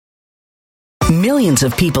Millions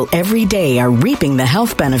of people every day are reaping the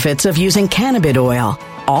health benefits of using cannabis oil,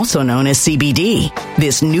 also known as CBD.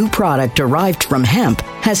 This new product derived from hemp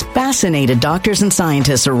has fascinated doctors and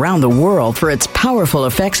scientists around the world for its powerful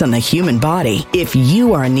effects on the human body. If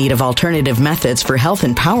you are in need of alternative methods for health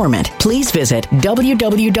empowerment, please visit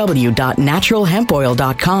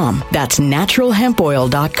www.naturalhempoil.com. That's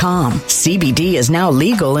naturalhempoil.com. CBD is now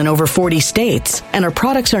legal in over 40 states, and our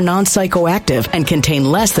products are non-psychoactive and contain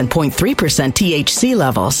less than 0.3% THC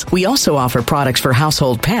levels. We also offer products for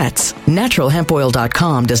household pets.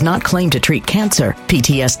 Naturalhempoil.com does not claim to treat cancer,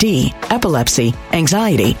 PTSD, epilepsy,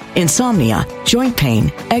 anxiety, insomnia, joint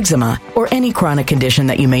pain, eczema, or any chronic condition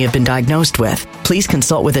that you may have been diagnosed with. Please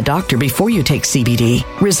consult with a doctor before you take CBD.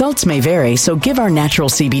 Results may vary, so give our natural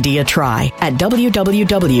CBD a try at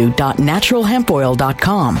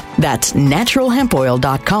www.naturalhempoil.com. That's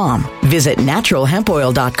naturalhempoil.com. Visit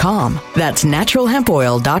naturalhempoil.com. That's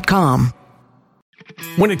naturalhempoil.com.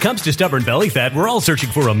 When it comes to stubborn belly fat, we're all searching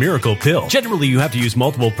for a miracle pill. Generally, you have to use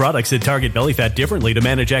multiple products that target belly fat differently to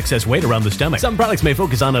manage excess weight around the stomach. Some products may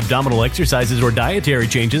focus on abdominal exercises or dietary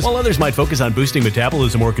changes, while others might focus on boosting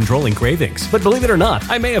metabolism or controlling cravings. But believe it or not,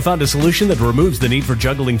 I may have found a solution that removes the need for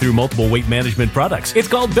juggling through multiple weight management products. It's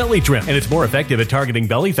called Belly Trim, and it's more effective at targeting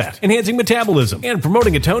belly fat, enhancing metabolism, and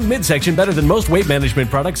promoting a toned midsection better than most weight management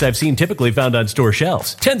products I've seen typically found on store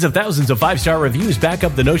shelves. Tens of thousands of 5-star reviews back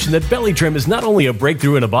up the notion that Belly Trim is not only a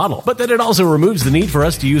breakthrough in a bottle, but that it also removes the need for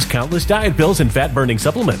us to use countless diet pills and fat-burning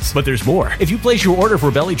supplements. But there's more. If you place your order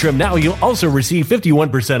for Belly Trim now, you'll also receive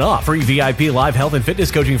 51% off, free VIP live health and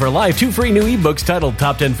fitness coaching for life, 2 free new ebooks titled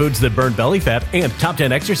Top 10 Foods That Burn Belly Fat and Top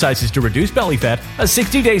 10 Exercises to Reduce Belly Fat, a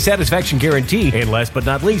 60-day satisfaction guarantee, and last but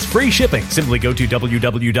not least, free shipping. Simply go to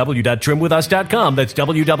www.trimwithus.com. That's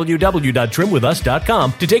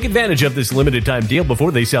www.trimwithus.com to take advantage of this limited time deal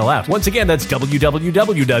before they sell out. Once again, that's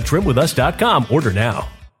www.trimwithus.com. Order now.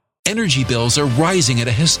 Energy bills are rising at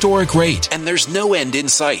a historic rate, and there's no end in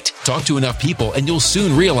sight. Talk to enough people, and you'll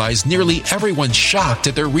soon realize nearly everyone's shocked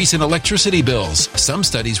at their recent electricity bills. Some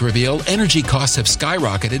studies reveal energy costs have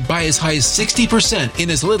skyrocketed by as high as 60%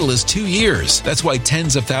 in as little as 2 years. That's why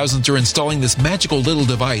tens of thousands are installing this magical little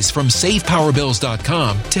device from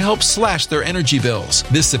SavePowerBills.com to help slash their energy bills.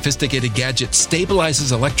 This sophisticated gadget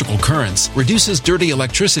stabilizes electrical currents, reduces dirty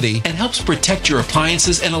electricity, and helps protect your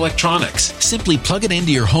appliances and electronics. Simply plug it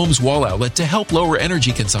into your home's wall outlet to help lower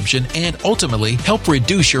energy consumption and ultimately help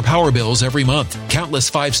reduce your power bills every month.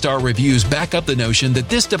 Countless 5-star reviews back up the notion that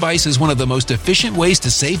this device is one of the most efficient ways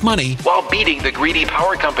to save money while beating the greedy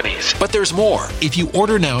power companies. But there's more. If you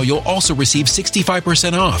order now, you'll also receive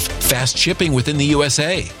 65% off, fast shipping within the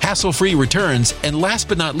USA, hassle-free returns, and last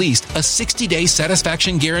but not least, a 60-day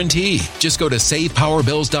satisfaction guarantee. Just go to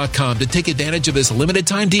SavePowerBills.com to take advantage of this limited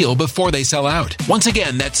time deal before they sell out. Once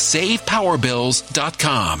again, that's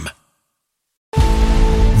SavePowerBills.com.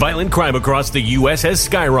 Violent crime across the U.S. has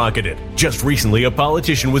skyrocketed. Just recently, a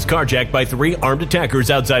politician was carjacked by 3 armed attackers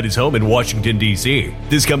outside his home in Washington, D.C.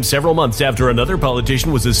 This comes several months after another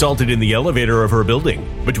politician was assaulted in the elevator of her building.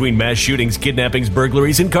 Between mass shootings, kidnappings,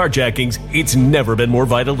 burglaries, and carjackings, it's never been more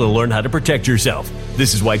vital to learn how to protect yourself.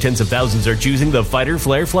 This is why tens of thousands are choosing the Fighter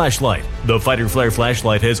Flare flashlight. The Fighter Flare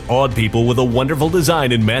flashlight has awed people with a wonderful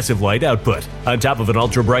design and massive light output. On top of an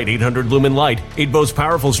ultra-bright 800-lumen light, it boasts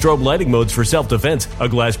powerful strobe lighting modes for self-defense, a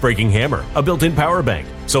glass-breaking hammer, a built-in power bank,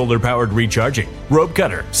 solar-powered recharging, rope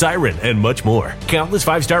cutter, siren, and much more. Countless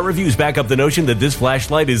 5-star reviews back up the notion that this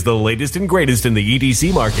flashlight is the latest and greatest in the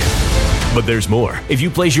EDC market. But there's more. If you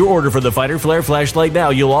place your order for the Fighter Flare flashlight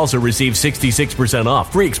now, you'll also receive 66%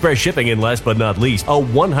 off, free express shipping, and last but not least, a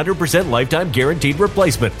 100% lifetime guaranteed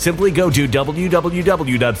replacement. Simply go to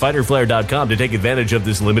www.fighterflare.com to take advantage of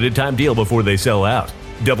this limited time deal before they sell out.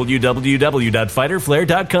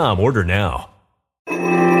 www.fighterflare.com. Order now.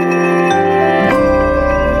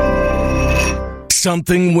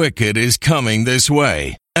 Something wicked is coming this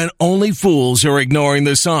way, and only fools are ignoring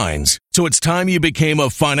the signs. So it's time you became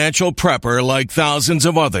a financial prepper like thousands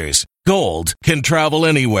of others. Gold can travel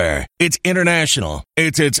anywhere. It's international.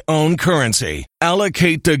 It's its own currency.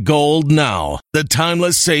 Allocate to gold now, the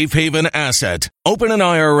timeless safe haven asset. Open an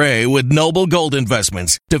IRA with Noble Gold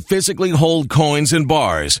Investments to physically hold coins and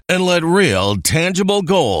bars and let real, tangible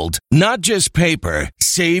gold, not just paper,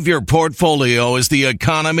 Save your portfolio as the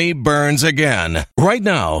economy burns again. Right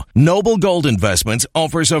now, Noble Gold Investments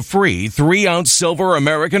offers a free 3-ounce silver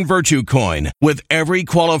American Virtue coin with every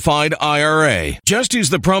qualified IRA. Just use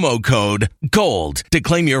the promo code GOLD to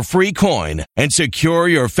claim your free coin and secure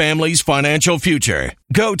your family's financial future.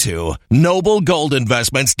 Go to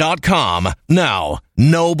noblegoldinvestments.com now.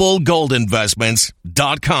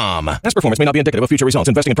 noblegoldinvestments.com. Past performance may not be indicative of future results.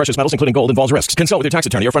 Investing in precious metals, including gold, involves risks. Consult with your tax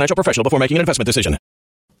attorney or financial professional before making an investment decision.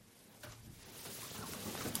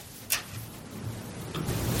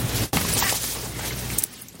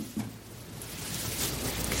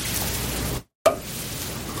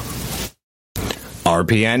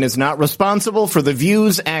 RPN is not responsible for the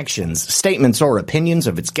views, actions, statements, or opinions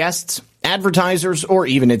of its guests, advertisers, or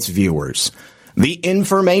even its viewers. The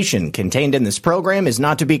information contained in this program is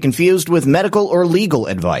not to be confused with medical or legal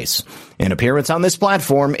advice. An appearance on this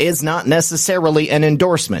platform is not necessarily an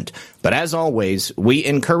endorsement, but as always, we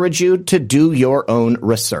encourage you to do your own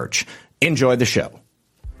research. Enjoy the show.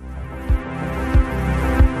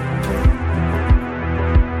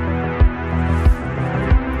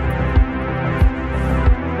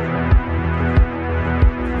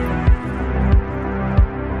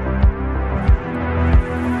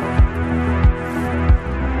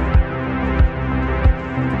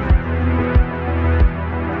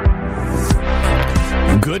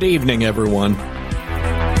 Good evening, everyone.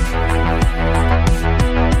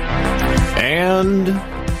 And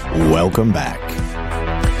welcome back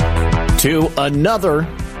to another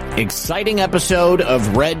exciting episode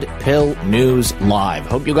of Red Pill News Live.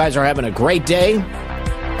 Hope you guys are having a great day.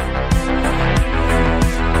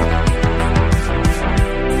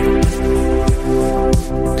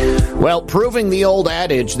 Well, proving the old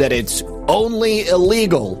adage that it's only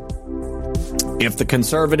illegal if the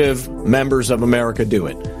conservative members of America do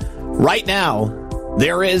it. Right now,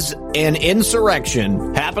 there is an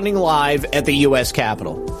insurrection happening live at the U.S.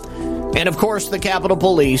 Capitol. And of course, the Capitol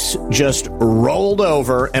Police just rolled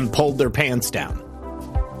over and pulled their pants down.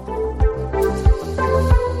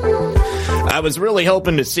 I was really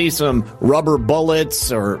hoping to see some rubber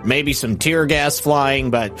bullets or maybe some tear gas flying,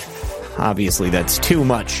 but obviously that's too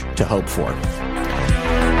much to hope for.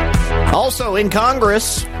 Also in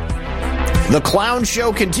Congress, the clown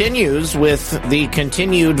show continues with the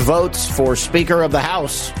continued votes for Speaker of the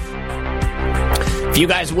House. If you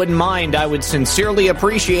guys wouldn't mind, I would sincerely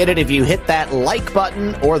appreciate it if you hit that like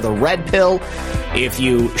button or the red pill. If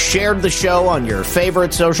you shared the show on your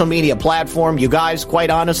favorite social media platform, you guys, quite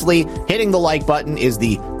honestly, hitting the like button is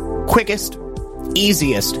the quickest,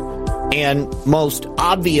 easiest, and most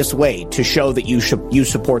obvious way to show that you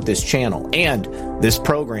support this channel and this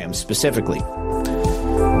program specifically.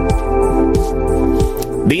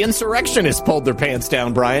 The insurrectionists pulled their pants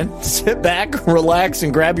down, Brian. Sit back, relax,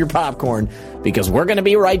 and grab your popcorn, because we're going to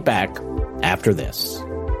be right back after this.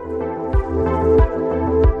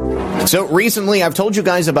 So recently, I've told you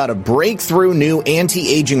guys about a breakthrough new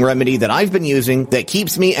anti-aging remedy that I've been using that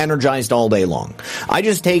keeps me energized all day long. I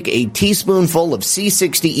just take a teaspoonful of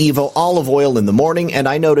C60 Evo olive oil in the morning, and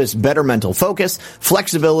I notice better mental focus,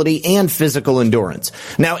 flexibility, and physical endurance.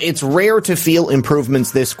 Now, it's rare to feel improvements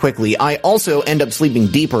this quickly. I also end up sleeping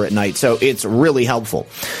deeper at night, so it's really helpful.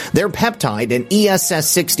 Their peptide and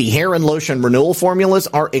ESS60 hair and lotion renewal formulas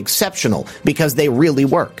are exceptional because they really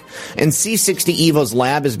work. And C60 Evo's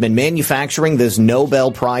lab has been manufacturing this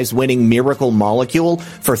Nobel Prize-winning miracle molecule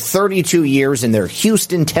for 32 years in their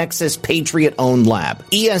Houston, Texas, Patriot-owned lab.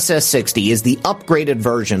 ESS60 is the upgraded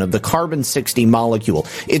version of the carbon-60 molecule.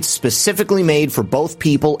 It's specifically made for both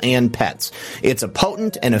people and pets. It's a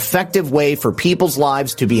potent and effective way for people's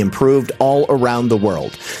lives to be improved all around the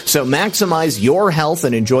world. So maximize your health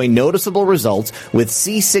and enjoy noticeable results with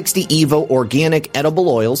C60 Evo organic edible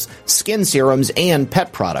oils, skin serums, and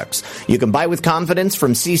pet products. You can buy with confidence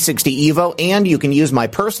from C60 Evo, and you can use my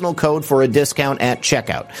personal code for a discount at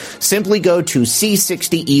checkout. Simply go to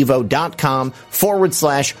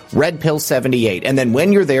c60evo.com/redpill78, and then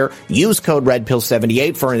when you're there, use code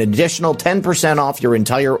redpill78 for an additional 10% off your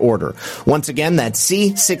entire order. Once again, that's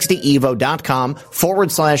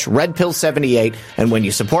c60evo.com/redpill78, and when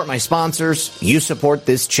you support my sponsors, you support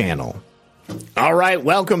this channel. All right,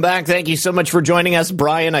 welcome back. Thank you so much for joining us,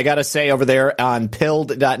 Brian. I got to say, over there on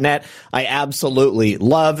pilled.net, I absolutely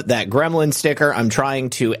love that gremlin sticker. I'm trying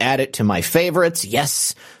to add it to my favorites.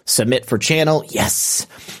 Yes, Submit for channel. Yes.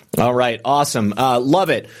 All right. Awesome. Love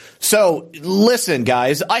it. So listen,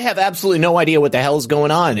 guys, I have absolutely no idea what the hell is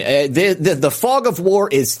going on. The fog of war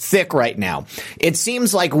is thick right now. It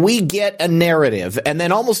seems like we get a narrative and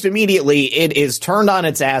then almost immediately it is turned on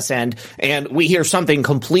its ass end and we hear something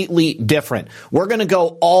completely different. We're going to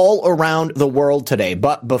go all around the world today.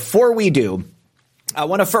 But before we do, I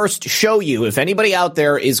want to first show you, if anybody out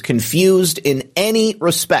there is confused in any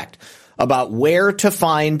respect about where to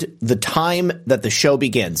find the time that the show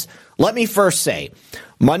begins. Let me first say,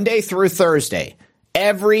 Monday through Thursday,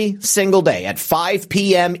 every single day at 5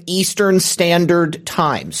 p.m. Eastern Standard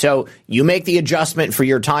Time. So you make the adjustment for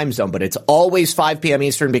your time zone, but it's always 5 p.m.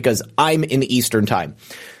 Eastern because I'm in Eastern Time.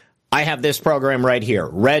 I have this program right here,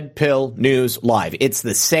 Red Pill News Live. It's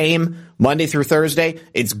the same Monday through Thursday.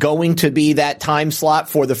 It's going to be that time slot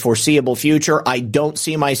for the foreseeable future. I don't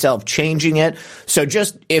see myself changing it. So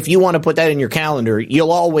just if you want to put that in your calendar,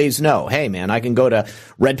 you'll always know, hey, man, I can go to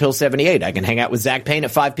Red Pill 78. I can hang out with Zach Payne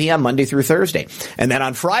at 5 p.m. Monday through Thursday. And then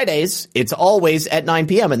on Fridays, it's always at 9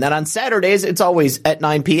 p.m. And then on Saturdays, it's always at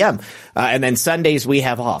 9 p.m. And then Sundays we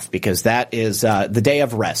have off because that is the day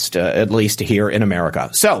of rest, at least here in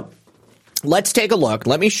America. So let's take a look.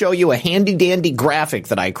 Let me show you a handy dandy graphic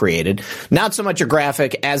that I created. Not so much a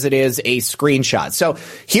graphic as it is a screenshot. So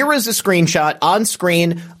here is a screenshot on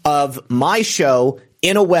screen of my show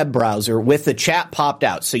in a web browser with the chat popped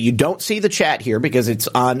out. So you don't see the chat here because it's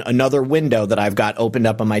on another window that I've got opened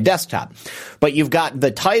up on my desktop. But you've got the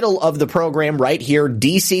title of the program right here,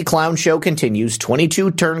 DC Clown Show Continues, 22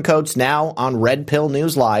 Turncoats now on Red Pill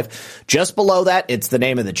News Live. Just below that, it's the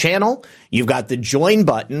name of the channel. You've got the join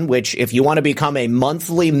button, which if you want to become a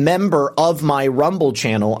monthly member of my Rumble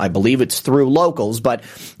channel, I believe it's through Locals, but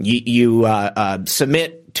you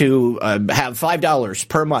submit to have $5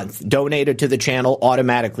 per month donated to the channel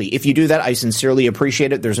automatically. If you do that, I sincerely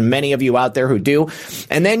appreciate it. There's many of you out there who do.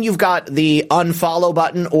 And then you've got the unfollow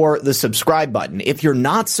button or the subscribe button. If you're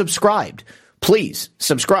not subscribed, please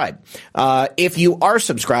subscribe. If you are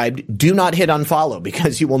subscribed, do not hit unfollow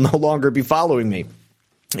because you will no longer be following me.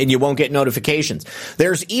 And you won't get notifications.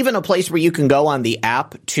 There's even a place where you can go on the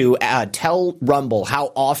app to tell Rumble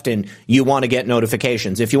how often you want to get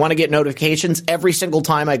notifications. If you want to get notifications every single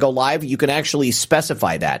time I go live, you can actually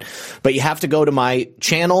specify that. But you have to go to my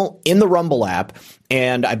channel in the Rumble app,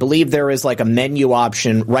 and I believe there is like a menu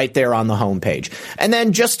option right there on the homepage. And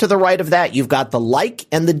then just to the right of that, you've got the like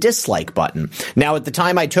and the dislike button. Now, at the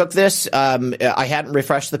time I took this, I hadn't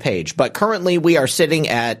refreshed the page, but currently we are sitting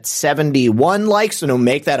at 71 likes, and it'll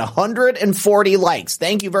make that 140 likes.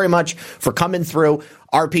 Thank you very much for coming through,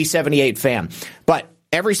 RP78 fam. But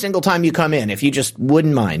every single time you come in, if you just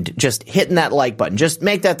wouldn't mind just hitting that like button, just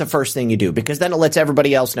make that the first thing you do, because then it lets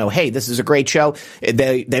everybody else know, hey, this is a great show.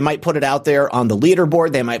 They might put it out there on the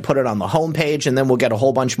leaderboard. They might put it on the homepage, and then we'll get a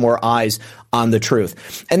whole bunch more eyes on the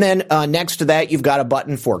truth. And then next to that, you've got a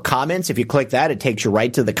button for comments. If you click that, it takes you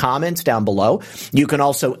right to the comments down below. You can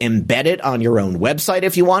also embed it on your own website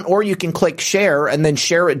if you want, or you can click share and then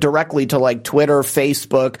share it directly to like Twitter,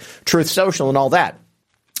 Facebook, Truth Social, and all that.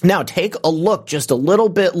 Now, take a look just a little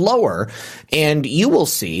bit lower, and you will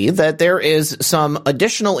see that there is some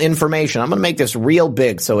additional information. I'm going to make this real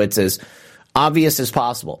big so it's as obvious as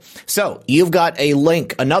possible. So you've got a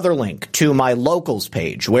link, another link to my Locals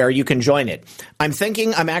page where you can join it. I'm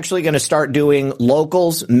thinking I'm actually going to start doing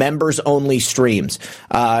Locals members only streams.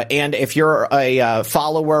 And if you're a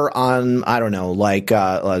follower on, I don't know, like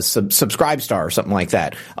Subscribestar or something like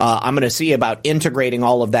that, I'm going to see about integrating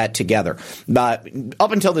all of that together. But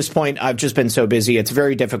up until this point, I've just been so busy. It's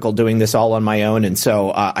very difficult doing this all on my own. And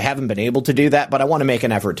so I haven't been able to do that, but I want to make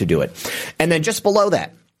an effort to do it. And then just below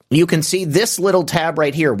that, you can see this little tab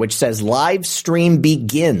right here, which says live stream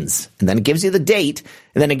begins. And then it gives you the date,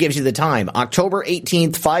 and then it gives you the time. October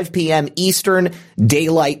 18th, 5 p.m. Eastern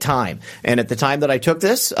Daylight Time. And at the time that I took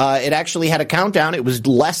this, it actually had a countdown. It was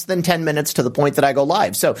less than 10 minutes to the point that I go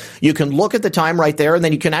live. So you can look at the time right there, and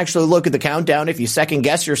then you can actually look at the countdown if you second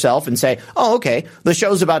guess yourself and say, oh, okay, the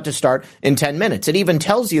show's about to start in 10 minutes. It even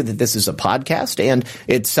tells you that this is a podcast, and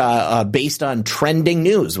it's based on trending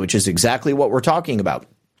news, which is exactly what we're talking about.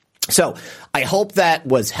 So I hope that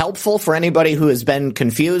was helpful for anybody who has been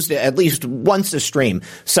confused. At least once a stream,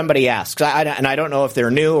 somebody asks, and I don't know if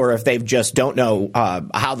they're new or if they just don't know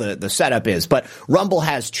how the setup is, but Rumble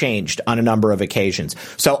has changed on a number of occasions.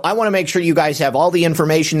 So I want to make sure you guys have all the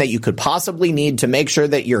information that you could possibly need to make sure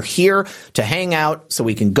that you're here to hang out so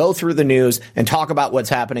we can go through the news and talk about what's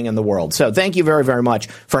happening in the world. So thank you very, very much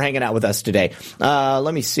for hanging out with us today.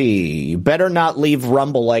 Let me see. You better not leave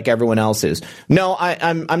Rumble like everyone else is. No,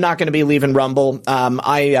 I'm not going to be leaving Rumble Rumble.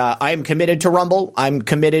 I am committed to Rumble. I'm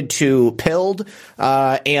committed to Pilled,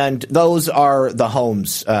 and those are the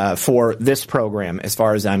homes for this program as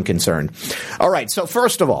far as I'm concerned. All right, so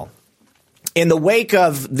first of all, in the wake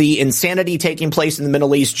of the insanity taking place in the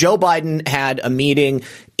Middle East, Joe Biden had a meeting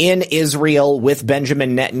in Israel with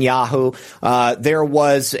Benjamin Netanyahu. There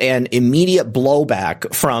was an immediate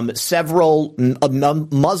blowback from several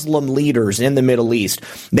Muslim leaders in the Middle East.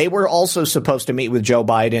 They were also supposed to meet with Joe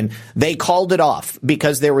Biden. They called it off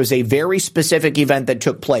because there was a very specific event that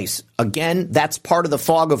took place. Again, that's part of the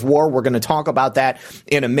fog of war. We're going to talk about that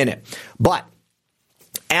in a minute. But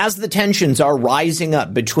as the tensions are rising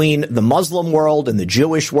up between the Muslim world and the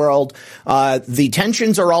Jewish world, the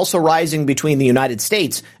tensions are also rising between the United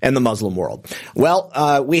States and the Muslim world.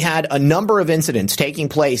 Well, we had a number of incidents taking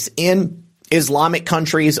place in Islamic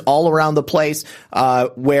countries all around the place,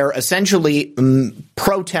 where essentially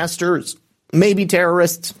protesters, maybe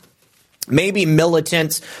terrorists, maybe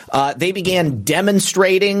militants, they began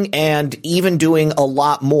demonstrating and even doing a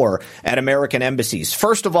lot more at American embassies.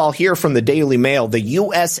 First of all, here from the Daily Mail, the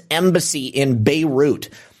U.S. Embassy in Beirut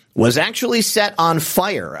was actually set on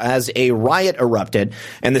fire as a riot erupted,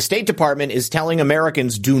 and the State Department is telling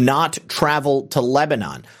Americans do not travel to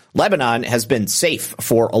Lebanon. Lebanon has been safe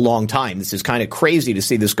for a long time. This is kind of crazy to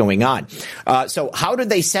see this going on. So how did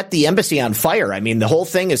they set the embassy on fire? I mean, the whole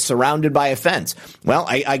thing is surrounded by a fence. Well,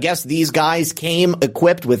 I guess these guys came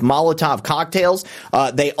equipped with Molotov cocktails.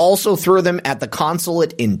 They also threw them at the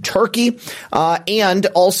consulate in Turkey, and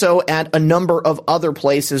also at a number of other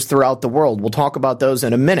places throughout the world. We'll talk about those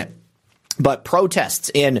in a minute. But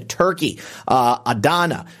protests in Turkey,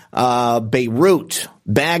 Adana, Beirut,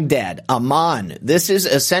 Baghdad, Amman. This is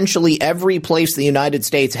essentially every place the United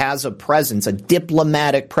States has a presence, a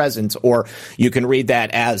diplomatic presence, or you can read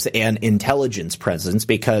that as an intelligence presence,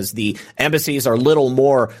 because the embassies are little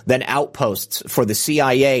more than outposts for the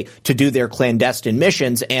CIA to do their clandestine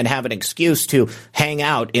missions and have an excuse to hang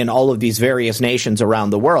out in all of these various nations around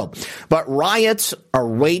the world. But riots are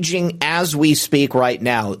raging as we speak right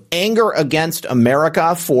now. Anger against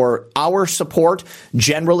America for our support,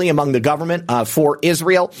 generally among the government, for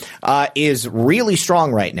Israel is really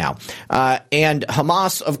strong right now. And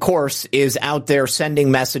Hamas, of course, is out there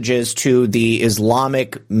sending messages to the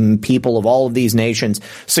Islamic people of all of these nations,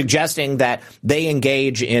 suggesting that they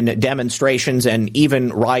engage in demonstrations and even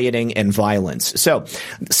rioting and violence. So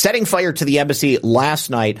setting fire to the embassy last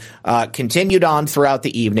night continued on throughout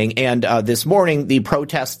the evening, and this morning the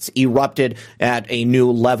protests erupted at a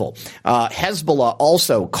new level. Hezbollah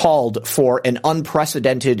also called for an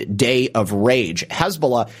unprecedented day of rage.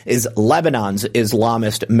 Hezbollah is Lebanon's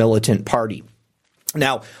Islamist militant party.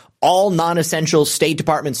 Now, all non-essential State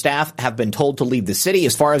Department staff have been told to leave the city.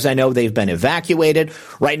 As far as I know, they've been evacuated.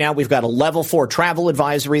 Right now, we've got a level 4 travel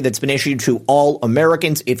advisory that's been issued to all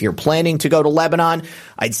Americans. If you're planning to go to Lebanon,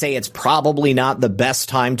 I'd say it's probably not the best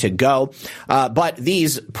time to go. But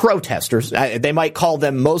these protesters, they might call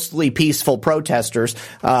them mostly peaceful protesters,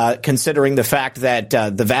 considering the fact that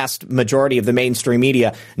the vast majority of the mainstream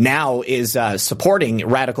media now is supporting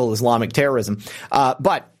radical Islamic terrorism.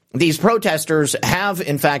 But these protesters have,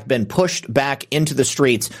 in fact, been pushed back into the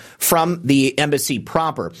streets from the embassy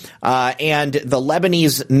proper, and the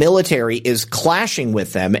Lebanese military is clashing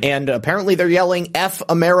with them, and apparently they're yelling "F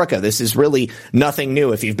America." This is really nothing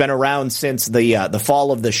new. If you've been around since the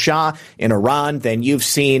fall of the Shah in Iran, then you've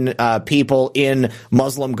seen people in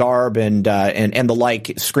Muslim garb and the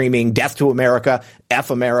like screaming "Death to America," "F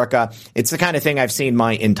America." It's the kind of thing I've seen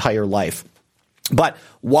my entire life. But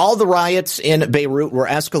while the riots in Beirut were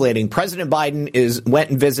escalating, President Biden went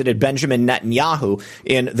and visited Benjamin Netanyahu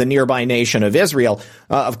in the nearby nation of Israel.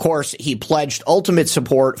 Of course, he pledged ultimate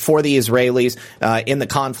support for the Israelis in the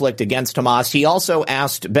conflict against Hamas. He also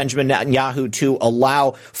asked Benjamin Netanyahu to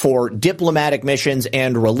allow for diplomatic missions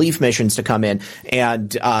and relief missions to come in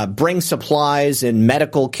and bring supplies and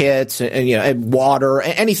medical kits and water,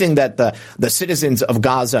 anything that the citizens of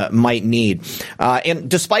Gaza might need. And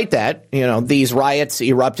despite that, these riots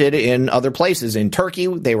erupted in other places. In Turkey,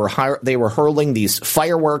 they were hurling these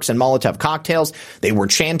fireworks and Molotov cocktails. They were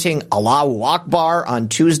chanting Allahu Akbar on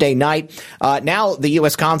Tuesday night. Now the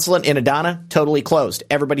U.S. consulate in Adana, totally closed.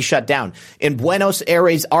 Everybody shut down. In Buenos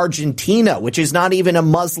Aires, Argentina, which is not even a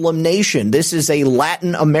Muslim nation, this is a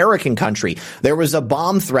Latin American country, there was a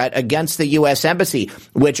bomb threat against the U.S. embassy,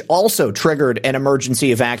 which also triggered an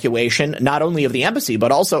emergency evacuation, not only of the embassy,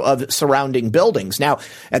 but also of surrounding buildings. Now,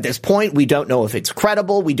 at this point, we don't know if it's credible.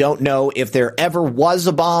 credible. We don't know if there ever was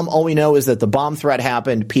a bomb. All we know is that the bomb threat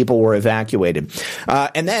happened. People were evacuated.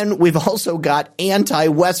 And then we've also got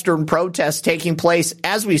anti-Western protests taking place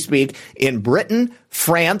as we speak in Britain,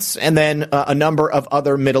 France, and then a number of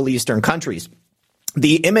other Middle Eastern countries.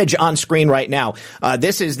 The image on screen right now,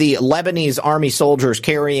 this is the Lebanese army soldiers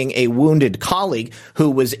carrying a wounded colleague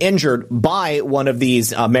who was injured by one of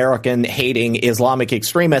these American-hating Islamic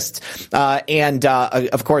extremists. And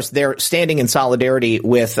of course, they're standing in solidarity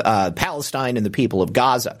with Palestine and the people of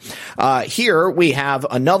Gaza. Here we have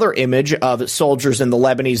another image of soldiers in the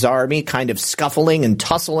Lebanese army kind of scuffling and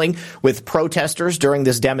tussling with protesters during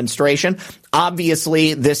this demonstration.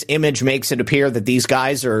 Obviously, this image makes it appear that these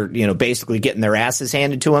guys are, basically getting their asses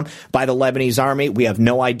handed to them by the Lebanese army. We have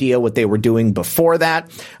no idea what they were doing before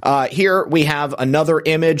that. Here we have another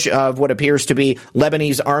image of what appears to be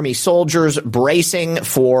Lebanese army soldiers bracing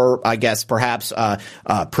for, I guess, perhaps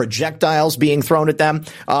projectiles being thrown at them.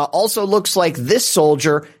 Also looks like this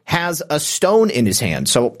soldier has a stone in his hand.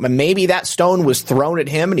 So maybe that stone was thrown at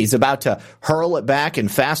him and he's about to hurl it back in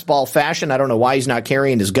fastball fashion. I don't know why he's not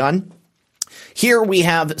carrying his gun. Here we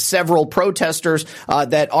have several protesters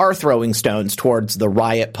that are throwing stones towards the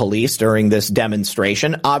riot police during this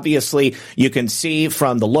demonstration. Obviously, you can see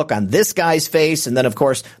from the look on this guy's face and then, of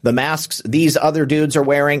course, the masks these other dudes are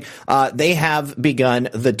wearing, they have begun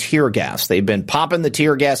the tear gas. They've been popping the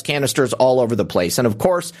tear gas canisters all over the place. And, of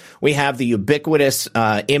course, we have the ubiquitous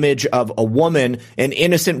image of a woman, an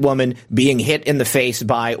innocent woman, being hit in the face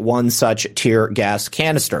by one such tear gas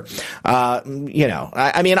canister. I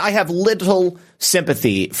have little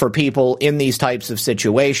sympathy for people in these types of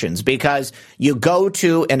situations because you go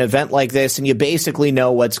to an event like this and you basically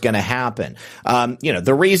know what's going to happen.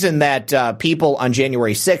 The reason that people on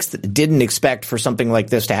January 6th didn't expect for something like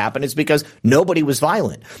this to happen is because nobody was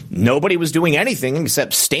violent. Nobody was doing anything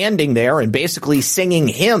except standing there and basically singing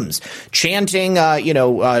hymns, chanting,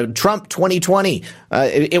 Trump 2020.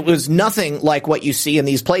 It was nothing like what you see in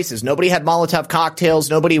these places. Nobody had Molotov cocktails.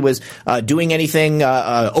 Nobody was doing anything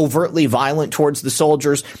overtly violent towards the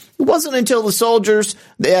soldiers. It wasn't until the soldiers,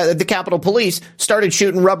 the Capitol Police, started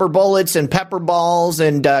shooting rubber bullets and pepper balls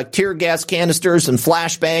and tear gas canisters and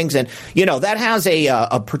flashbangs. And, that has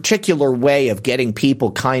a particular way of getting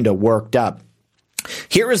people kind of worked up.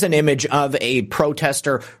 Here is an image of a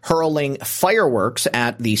protester hurling fireworks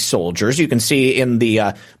at the soldiers. You can see in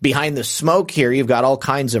the behind the smoke here, you've got all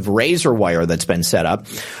kinds of razor wire that's been set up.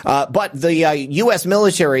 But the U.S.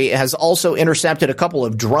 military has also intercepted a couple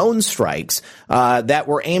of drone strikes that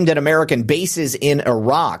were aimed at American bases in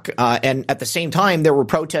Iraq. And at the same time, there were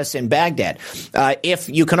protests in Baghdad. If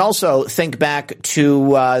you can also think back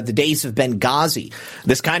to the days of Benghazi,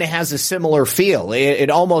 this kind of has a similar feel.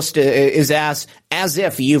 It almost is as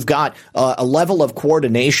if you've got a level of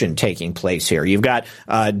coordination taking place here. You've got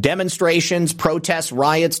demonstrations, protests,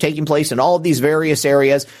 riots taking place in all of these various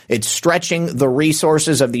areas. It's stretching the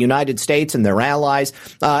resources of the United States and their allies.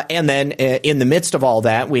 And then in the midst of all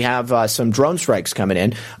that, we have some drone strikes coming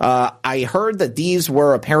in. I heard that these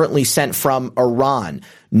were apparently sent from Iran.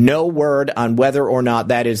 No word on whether or not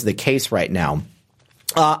that is the case right now.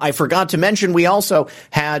 I forgot to mention we also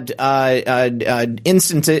had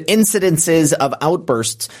incidences of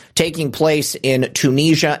outbursts taking place in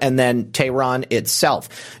Tunisia and then Tehran itself.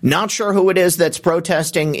 Not sure who it is that's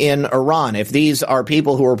protesting in Iran, if these are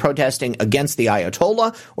people who are protesting against the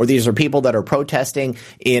Ayatollah or these are people that are protesting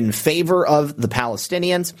in favor of the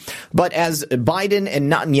Palestinians. But as Biden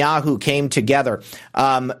and Netanyahu came together,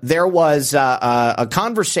 there was a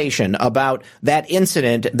conversation about that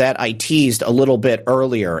incident that I teased a little bit earlier.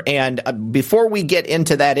 And before we get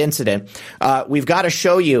into that incident, we've got to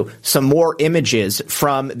show you some more images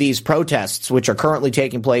from these protests, which are currently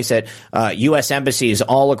taking place at U.S. embassies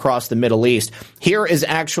all across the Middle East. Here is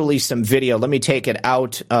actually some video. Let me take it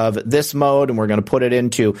out of this mode, and we're going to put it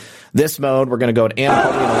into this mode. We're going to go to Anna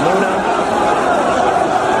Paulina Luna.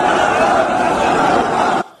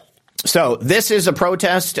 So this is a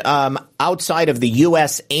protest outside of the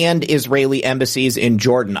U.S. and Israeli embassies in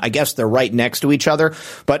Jordan. I guess they're right next to each other.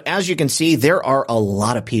 But as you can see, there are a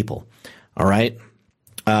lot of people. All right.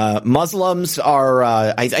 Muslims are,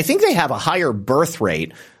 I think they have a higher birth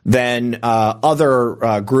rate than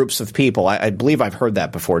other groups of people. I believe I've heard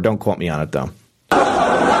that before. Don't quote me on it, though.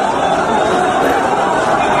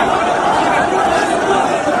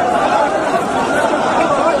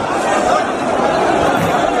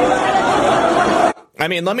 I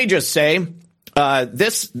mean, let me just say,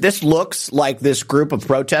 this looks like this group of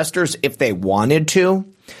protesters, if they wanted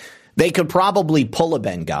to, they could probably pull a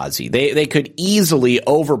Benghazi. They could easily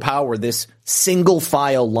overpower this single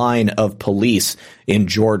file line of police in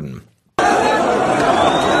Jordan.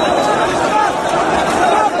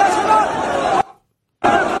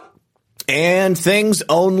 And things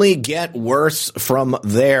only get worse from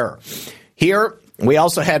there. Here, we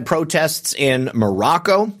also had protests in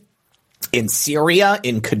Morocco, in Syria,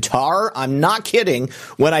 in Qatar. I'm not kidding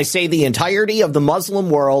when I say the entirety of the Muslim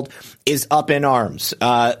world is up in arms.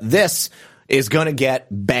 This is going to get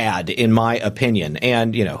bad, in my opinion.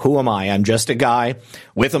 And, you know, who am I? I'm just a guy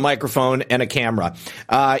with a microphone and a camera.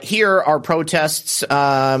 Here are protests.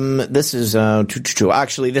 This is a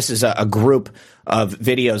group of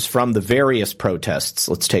videos from the various protests.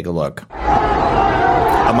 Let's take a look.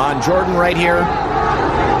 Amman, Jordan right here.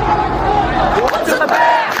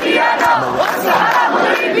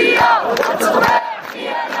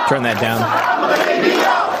 Turn that down.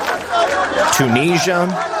 Tunisia.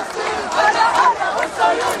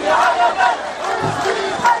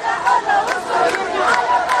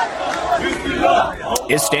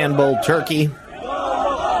 Istanbul, Turkey.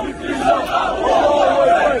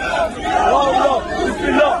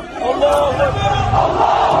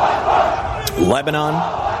 Lebanon.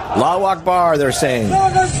 Allahu Akbar, they're saying.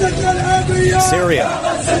 Syria.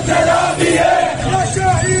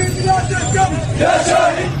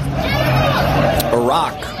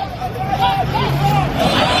 Iraq.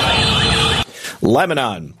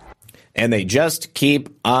 Lebanon. And they just keep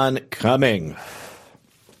on coming.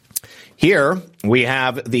 Here we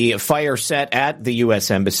have the fire set at the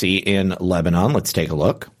U.S. Embassy in Lebanon. Let's take a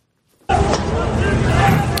look.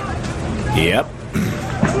 Yep.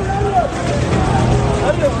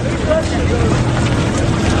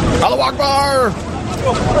 Allahu Akbar!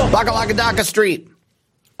 Bakalakadaka Street.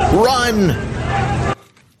 Run!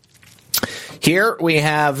 Here we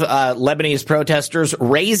have Lebanese protesters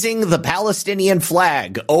raising the Palestinian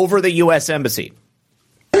flag over the U.S. Embassy.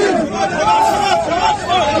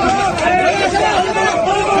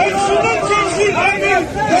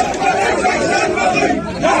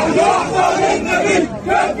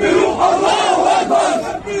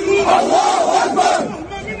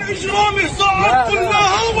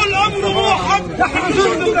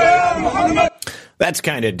 That's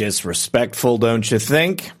kind of disrespectful, don't you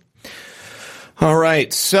think? All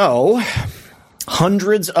right, so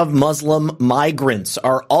hundreds of Muslim migrants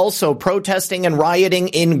are also protesting and rioting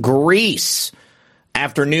in Greece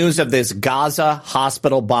after news of this Gaza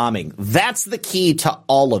hospital bombing. That's the key to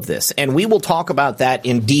all of this, and we will talk about that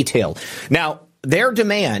in detail. Now, their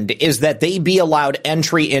demand is that they be allowed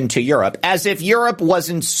entry into Europe, as if Europe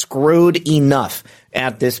wasn't screwed enough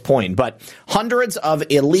at this point. But hundreds of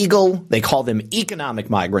illegal, they call them economic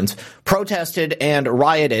migrants, protested and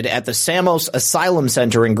rioted at the Samos Asylum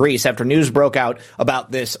Center in Greece after news broke out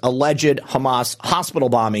about this alleged Hamas hospital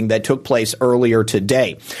bombing that took place earlier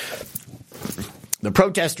today. The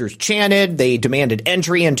protesters chanted, they demanded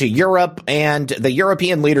entry into Europe, and the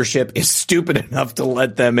European leadership is stupid enough to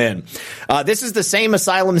let them in. This is the same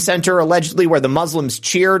asylum center, allegedly, where the Muslims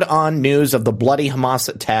cheered on news of the bloody Hamas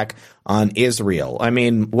attack on Israel. I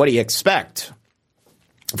mean, what do you expect?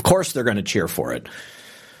 Of course they're going to cheer for it.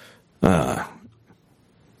 Here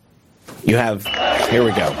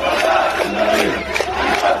we go.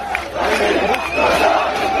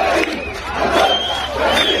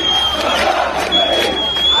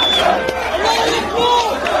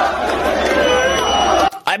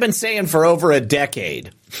 I've been saying for over a decade,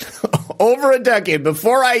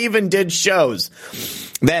 before I even did shows,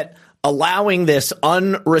 that allowing this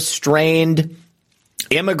unrestrained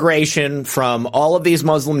immigration from all of these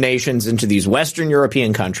Muslim nations into these Western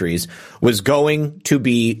European countries was going to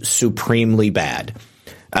be supremely bad.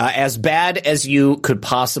 As bad as you could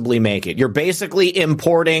possibly make it. You're basically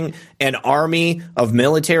importing an army of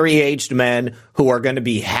military-aged men who are going to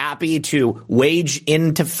be happy to wage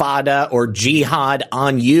intifada or jihad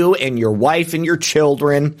on you and your wife and your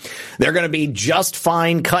children. They're going to be just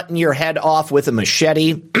fine cutting your head off with a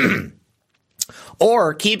machete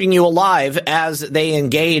or keeping you alive as they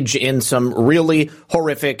engage in some really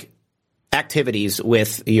horrific activities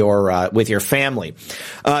with your family.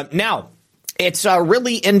 Now, it's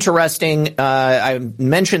really interesting. I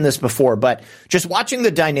mentioned this before, but just watching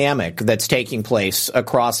the dynamic that's taking place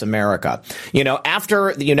across America. You know,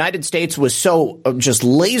 after the United States was so just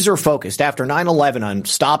laser focused after 9/11 on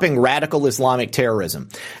stopping radical Islamic terrorism,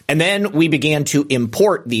 and then we began to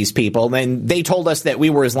import these people, and they told us that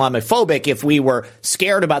we were Islamophobic if we were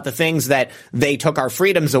scared about the things that they took our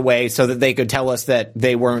freedoms away so that they could tell us that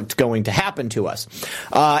they weren't going to happen to us.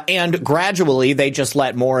 And gradually, they just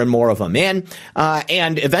let more and more of them in.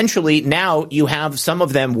 And eventually now you have some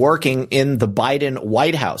of them working in the Biden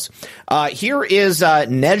White House. Here is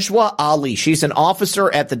Nejwa Ali. She's an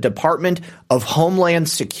officer at the Department of Homeland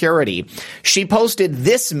Security. She posted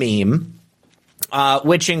this meme,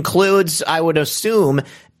 which includes, I would assume,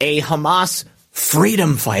 a Hamas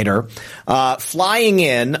freedom fighter flying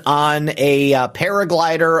in on a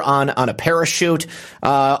paraglider on a parachute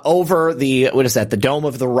over the Dome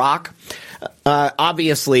of the Rock.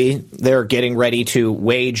 Obviously, they're getting ready to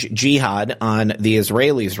wage jihad on the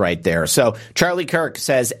Israelis right there. So Charlie Kirk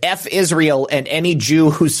says, F Israel and any Jew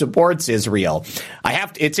who supports Israel.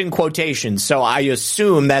 It's in quotations, so I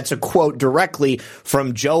assume that's a quote directly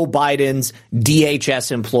from Joe Biden's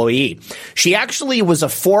DHS employee. She actually was a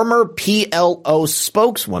former PLO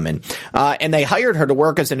spokeswoman, and they hired her to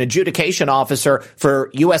work as an adjudication officer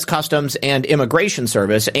for U.S. Customs and Immigration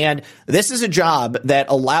Service. And this is a job that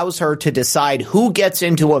allows her to decide who gets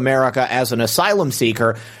into America as an asylum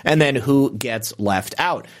seeker and then who gets left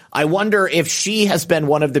out. I wonder if she has been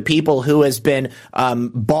one of the people who has been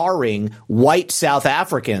barring white South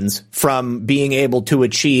Africans from being able to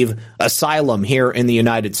achieve asylum here in the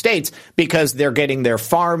United States because they're getting their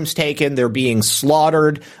farms taken, they're being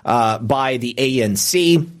slaughtered by the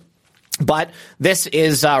ANC. But this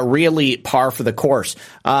is really par for the course.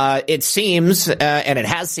 It seems, and it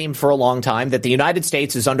has seemed for a long time, that the United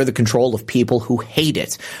States is under the control of people who hate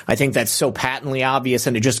it. I think that's so patently obvious,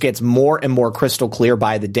 and it just gets more and more crystal clear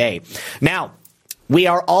by the day. Now, we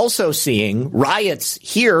are also seeing riots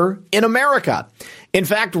here in America. In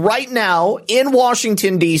fact, right now in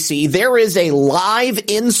Washington, D.C., there is a live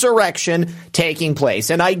insurrection taking place.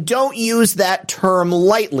 And I don't use that term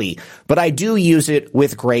lightly, but I do use it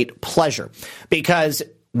with great pleasure because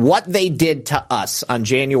what they did to us on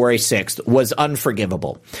January 6th was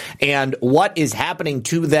unforgivable. And what is happening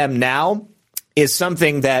to them now is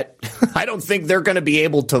something that I don't think they're going to be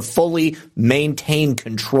able to fully maintain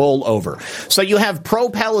control over. So you have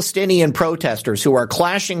pro-Palestinian protesters who are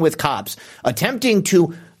clashing with cops, attempting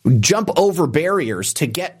to jump over barriers to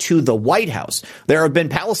get to the White House. There have been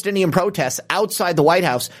Palestinian protests outside the White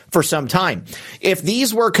House for some time. If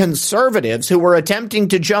these were conservatives who were attempting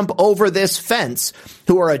to jump over this fence,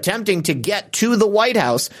 who are attempting to get to the White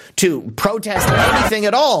House to protest anything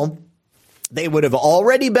at all, they would have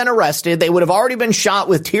already been arrested. They would have already been shot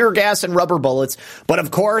with tear gas and rubber bullets. But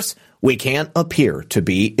of course, we can't appear to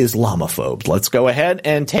be Islamophobes. Let's go ahead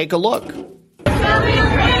and take a look.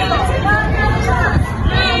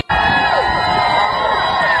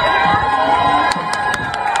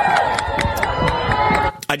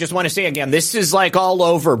 I just want to say again, this is like all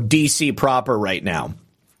over DC proper right now.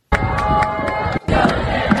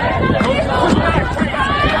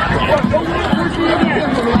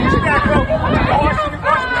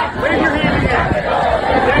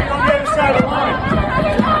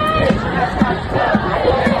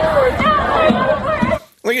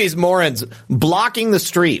 Look at these morons blocking the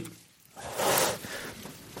street.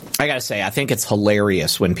 I gotta say, I think it's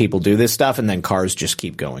hilarious when people do this stuff and then cars just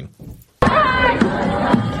keep going.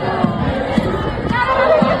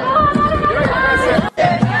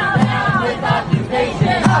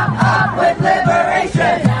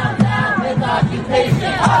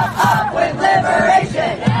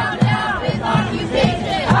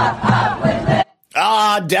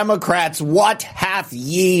 Democrats, what hath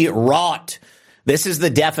ye wrought? This is the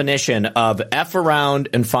definition of F around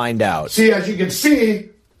and find out. See, as you can see,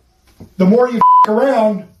 the more you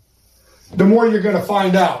around, the more you're going to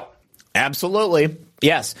find out. Absolutely.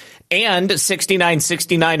 Yes. And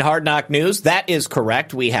 6969 Hard Knock News, that is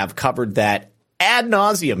correct. We have covered that ad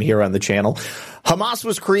nauseum here on the channel. Hamas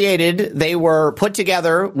was created. They were put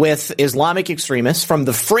together with Islamic extremists from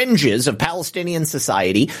the fringes of Palestinian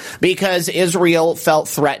society because Israel felt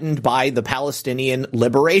threatened by the Palestinian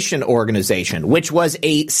Liberation Organization, which was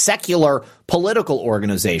a secular political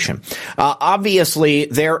organization. Obviously,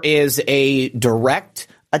 there is a direct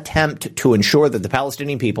attempt to ensure that the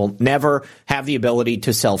Palestinian people never have the ability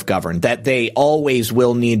to self-govern, that they always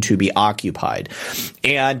will need to be occupied.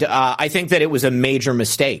 And I think that it was a major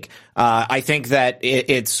mistake. I think that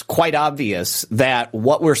it's quite obvious that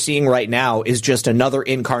what we're seeing right now is just another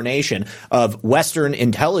incarnation of Western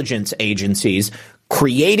intelligence agencies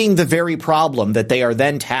creating the very problem that they are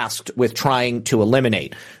then tasked with trying to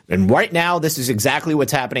eliminate. And right now, this is exactly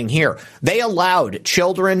what's happening here. They allowed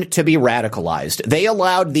children to be radicalized. They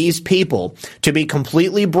allowed these people to be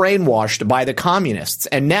completely brainwashed by the communists.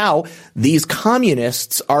 And now these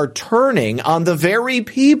communists are turning on the very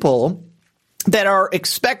people that are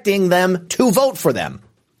expecting them to vote for them.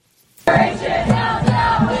 Down,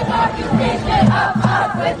 down with occupation,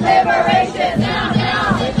 up with liberation. Down,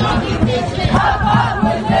 down with occupation, up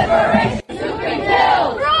with liberation. Supreme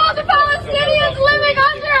Hill. For all the Palestinians living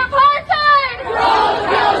under apartheid. For all the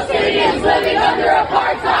Palestinians living under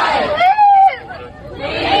apartheid. Please.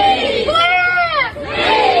 Please.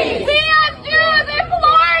 Please. We as Jews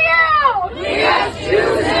implore you. We as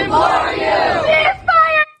Jews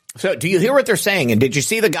So do you hear what they're saying? And did you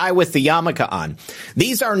see the guy with the yarmulke on?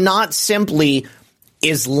 These are not simply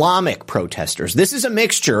Islamic protesters. This is a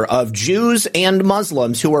mixture of Jews and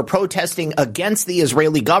Muslims who are protesting against the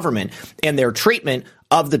Israeli government and their treatment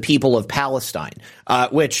of the people of Palestine,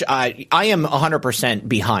 which I am 100%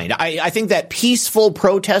 behind. I think that peaceful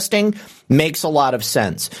protesting makes a lot of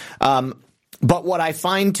sense. But what I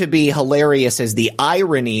find to be hilarious is the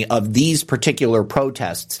irony of these particular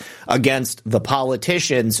protests against the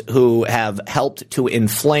politicians who have helped to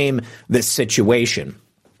inflame this situation.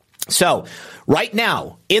 So right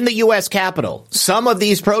now in the U.S. Capitol, some of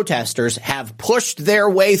these protesters have pushed their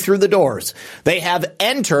way through the doors. They have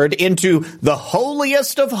entered into the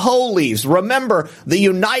holiest of holies. Remember, the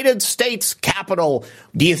United States Capitol.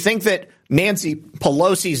 Do you think that Nancy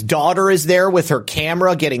Pelosi's daughter is there with her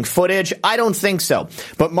camera getting footage? I don't think so.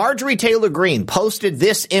 But Marjorie Taylor Greene posted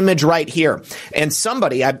this image right here. And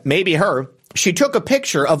somebody, maybe her, she took a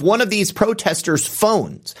picture of one of these protesters'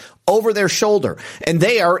 phones over their shoulder, and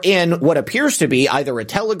they are in what appears to be either a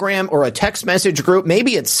Telegram or a text message group.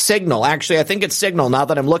 Maybe it's Signal. Actually, I think it's Signal now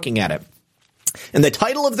that I'm looking at it. And the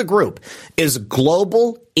title of the group is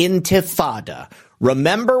Global Intifada.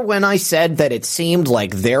 Remember when I said that it seemed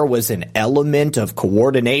like there was an element of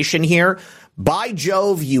coordination here? By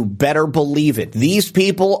Jove, you better believe it. These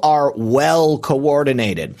people are well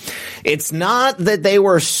coordinated. It's not that they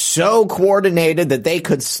were so coordinated that they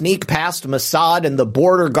could sneak past Mossad and the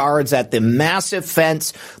border guards at the massive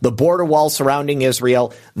fence, the border wall surrounding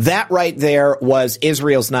Israel. That right there was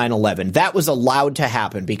Israel's 9/11. That was allowed to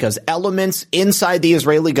happen because elements inside the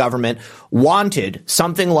Israeli government wanted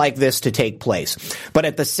something like this to take place. But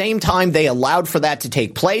at the same time they allowed for that to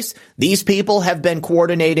take place, these people have been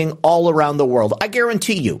coordinating all around the world. I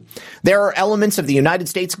guarantee you, there are elements of the United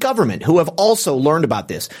States government who have also learned about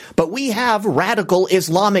this. But we have radical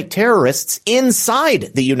Islamic terrorists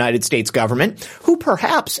inside the United States government who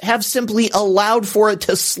perhaps have simply allowed for it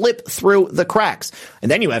to slip through the cracks. And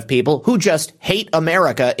then you have people who just hate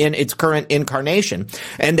America in its current incarnation,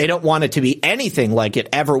 and they don't want it to be anything like it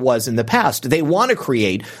ever was in the past. They want to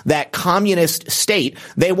create that communist state.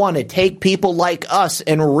 They want to take people like us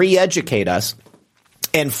and re-educate us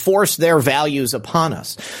and force their values upon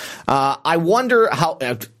us. I wonder how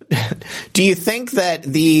do you think that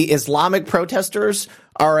the Islamic protesters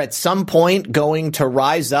are at some point going to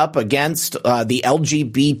rise up against the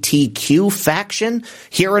LGBTQ faction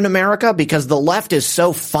here in America? Because the left is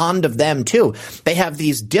so fond of them too. They have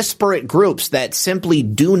these disparate groups that simply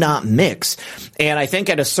do not mix. And I think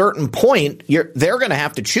at a certain point, they're going to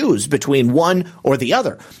have to choose between one or the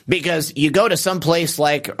other. Because you go to some place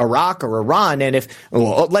like Iraq or Iran, and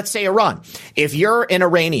let's say Iran, if you're an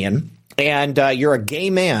Iranian and you're a gay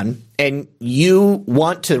man and you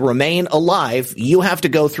want to remain alive, you have to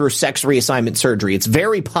go through sex reassignment surgery. It's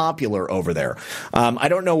very popular over there. I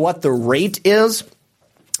don't know what the rate is,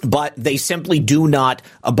 but they simply do not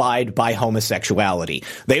abide by homosexuality.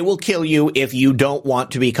 They will kill you if you don't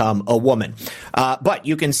want to become a woman. But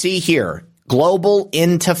you can see here, Global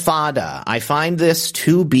Intifada. I find this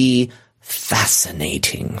to be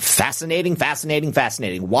fascinating.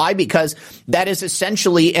 Why? Because that is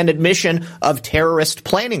essentially an admission of terrorist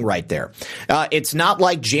planning right there. It's not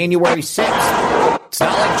like January 6th. It's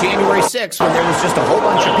not like January 6th when there was just a whole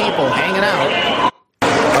bunch of people hanging out.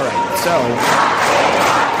 All right, so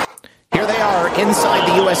here they are inside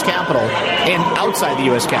the U.S. Capitol and outside the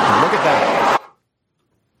U.S. Capitol. Look at that.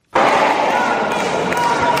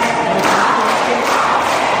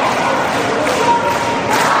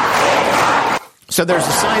 So there's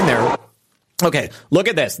a sign there. Okay, look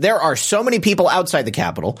at this. There are so many people outside the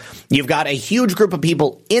Capitol. You've got a huge group of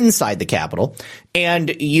people inside the Capitol.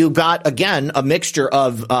 And you've got, again, a mixture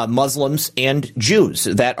of Muslims and Jews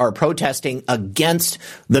that are protesting against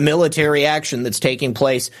the military action that's taking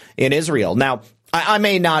place in Israel. Now, I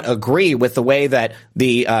may not agree with the way that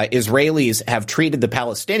the Israelis have treated the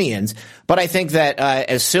Palestinians, but I think that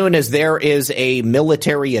as soon as there is a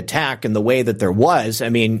military attack in the way that there was, I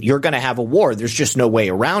mean, you're going to have a war. There's just no way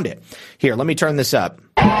around it. Here, let me turn this up.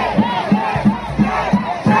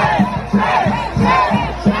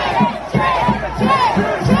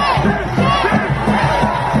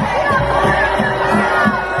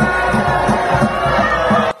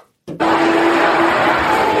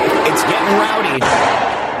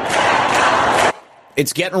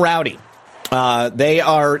 It's getting rowdy. They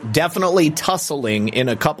are definitely tussling in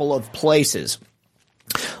a couple of places.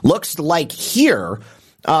 Looks like here,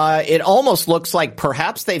 it almost looks like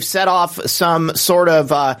perhaps they've set off some sort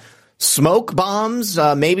of smoke bombs,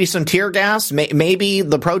 maybe some tear gas, maybe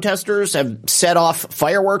the protesters have set off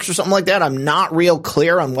fireworks or something like that. I'm not real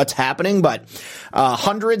clear on what's happening, but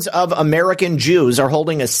hundreds of American Jews are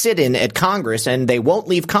holding a sit-in at Congress, and they won't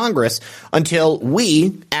leave Congress until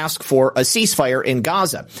we ask for a ceasefire in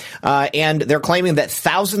Gaza. And they're claiming that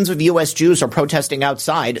thousands of U.S. Jews are protesting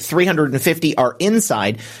outside. 350 are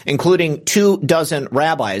inside, including 24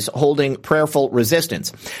 rabbis holding prayerful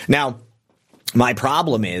resistance. Now, my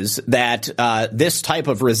problem is that this type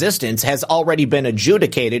of resistance has already been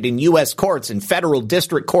adjudicated in U.S. courts and federal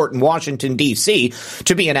district court in Washington, D.C.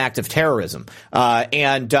 to be an act of terrorism.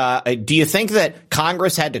 And do you think that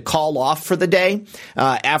Congress had to call off for the day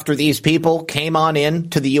after these people came on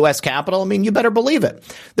in to the U.S. Capitol? I mean, you better believe it.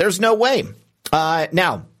 There's no way.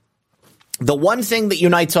 Now, the one thing that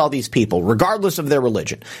unites all these people, regardless of their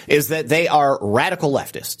religion, is that they are radical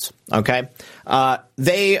leftists, okay?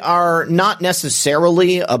 They are not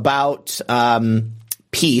necessarily about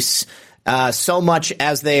peace so much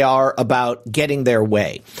as they are about getting their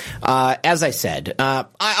way. As I said,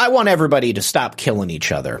 I want everybody to stop killing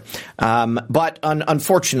each other. But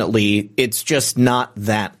unfortunately, it's just not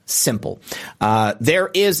that simple.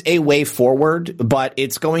 There is a way forward, but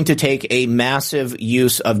it's going to take a massive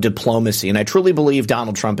use of diplomacy. And I truly believe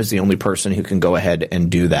Donald Trump is the only person who can go ahead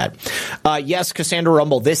and do that. Yes, Cassandra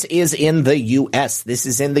Rumble, this is in the U.S. This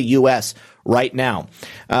is in the U.S. right now.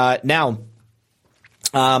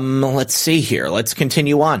 Let's see here. Let's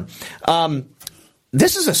continue on.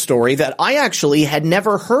 This is a story that I actually had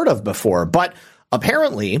never heard of before, but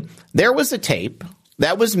apparently there was a tape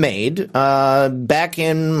that was made back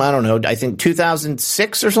in, I don't know, I think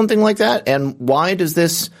 2006 or something like that. And why does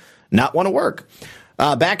this not want to work?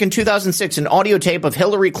 Back in 2006, an audio tape of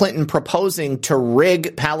Hillary Clinton proposing to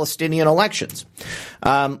rig Palestinian elections.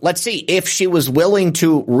 Let's see, if she was willing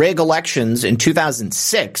to rig elections in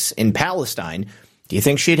 2006 in Palestine, do you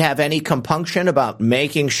think she'd have any compunction about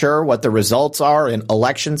making sure what the results are in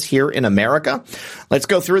elections here in America? Let's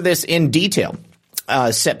go through this in detail.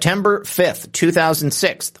 September 5th,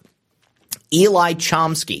 2006. Eli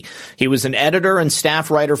Chomsky. He was an editor and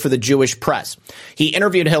staff writer for the Jewish press. He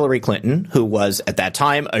interviewed Hillary Clinton, who was at that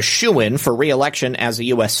time a shoo-in for re-election as a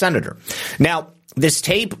U.S. senator. Now, this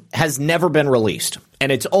tape has never been released,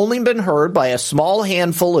 and it's only been heard by a small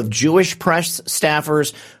handful of Jewish press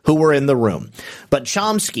staffers who were in the room. But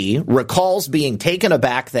Chomsky recalls being taken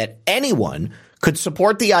aback that anyone could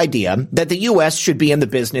support the idea that the U.S. should be in the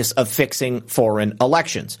business of fixing foreign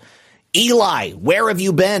elections. Eli, where have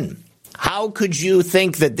you been? How could you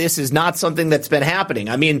think that this is not something that's been happening?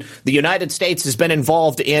 I mean, the United States has been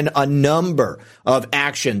involved in a number of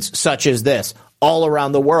actions such as this all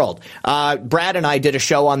around the world. Brad and I did a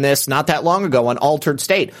show on this not that long ago on Altered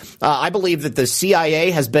State. I believe that the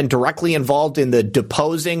CIA has been directly involved in the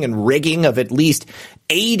deposing and rigging of at least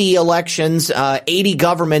 80 elections, 80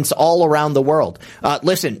 governments all around the world.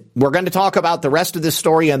 Listen, we're going to talk about the rest of this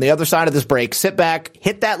story on the other side of this break. Sit back,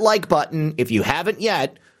 hit that like button if you haven't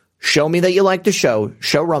yet. Show me that you like the show.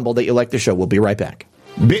 Show Rumble that you like the show. We'll be right back.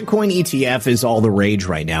 Bitcoin ETF is all the rage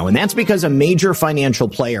right now, and that's because a major financial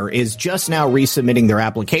player is just now resubmitting their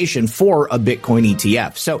application for a Bitcoin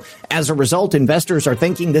ETF. So as a result, investors are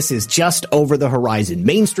thinking this is just over the horizon.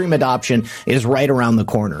 Mainstream adoption is right around the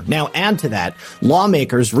corner. Now, add to that,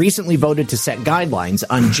 lawmakers recently voted to set guidelines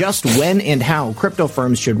on just when and how crypto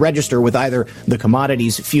firms should register with either the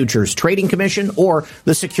Commodities Futures Trading Commission or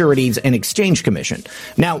the Securities and Exchange Commission.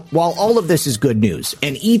 Now, while all of this is good news,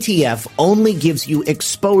 an ETF only gives you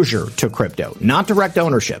exposure to crypto, not direct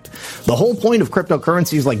ownership. The whole point of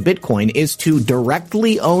cryptocurrencies like Bitcoin is to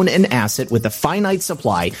directly own an asset with a finite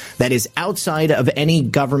supply that is outside of any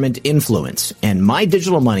government influence. And My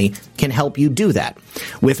Digital Money can help you do that.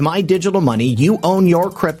 With My Digital Money, you own your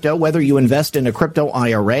crypto, whether you invest in a crypto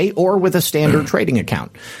IRA or with a standard trading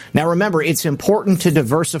account. Now remember, it's important to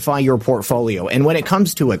diversify your portfolio. And when it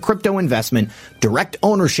comes to a crypto investment, direct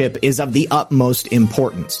ownership is of the utmost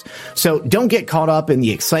importance. So don't get caught up in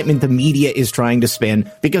the excitement the media is trying to spin,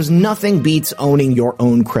 because nothing beats owning your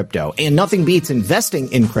own crypto, and nothing beats investing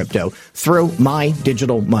in crypto through My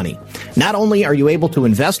Digital Money. Not only are you able to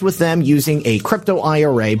invest with them using a crypto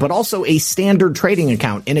IRA, but also a standard trading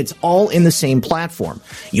account, and it's all in the same platform.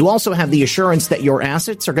 You also have the assurance that your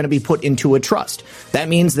assets are going to be put into a trust. That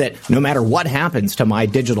means that no matter what happens to My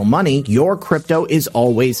Digital Money, your crypto is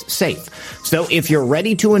always safe. So if you're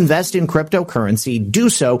ready to invest in cryptocurrency, do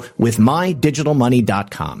so with My Digital Money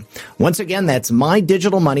mydigitalmoney.com. Once again, that's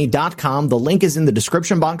mydigitalmoney.com. The link is in the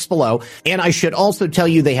description box below. And I should also tell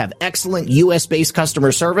you they have excellent U.S.-based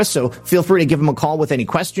customer service, so feel free to give them a call with any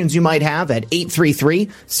questions you might have at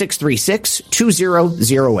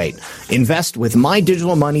 833-636-2008. Invest with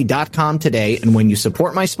mydigitalmoney.com today, and when you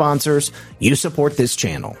support my sponsors, you support this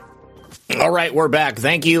channel. All right, we're back.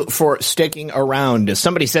 Thank you for sticking around.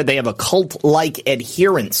 Somebody said they have a cult-like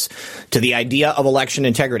adherence to the idea of election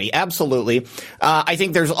integrity. Absolutely. I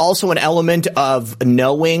think there's also an element of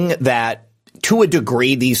knowing that to a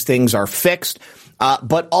degree these things are fixed.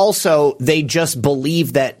 But also they just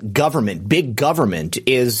believe that government, big government,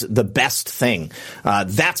 is the best thing.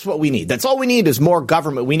 That's what we need. That's all we need is more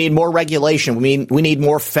government. We need more regulation. We need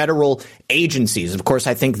more federal agencies. Of course,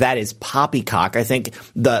 I think that is poppycock. I think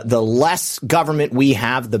the less government we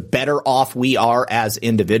have, the better off we are as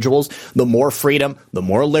individuals. The more freedom, the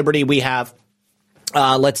more liberty we have.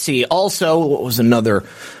 Let's see. Also, what was another?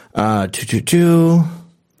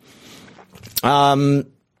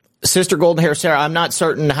 Sister Golden Hair Sarah, I'm not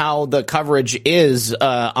certain how the coverage is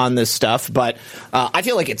on this stuff, but I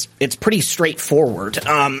feel like it's pretty straightforward.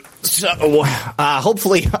 So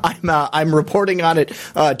hopefully I'm reporting on it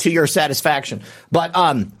to your satisfaction. But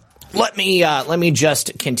let me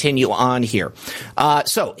just continue on here.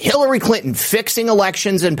 So Hillary Clinton fixing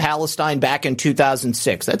elections in Palestine back in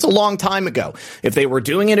 2006. That's a long time ago. If they were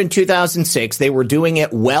doing it in 2006, they were doing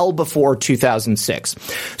it well before 2006.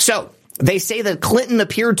 So they say that Clinton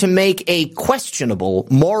appeared to make a questionable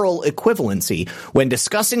moral equivalency when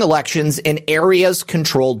discussing elections in areas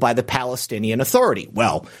controlled by the Palestinian Authority.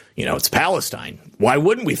 Well, it's Palestine. Why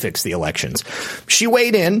wouldn't we fix the elections? She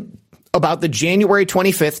weighed in about the January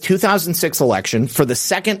 25th, 2006 election for the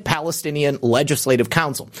Second Palestinian Legislative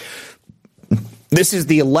Council. This is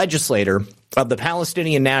the legislator of the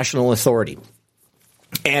Palestinian National Authority.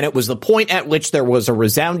 And it was the point at which there was a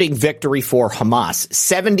resounding victory for Hamas,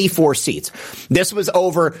 74 seats. This was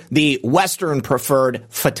over the Western preferred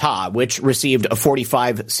Fatah, which received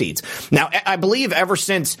 45 seats. Now, I believe ever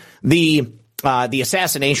since the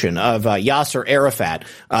assassination of Yasser Arafat,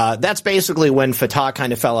 that's basically when Fatah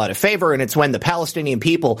kind of fell out of favor, and it's when the Palestinian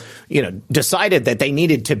people, decided that they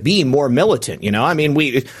needed to be more militant.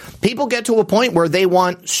 People get to a point where they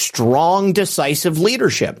want strong, decisive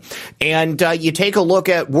leadership. And you take a look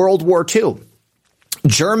at World War II.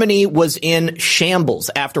 Germany was in shambles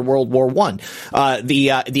after World War I.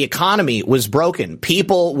 The economy was broken.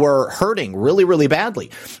 People were hurting really, really badly.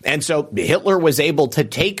 And so Hitler was able to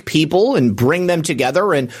take people and bring them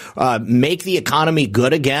together and make the economy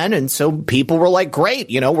good again. And so people were like, great,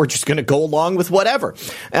 we're just going to go along with whatever.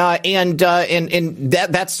 And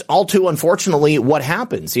that's all too unfortunately what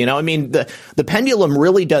happens. The pendulum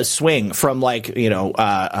really does swing from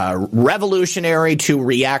revolutionary to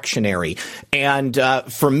reactionary. And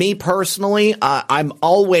for me personally, I'm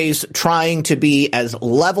always trying to be as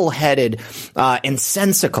level-headed and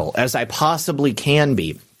sensical as I possibly can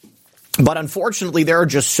be. But unfortunately, there are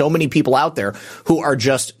just so many people out there who are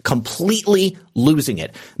just completely losing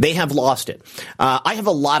it. They have lost it. I have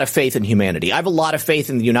a lot of faith in humanity. I have a lot of faith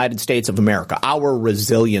in the United States of America, our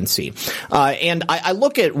resiliency. And I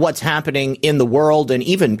look at what's happening in the world and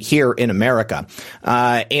even here in America,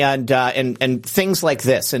 and things like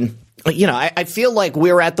this. And I feel like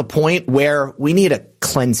we're at the point where we need a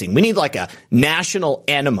cleansing. We need like a national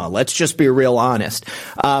enema. Let's just be real honest.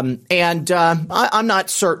 I'm not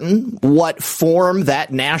certain what form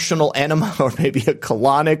that national enema or maybe a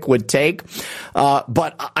colonic would take.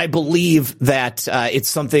 But I believe that it's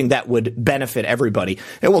something that would benefit everybody.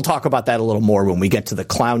 And we'll talk about that a little more when we get to the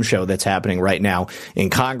clown show that's happening right now in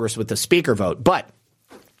Congress with the speaker vote. But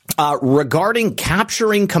regarding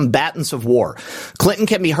capturing combatants of war, Clinton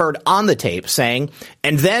can be heard on the tape saying,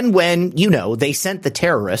 and then when, they sent the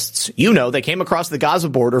terrorists, they came across the Gaza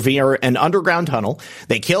border via an underground tunnel.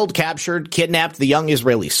 They killed, captured, kidnapped the young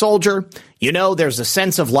Israeli soldier. There's a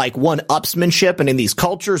sense of one-upsmanship. And in these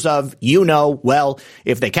cultures of, well,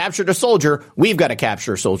 if they captured a soldier, we've got to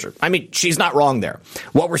capture a soldier. I mean, she's not wrong there.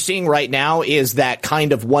 What we're seeing right now is that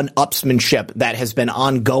kind of one-upsmanship that has been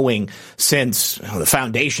ongoing since the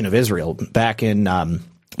foundation of Israel back in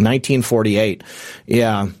 1948.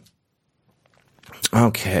 Yeah.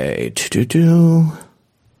 Okay.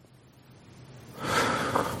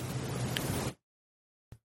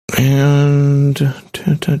 And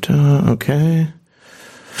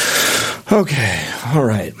okay. All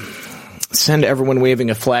right. Send everyone waving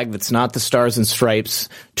a flag that's not the Stars and Stripes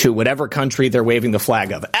to whatever country they're waving the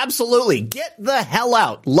flag of. Absolutely. Get the hell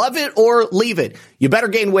out. Love it or leave it. You better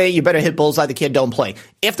gain weight. You better hit bullseye. The kid don't play.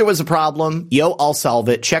 If there was a problem, I'll solve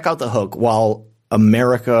it. Check out the hook while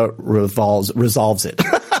America resolves it.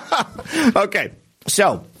 Okay,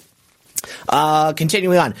 so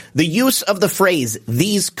continuing on, the use of the phrase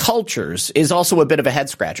 "these cultures" is also a bit of a head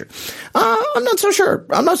scratcher. I'm not so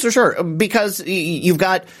sure because you've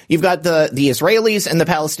got the Israelis and the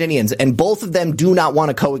Palestinians, and both of them do not want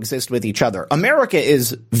to coexist with each other. America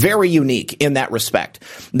is very unique in that respect,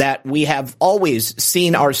 that we have always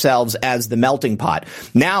seen ourselves as the melting pot.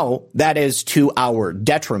 Now that is to our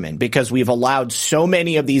detriment because we've allowed so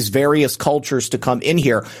many of these various cultures to come in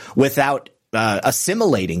here without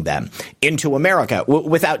assimilating them into America,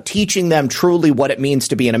 without teaching them truly what it means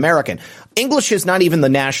to be an American. English is not even the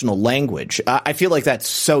national language. I feel like that's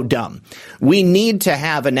so dumb. We need to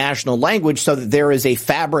have a national language so that there is a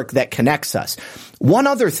fabric that connects us. One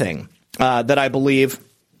other thing that I believe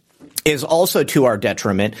is also to our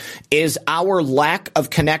detriment is our lack of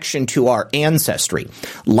connection to our ancestry,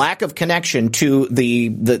 lack of connection to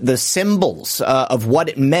the symbols of what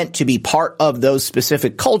it meant to be part of those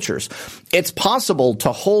specific cultures. It's possible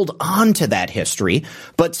to hold on to that history,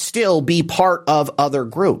 but still be part of other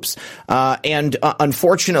groups. And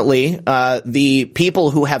unfortunately, the people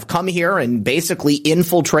who have come here and basically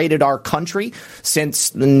infiltrated our country since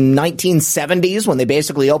the 1970s, when they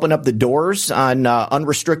basically opened up the doors on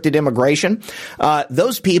unrestricted immigration,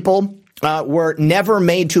 those people were never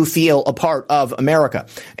made to feel a part of America.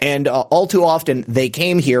 And all too often, they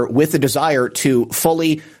came here with the desire to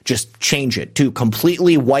fully just change it, to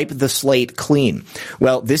completely wipe the slate clean.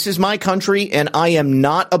 Well, this is my country, and I am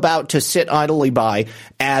not about to sit idly by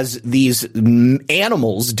as these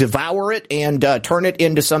animals devour it and turn it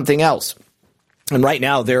into something else. And right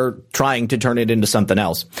now, they're trying to turn it into something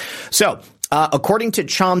else. So, according to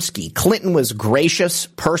Chomsky, Clinton was gracious,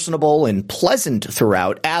 personable, and pleasant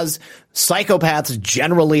throughout, as psychopaths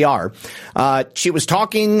generally are. She was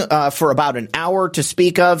talking for about an hour to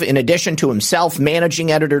speak of, in addition to himself,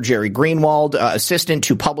 managing editor Jerry Greenwald, assistant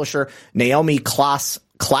to publisher Naomi Klaus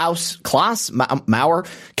Maurer,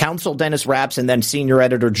 counsel Dennis Rapps, and then senior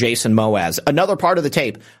editor Jason Moaz. Another part of the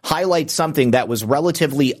tape highlights something that was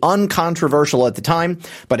relatively uncontroversial at the time,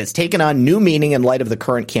 but has taken on new meaning in light of the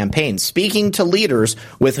current campaign, speaking to leaders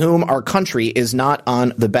with whom our country is not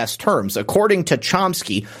on the best terms. According to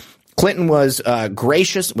Chomsky, Clinton was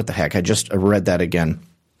gracious. What the heck? I just read that again.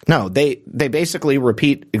 No, they basically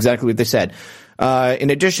repeat exactly what they said. In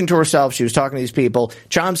addition to herself, she was talking to these people.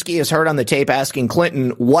 Chomsky is heard on the tape asking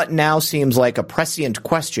Clinton what now seems like a prescient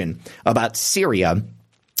question about Syria,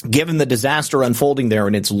 given the disaster unfolding there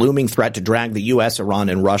and its looming threat to drag the U.S., Iran,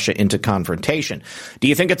 and Russia into confrontation. Do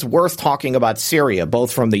you think it's worth talking about Syria,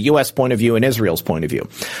 both from the U.S. point of view and Israel's point of view?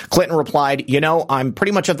 Clinton replied, I'm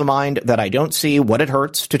pretty much of the mind that I don't see what it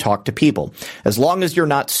hurts to talk to people, as long as you're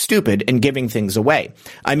not stupid and giving things away.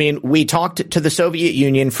 I mean, we talked to the Soviet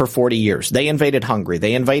Union for 40 years. They invaded Hungary.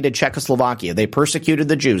 They invaded Czechoslovakia. They persecuted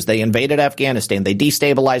the Jews. They invaded Afghanistan. They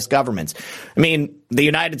destabilized governments. I mean, the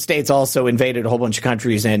United States also invaded a whole bunch of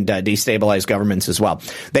countries and destabilized governments as well.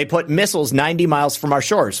 They put missiles 90 miles from our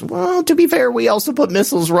shores. Well, to be fair, we also put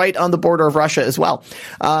missiles right on the border of Russia as well.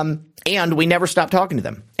 And we never stopped talking to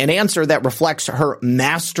them. An answer that reflects her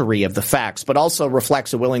mastery of the facts, but also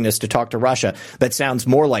reflects a willingness to talk to Russia that sounds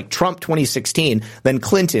more like Trump 2016 than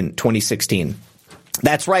Clinton 2016.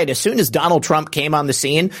 That's right. As soon as Donald Trump came on the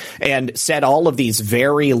scene and said all of these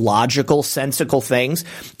very logical, sensical things,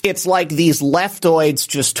 it's like these leftoids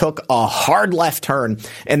just took a hard left turn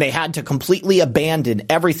and they had to completely abandon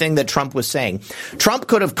everything that Trump was saying. Trump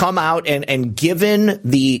could have come out and given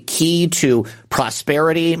the key to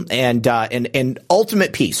prosperity and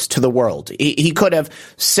ultimate peace to the world. He could have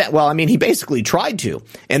said, he basically tried to,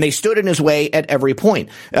 and they stood in his way at every point.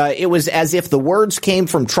 It was as if the words came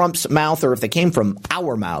from Trump's mouth, or if they came from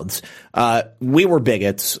our mouths. We were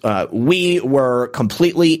bigots. We were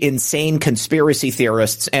completely insane conspiracy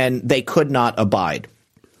theorists, and they could not abide.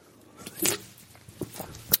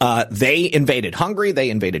 They invaded Hungary. They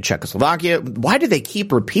invaded Czechoslovakia. Why do they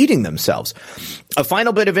keep repeating themselves? A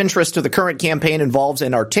final bit of interest to the current campaign involves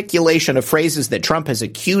an articulation of phrases that Trump has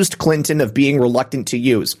accused Clinton of being reluctant to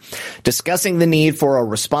use. Discussing the need for a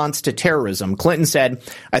response to terrorism, Clinton said,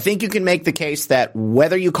 I think you can make the case that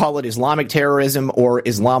whether you call it Islamic terrorism or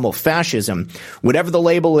Islamofascism, whatever the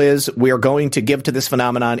label is we are going to give to this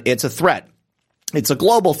phenomenon, it's a threat. It's a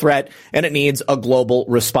global threat, and it needs a global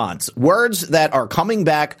response. Words that are coming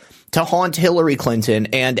back to haunt Hillary Clinton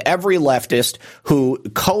and every leftist who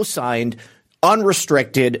co-signed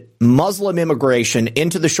unrestricted Muslim immigration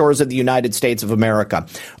into the shores of the United States of America.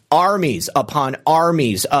 Armies upon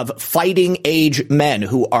armies of fighting age men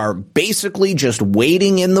who are basically just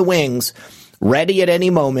waiting in the wings, ready at any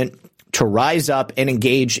moment to rise up and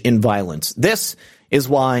engage in violence. This is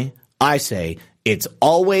why I say it's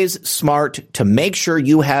always smart to make sure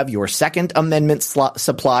you have your Second Amendment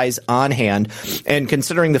supplies on hand. And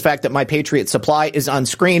considering the fact that My Patriot Supply is on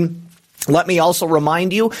screen, let me also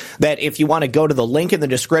remind you that if you want to go to the link in the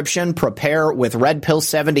description,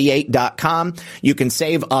 preparewithredpill78.com, you can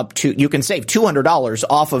save $200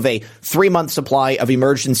 off of a 3-month supply of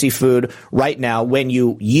emergency food right now when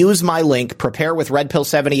you use my link,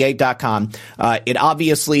 preparewithredpill78.com. It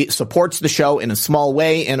obviously supports the show in a small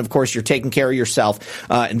way, and of course you're taking care of yourself.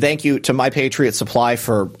 And thank you to My Patriot Supply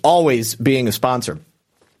for always being a sponsor.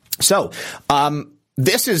 So,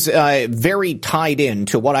 this is very tied in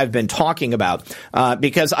to what I've been talking about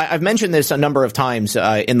because I've mentioned this a number of times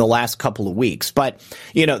in the last couple of weeks. But,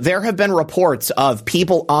 you know, there have been reports of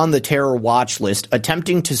people on the terror watch list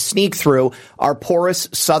attempting to sneak through our porous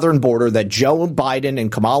southern border that Joe Biden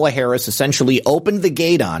and Kamala Harris essentially opened the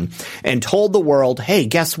gate on and told the world, hey,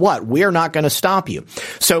 guess what? We're not going to stop you.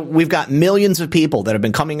 So we've got millions of people that have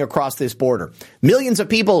been coming across this border, millions of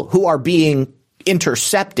people who are being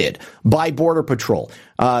intercepted by Border Patrol,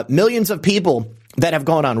 millions of people that have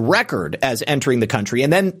gone on record as entering the country,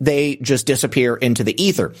 and then they just disappear into the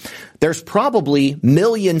ether. There's probably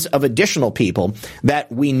millions of additional people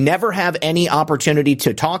that we never have any opportunity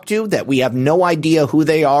to talk to, that we have no idea who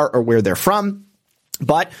they are or where they're from.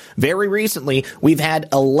 But very recently, we've had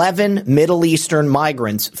 11 Middle Eastern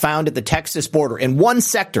migrants found at the Texas border, in one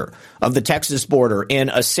sector of the Texas border, in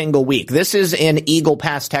a single week. This is in Eagle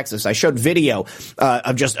Pass, Texas. I showed video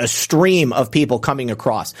of just a stream of people coming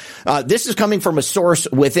across. This is coming from a source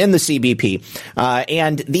within the CBP,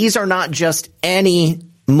 and these are not just any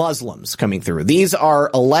Muslims coming through. These are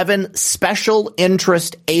 11 special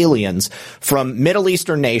interest aliens from Middle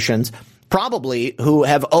Eastern nations, probably who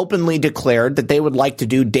have openly declared that they would like to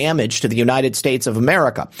do damage to the United States of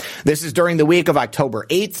America. This is during the week of October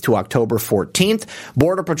 8th to October 14th.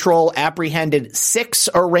 Border Patrol apprehended 6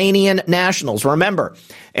 Iranian nationals. Remember,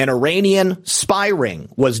 an Iranian spy ring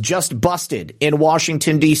was just busted in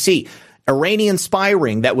Washington, D.C. Iranian spy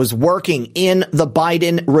ring that was working in the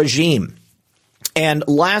Biden regime. And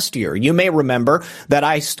last year, you may remember that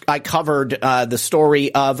I covered the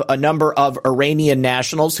story of a number of Iranian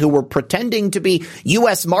nationals who were pretending to be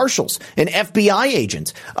U.S. Marshals and FBI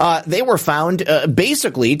agents. They were found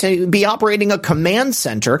basically to be operating a command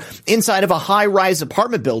center inside of a high-rise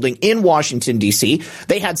apartment building in Washington, D.C.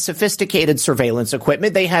 They had sophisticated surveillance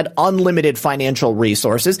equipment. They had unlimited financial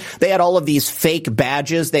resources. They had all of these fake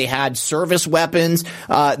badges. They had service weapons.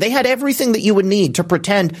 They had everything that you would need to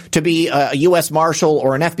pretend to be a U.S. Marshal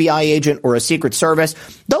or an FBI agent or a Secret Service.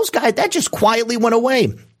 Those guys, that just quietly went away.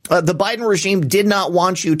 The Biden regime did not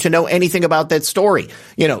want you to know anything about that story.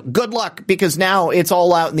 You know, good luck, because now it's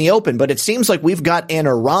all out in the open. But it seems like we've got an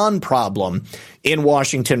Iran problem in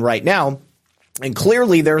Washington right now. And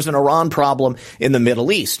clearly there's an Iran problem in the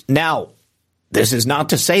Middle East. Now, this is not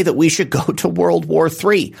to say that we should go to World War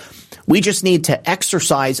III. We just need to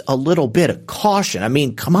exercise a little bit of caution. I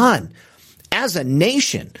mean, come on. As a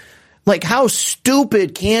nation, like, how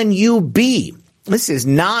stupid can you be? This is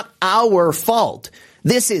not our fault.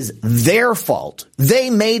 This is their fault. They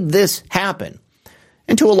made this happen.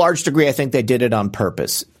 And to a large degree, I think they did it on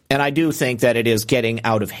purpose. And I do think that it is getting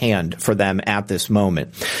out of hand for them at this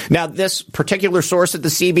moment. Now, this particular source at the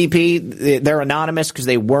CBP, they're anonymous because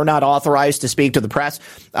they were not authorized to speak to the press.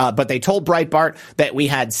 But they told Breitbart that we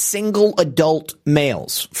had single adult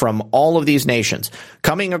males from all of these nations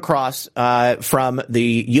coming across from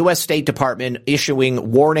the U.S. State Department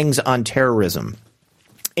issuing warnings on terrorism.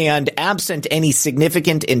 And absent any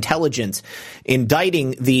significant intelligence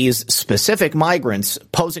indicting these specific migrants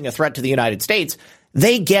posing a threat to the United States,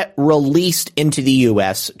 they get released into the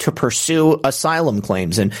U.S. to pursue asylum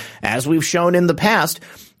claims. And as we've shown in the past,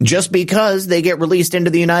 just because they get released into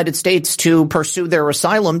the United States to pursue their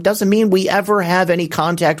asylum doesn't mean we ever have any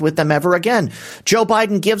contact with them ever again. Joe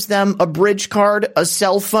Biden gives them a bridge card, a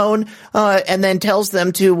cell phone, and then tells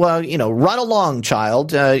them to, run along, child.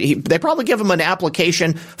 They probably give them an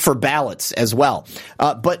application for ballots as well.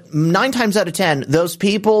 But 9 times out of 10, those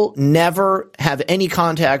people never have any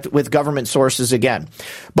contact with government sources again.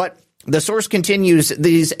 But the source continues,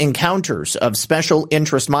 these encounters of special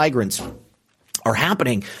interest migrants are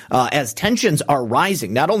happening as tensions are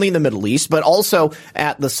rising, not only in the Middle East, but also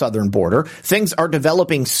at the southern border. Things are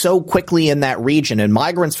developing so quickly in that region, and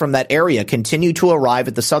migrants from that area continue to arrive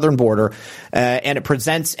at the southern border, and it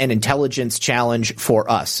presents an intelligence challenge for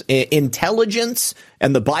us. Intelligence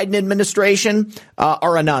and the Biden administration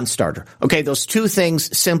are a non-starter. Okay, those two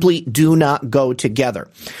things simply do not go together.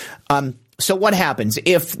 So what happens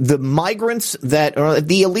if the migrants or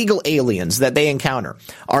the illegal aliens that they encounter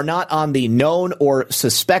are not on the known or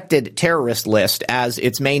suspected terrorist list as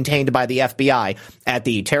it's maintained by the FBI at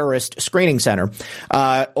the terrorist screening center,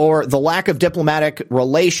 or the lack of diplomatic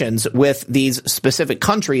relations with these specific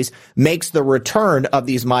countries makes the return of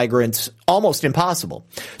these migrants almost impossible.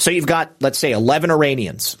 So you've got, let's say, 11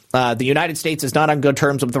 Iranians. The United States is not on good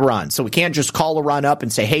terms with Iran, so we can't just call Iran up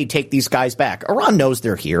and say, hey, take these guys back. Iran knows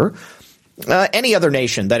they're here. Any other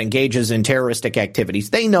nation that engages in terroristic activities,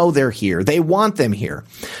 they know they're here. They want them here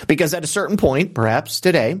because at a certain point, perhaps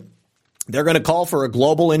today, they're going to call for a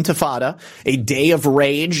global intifada, a day of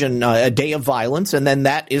rage and a day of violence, and then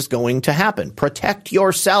that is going to happen. Protect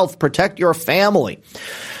yourself. Protect your family.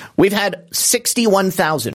 We've had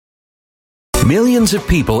 61,000. Millions of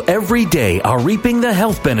people every day are reaping the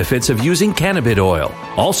health benefits of using cannabis oil,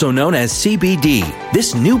 also known as CBD.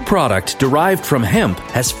 This new product derived from hemp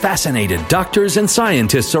has fascinated doctors and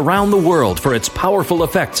scientists around the world for its powerful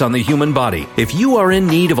effects on the human body. If you are in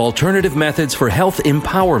need of alternative methods for health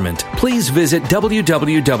empowerment, please visit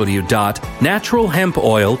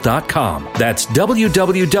www.naturalhempoil.com. That's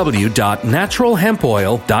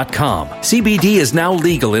www.naturalhempoil.com. CBD is now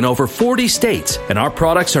legal in over 40 states, and our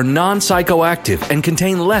products are non-psychoactive and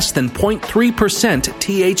contain less than 0.3%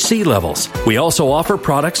 THC levels. We also offer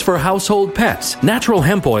products for household pets.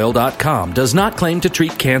 NaturalHempOil.com does not claim to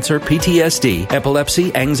treat cancer, PTSD,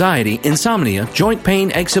 epilepsy, anxiety, insomnia, joint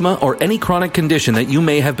pain, eczema, or any chronic condition that you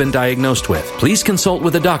may have been diagnosed with. Please consult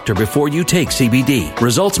with a doctor before you take CBD.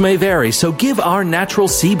 Results may vary, so give our natural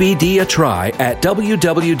CBD a try at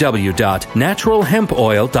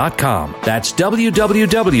www.naturalhempoil.com. That's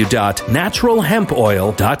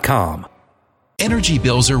www.naturalhempoil.com. Energy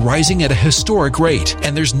bills are rising at a historic rate,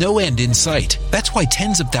 and there's no end in sight. That's why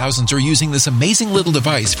tens of thousands are using this amazing little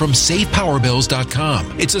device from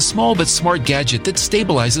SavePowerBills.com. It's a small but smart gadget that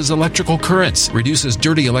stabilizes electrical currents, reduces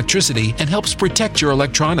dirty electricity, and helps protect your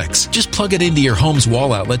electronics. Just plug it into your home's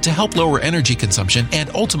wall outlet to help lower energy consumption and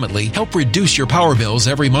ultimately help reduce your power bills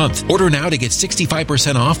every month. Order now to get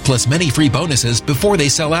 65% off plus many free bonuses before they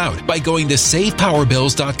sell out by going to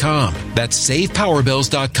SavePowerBills.com. That's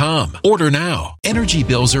SavePowerBills.com. Order now. Energy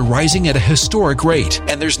bills are rising at a historic rate,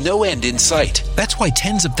 and there's no end in sight. That's why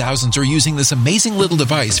tens of thousands are using this amazing little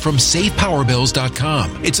device from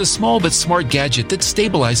SavePowerBills.com. It's a small but smart gadget that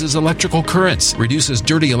stabilizes electrical currents, reduces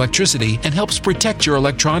dirty electricity, and helps protect your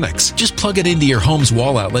electronics. Just plug it into your home's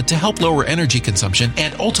wall outlet to help lower energy consumption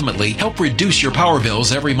and ultimately help reduce your power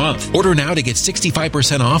bills every month. Order now to get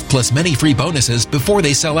 65% off plus many free bonuses before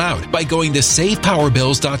they sell out by going to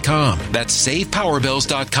SavePowerBills.com. That's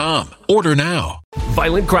SavePowerBills.com. Order now.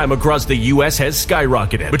 Violent crime across the U.S. has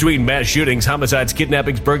skyrocketed. Between mass shootings, homicides,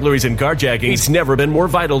 kidnappings, burglaries, and carjackings, it's never been more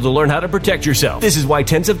vital to learn how to protect yourself. This is why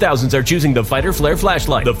tens of thousands are choosing the Fighter Flare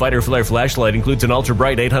flashlight. The Fighter Flare flashlight includes an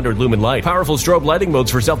ultra-bright 800-lumen light, powerful strobe lighting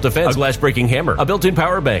modes for self-defense, a glass-breaking hammer, a built-in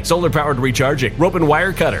power bank, solar-powered recharging, rope and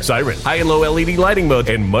wire cutter, siren, high and low LED lighting modes,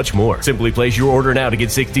 and much more. Simply place your order now to get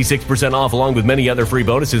 66% off along with many other free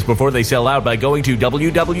bonuses before they sell out by going to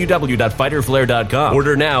www.fighterflare.com.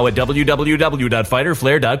 Order now at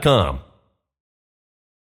www.fighterflare.com.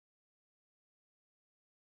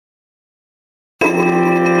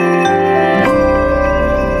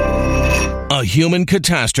 A human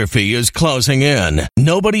catastrophe is closing in.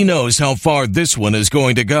 Nobody knows how far this one is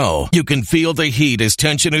going to go. You can feel the heat as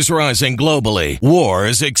tension is rising globally. War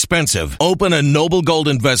is expensive. Open a Noble Gold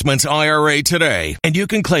Investments IRA today, and you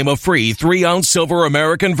can claim a free 3-ounce silver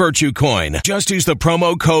American Virtue coin. Just use the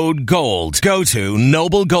promo code GOLD. Go to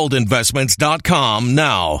noblegoldinvestments.com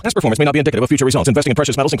now. Past performance may not be indicative of future results. Investing in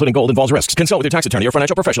precious metals, including gold, involves risks. Consult with your tax attorney or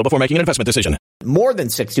financial professional before making an investment decision. More than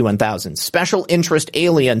 61,000 special interest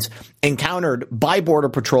aliens encountered by Border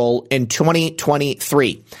Patrol in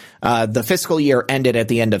 2023. The fiscal year ended at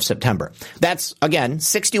the end of September. That's, again,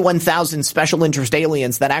 61,000 special interest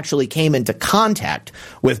aliens that actually came into contact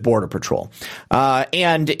with Border Patrol.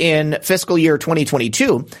 And in fiscal year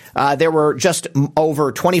 2022, there were just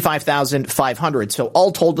over 25,500. So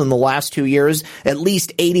all told in the last 2 years, at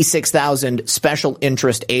least 86,000 special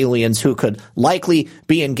interest aliens who could likely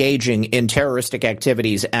be engaging in terroristic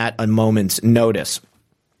activities at a moment's notice.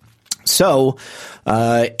 So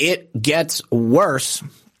it gets worse.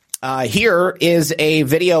 Here is a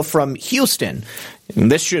video from Houston.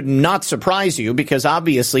 This should not surprise you because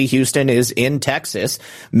obviously Houston is in Texas.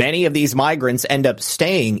 Many of these migrants end up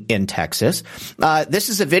staying in Texas. This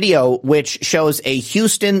is a video which shows a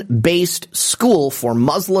Houston-based school for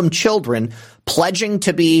Muslim children pledging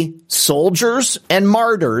to be soldiers and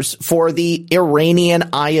martyrs for the Iranian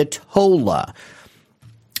Ayatollah.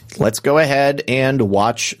 let's go ahead and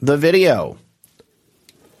watch the video.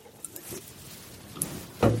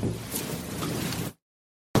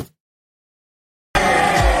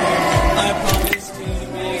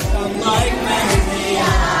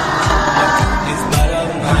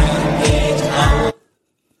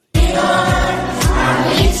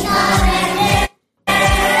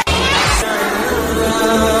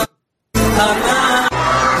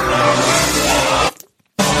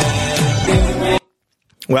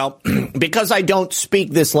 Well, because I don't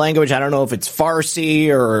speak this language, I don't know if it's Farsi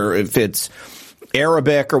or if it's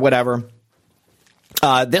Arabic or whatever.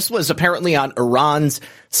 This was apparently on Iran's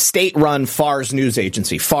state-run Fars news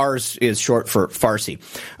agency. Fars is short for Farsi.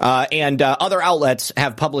 And other outlets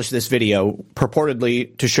have published this video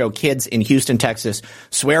purportedly to show kids in Houston, Texas,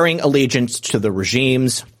 swearing allegiance to the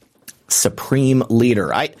regime's supreme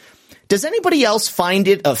leader. Does anybody else find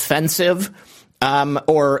it offensive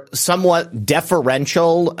or somewhat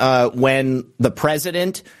deferential when the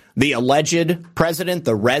president, the alleged president,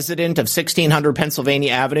 the resident of 1600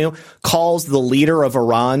 Pennsylvania Avenue, calls the leader of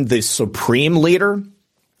Iran the supreme leader?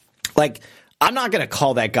 Like, I'm not going to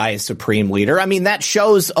call that guy a supreme leader. I mean, that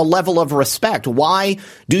shows a level of respect. Why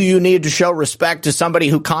do you need to show respect to somebody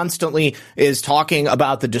who constantly is talking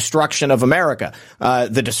about the destruction of America,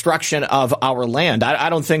 the destruction of our land? I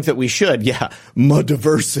don't think that we should. Yeah, my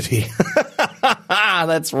diversity.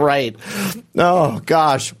 That's right. Oh,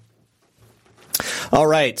 gosh. All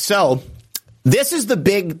right. So this is the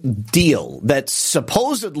big deal that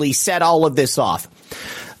supposedly set all of this off.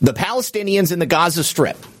 The Palestinians in the Gaza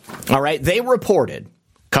Strip. All right. They reported,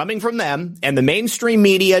 coming from them, and the mainstream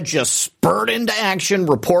media just spurred into action,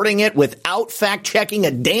 reporting it without fact-checking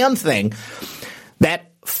a damn thing,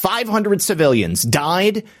 that 500 civilians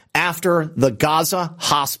died after the Gaza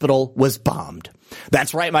hospital was bombed.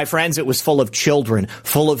 That's right, my friends. It was full of children,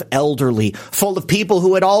 full of elderly, full of people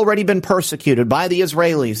who had already been persecuted by the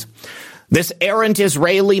Israelis. This errant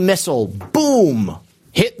Israeli missile, boom,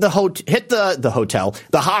 hit the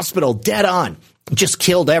hospital dead on. Just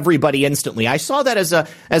killed everybody instantly. I saw that as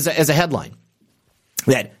a headline,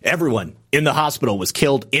 that everyone in the hospital was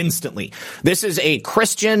killed instantly. This is a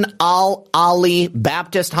Christian Al-Ali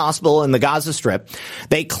Baptist hospital in the Gaza Strip.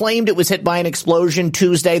 They claimed it was hit by an explosion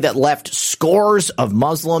Tuesday that left scores of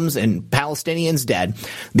Muslims and Palestinians dead.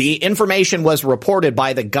 The information was reported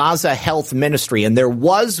by the Gaza Health Ministry, and there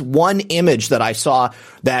was one image that I saw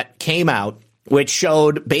that came out which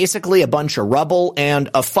showed basically a bunch of rubble and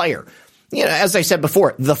a fire. You know, as I said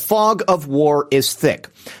before, the fog of war is thick.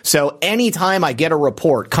 So anytime I get a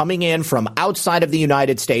report coming in from outside of the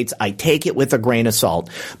United States, I take it with a grain of salt.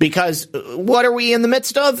 Because what are we in the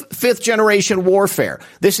midst of? Fifth generation warfare.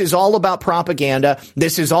 This is all about propaganda.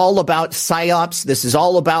 This is all about psyops. This is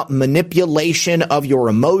all about manipulation of your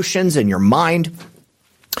emotions and your mind.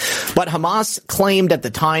 But Hamas claimed at the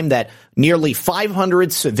time that nearly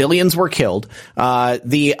 500 civilians were killed.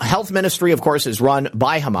 The health ministry, of course, is run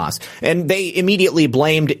by Hamas, and they immediately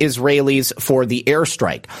blamed Israelis for the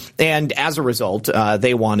airstrike. And as a result,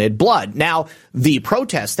 they wanted blood. Now, the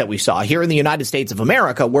protests that we saw here in the United States of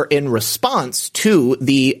America were in response to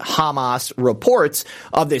the Hamas reports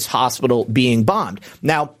of this hospital being bombed.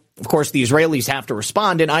 Now, of course, the Israelis have to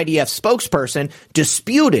respond. An IDF spokesperson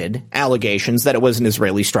disputed allegations that it was an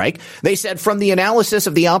Israeli strike. They said from the analysis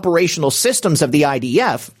of the operational systems of the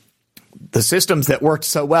IDF, the systems that worked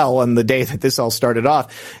so well on the day that this all started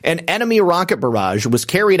off, an enemy rocket barrage was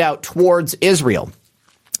carried out towards Israel.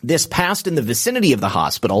 This passed in the vicinity of the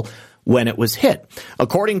hospital when it was hit.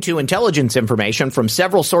 According to intelligence information from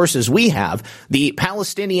several sources we have, the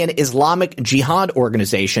Palestinian Islamic Jihad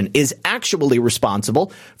organization is actually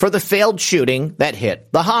responsible for the failed shooting that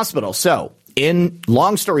hit the hospital. So, in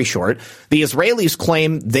long story short, the Israelis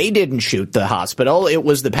claim they didn't shoot the hospital. It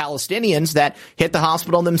was the Palestinians that hit the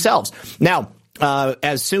hospital themselves. Now,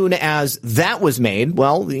 as soon as that was made,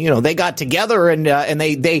 well, you know, they got together and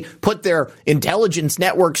they put their intelligence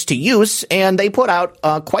networks to use, and they put out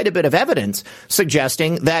quite a bit of evidence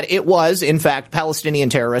suggesting that it was, in fact, Palestinian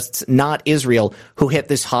terrorists, not Israel, who hit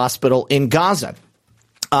this hospital in Gaza.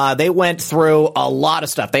 They went through a lot of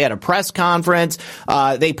stuff. They had a press conference.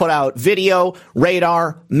 They put out video,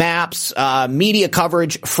 radar, maps, media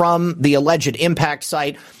coverage from the alleged impact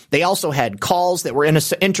site. They also had calls that were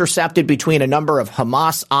intercepted between a number of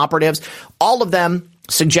Hamas operatives, all of them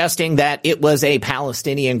suggesting that it was a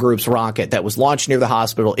Palestinian group's rocket that was launched near the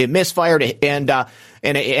hospital. It misfired and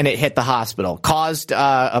it hit the hospital, caused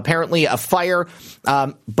apparently a fire,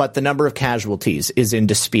 but the number of casualties is in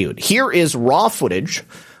dispute. Here is raw footage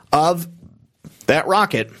of that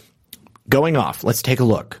rocket going off. Let's take a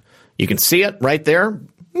look. You can see it right there.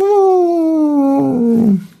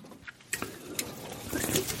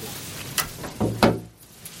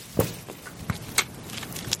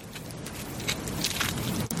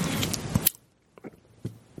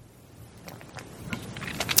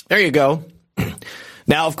 There you go.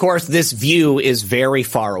 Now, of course, this view is very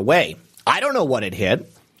far away. I don't know what it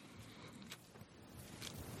hit.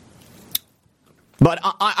 But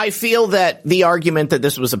I feel that the argument that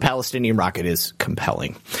this was a Palestinian rocket is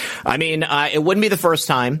compelling. I mean, it wouldn't be the first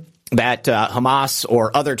time that Hamas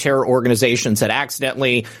or other terror organizations had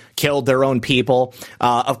accidentally killed their own people.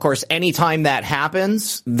 Of course, anytime that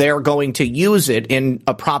happens, they're going to use it in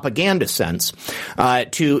a propaganda sense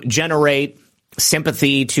to generate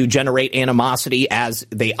sympathy, to generate animosity, as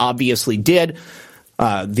they obviously did.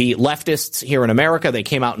 The leftists here in America, they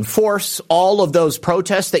came out in force. All of those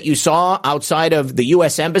protests that you saw outside of the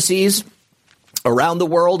U.S. embassies around the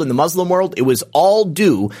world, in the Muslim world, it was all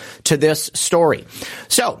due to this story.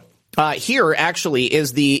 So here actually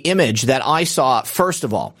is the image that I saw. First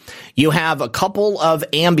of all, you have a couple of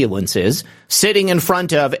ambulances sitting in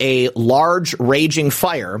front of a large raging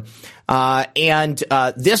fire. And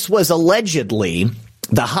this was allegedly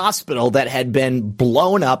the hospital that had been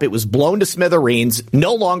blown up. It was blown to smithereens,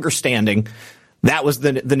 no longer standing. That was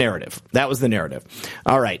the narrative. That was the narrative.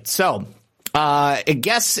 All right. So I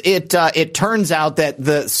guess it turns out that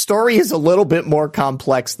the story is a little bit more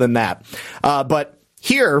complex than that. But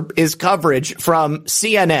here is coverage from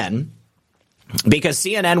CNN, because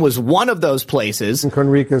CNN was one of those places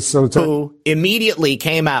who immediately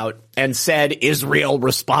came out and said Israel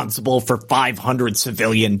responsible for 500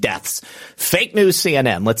 civilian deaths. Fake news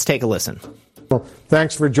CNN. Let's take a listen. Well,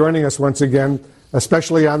 thanks for joining us once again,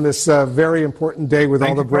 especially on this very important day with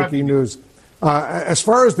all the breaking news. As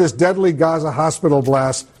far as this deadly Gaza hospital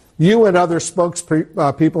blast, you and other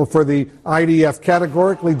spokespeople for the IDF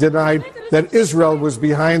categorically denied that Israel was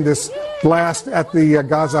behind this blast at the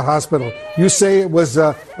Gaza hospital. You say it was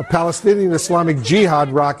a Palestinian Islamic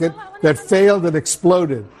Jihad rocket that failed and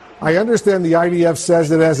exploded. I understand the IDF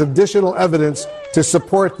says it has additional evidence to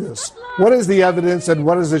support this. What is the evidence and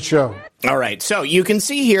what does it show? All right. So you can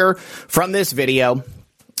see here from this video,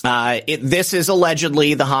 this is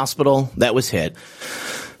allegedly the hospital that was hit.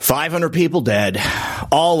 500 people dead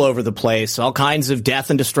all over the place, all kinds of death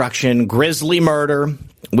and destruction, grisly murder.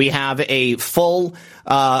 We have a full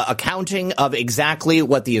accounting of exactly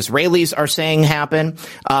what the Israelis are saying happened.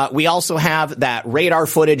 We also have that radar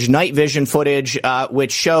footage, night vision footage,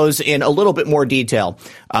 which shows in a little bit more detail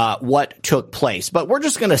what took place. But we're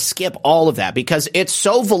just going to skip all of that because it's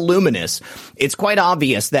so voluminous. It's quite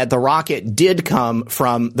obvious that the rocket did come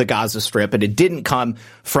from the Gaza Strip and it didn't come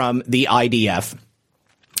from the IDF.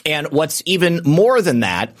 And what's even more than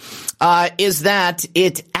that is that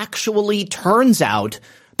it actually turns out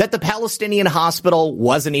that the Palestinian hospital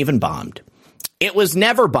wasn't even bombed. It was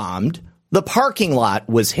never bombed. The parking lot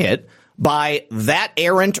was hit by that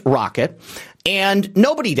errant rocket, and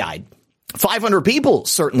nobody died. 500 people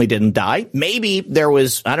certainly didn't die. Maybe there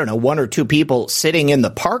was, I don't know, 1 or 2 people sitting in the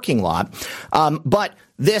parking lot. But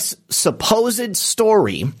this supposed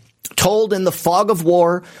story told in the fog of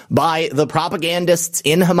war by the propagandists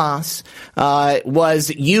in Hamas was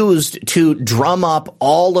used to drum up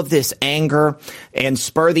all of this anger and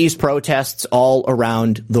spur these protests all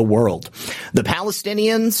around the world. The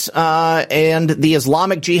Palestinians and the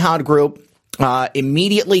Islamic Jihad group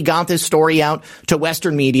immediately got this story out to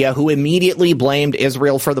Western media, who immediately blamed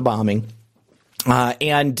Israel for the bombing.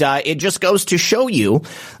 And it just goes to show you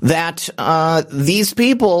that these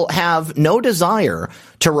people have no desire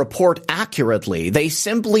to report accurately. They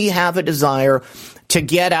simply have a desire to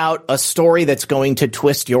get out a story that's going to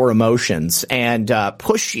twist your emotions and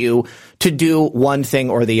push you to do one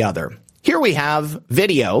thing or the other. Here we have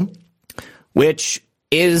video, which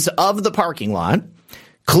is of the parking lot,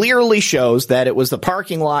 clearly shows that it was the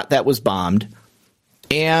parking lot that was bombed.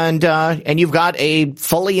 And you've got a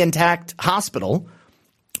fully intact hospital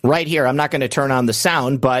right here. I'm not going to turn on the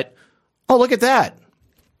sound, but oh, look at that.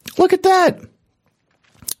 Look at that.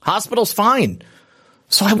 Hospital's fine.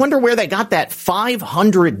 So I wonder where they got that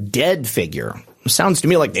 500 dead figure. Sounds to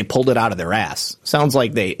me like they pulled it out of their ass. Sounds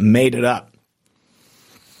like they made it up.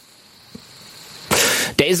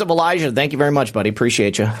 Days of Elijah, thank you very much, buddy.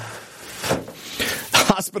 Appreciate you.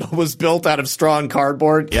 Hospital was built out of strong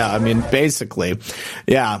cardboard. Yeah, I mean, basically.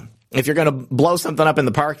 Yeah. If you're going to blow something up in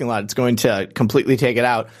the parking lot, it's going to completely take it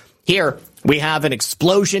out. Here, we have an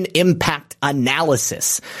explosion impact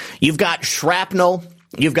analysis. You've got shrapnel.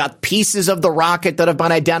 You've got pieces of the rocket that have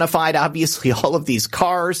been identified. Obviously, all of these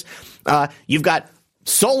cars. You've got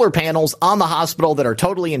solar panels on the hospital that are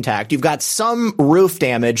totally intact. You've got some roof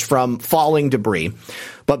damage from falling debris.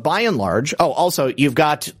 But by and large, also, you've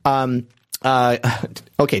got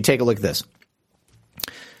Okay, take a look at this.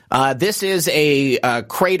 This is a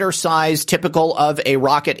crater size typical of a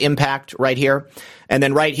rocket impact right here. And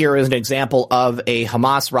then right here is an example of a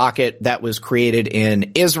Hamas rocket that was created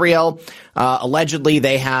in Israel. Allegedly,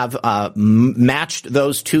 they have matched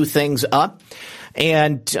those two things up,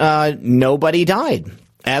 and nobody died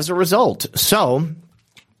as a result. So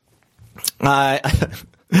I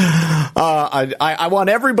want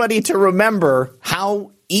everybody to remember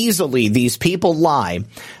how easily these people lie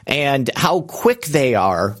and how quick they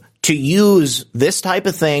are to use this type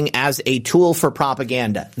of thing as a tool for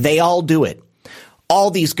propaganda. They all do it. All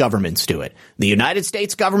these governments do it. The United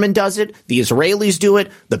States government does it. The Israelis do it.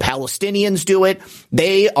 The Palestinians do it.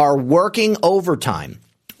 They are working overtime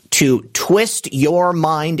to twist your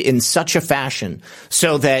mind in such a fashion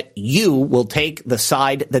so that you will take the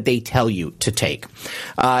side that they tell you to take.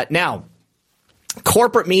 Now,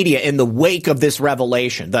 corporate media, in the wake of this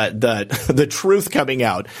revelation, the truth coming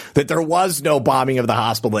out that there was no bombing of the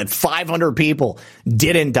hospital, that 500 people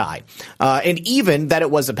didn't die, and even that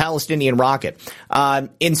it was a Palestinian rocket,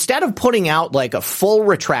 instead of putting out like a full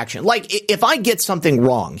retraction, like if I get something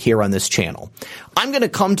wrong here on this channel, I'm going to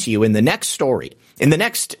come to you in the next story, in the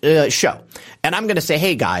next show, and I'm going to say,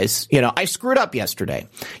 hey guys, I screwed up yesterday.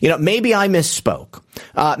 Maybe I misspoke.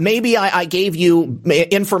 Maybe I gave you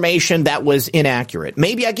information that was inaccurate.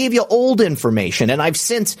 Maybe I gave you old information, and I've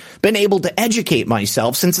since been able to educate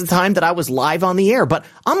myself since the time that I was live on the air. But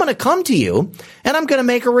I'm going to come to you, and I'm going to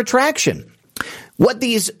make a retraction. What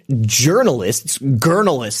these journalists,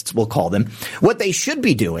 we'll call them, what they should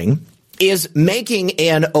be doing is making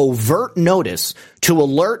an overt notice to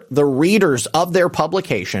alert the readers of their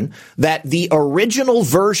publication that the original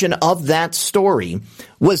version of that story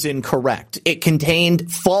was incorrect. It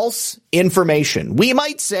contained false information. We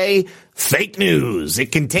might say fake news.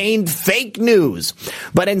 It contained fake news.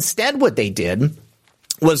 But instead what they did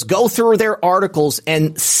was go through their articles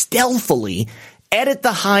and stealthily edit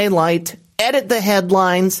the highlight, edit the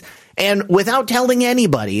headlines, and without telling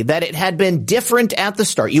anybody that it had been different at the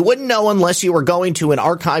start. You wouldn't know unless you were going to an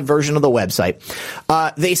archived version of the website.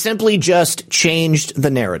 They simply just changed the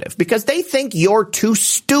narrative because they think you're too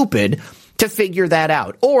stupid to figure that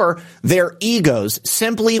out, or their egos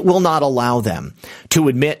simply will not allow them to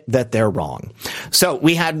admit that they're wrong. So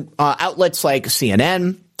we had outlets like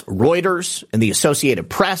CNN, Reuters, and the Associated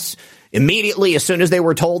Press. Immediately, as soon as they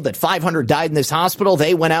were told that 500 died in this hospital,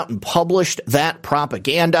 they went out and published that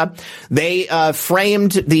propaganda. They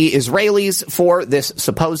framed the Israelis for this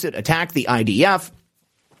supposed attack, the IDF,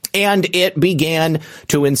 and it began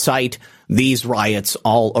to incite these riots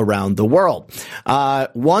all around the world.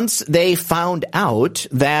 Once they found out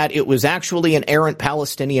that it was actually an errant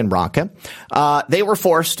Palestinian rocket, they were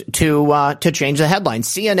forced to change the headline.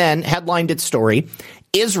 CNN headlined its story,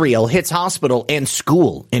 Israel hits hospital and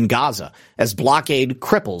school in Gaza as blockade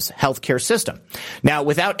cripples healthcare system. Now,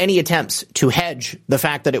 without any attempts to hedge the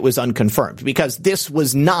fact that it was unconfirmed, because this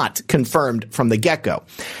was not confirmed from the get-go.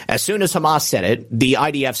 As soon as Hamas said it, the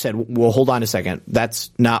IDF said, well, hold on a second,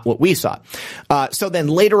 that's not what we saw. So then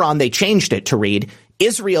later on, they changed it to read,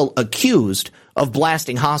 Israel accused of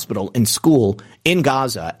blasting hospital and school in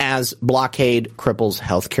Gaza as blockade cripples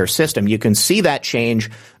healthcare system. You can see that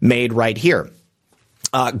change made right here.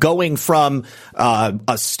 Going from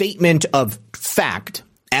a statement of fact,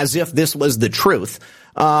 as if this was the truth,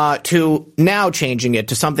 to now changing it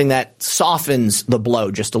to something that softens the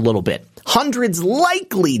blow just a little bit. Hundreds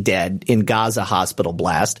likely dead in Gaza hospital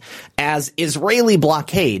blast as Israeli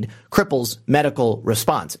blockade cripples medical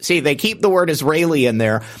response. See, they keep the word Israeli in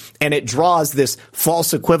there, and it draws this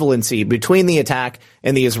false equivalency between the attack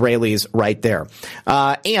and the Israelis right there.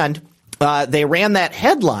 And they ran that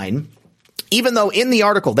headline, even though in the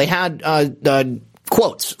article they had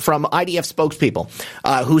quotes from IDF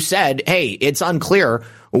spokespeople who said, hey, it's unclear.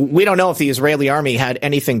 We don't know if the Israeli army had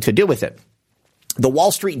anything to do with it. The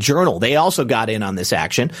Wall Street Journal, they also got in on this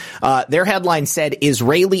action. Their headline said,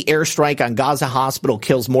 Israeli airstrike on Gaza hospital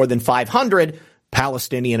kills more than 500,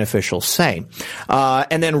 Palestinian officials say.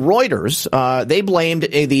 And then Reuters, they blamed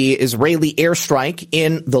the Israeli airstrike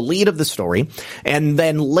in the lead of the story. And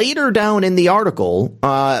then later down in the article,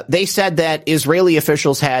 they said that Israeli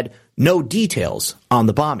officials had no details on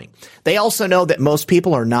the bombing. They also know that most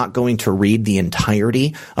people are not going to read the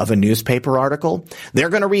entirety of a newspaper article. They're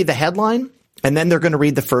going to read the headline, and then they're going to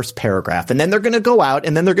read the first paragraph, and then they're going to go out,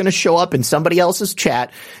 and then they're going to show up in somebody else's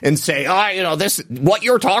chat and say, this, what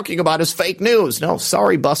you're talking about is fake news. No,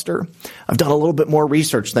 sorry, Buster. I've done a little bit more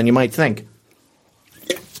research than you might think.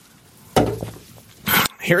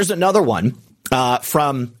 Here's another one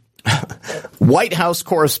from White House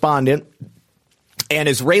correspondent An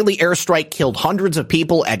Israeli airstrike killed hundreds of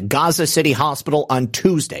people at Gaza City Hospital on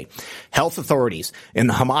Tuesday, health authorities in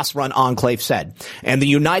the Hamas-run enclave said. And the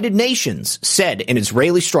United Nations said an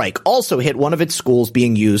Israeli strike also hit one of its schools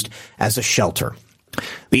being used as a shelter.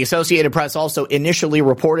 The Associated Press also initially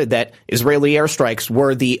reported that Israeli airstrikes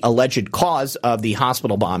were the alleged cause of the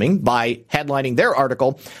hospital bombing by headlining their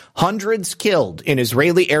article, "Hundreds Killed in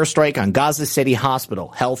Israeli Airstrike on Gaza City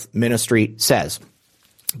Hospital," Health Ministry says.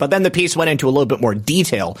 But then the piece went into a little bit more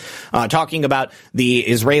detail, talking about the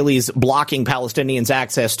Israelis blocking Palestinians'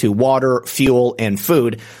 access to water, fuel, and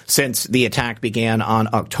food since the attack began on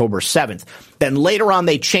October 7th. Then later on,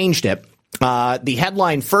 they changed it. The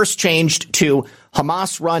headline first changed to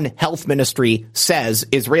Hamas-run health ministry says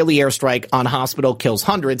Israeli airstrike on hospital kills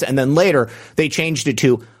hundreds. And then later they changed it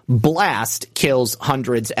to blast kills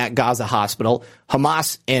hundreds at Gaza hospital.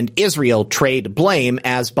 Hamas and Israel trade blame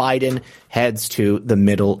as Biden heads to the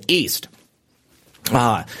Middle East.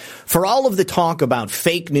 For all of the talk about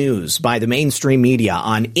fake news by the mainstream media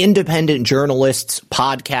on independent journalists,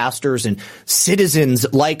 podcasters, and citizens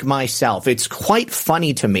like myself, it's quite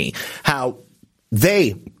funny to me how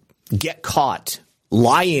they get caught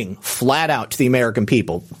lying flat out to the American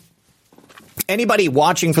people. Anybody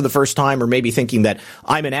watching for the first time or maybe thinking that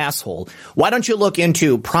I'm an asshole, why don't you look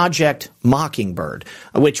into Project Mockingbird,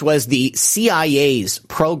 which was the CIA's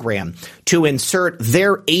program to insert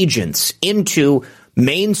their agents into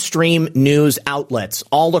mainstream news outlets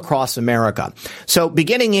all across America. So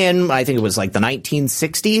beginning in, I think it was like the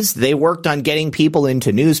 1960s, they worked on getting people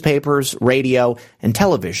into newspapers, radio, and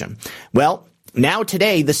television. Well, now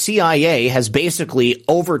today, the CIA has basically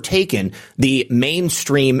overtaken the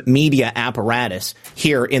mainstream media apparatus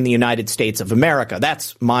here in the United States of America.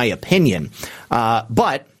 That's my opinion.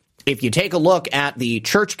 But if you take a look at the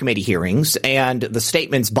church committee hearings and the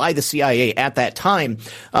statements by the CIA at that time,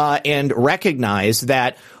 and recognize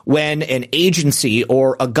that when an agency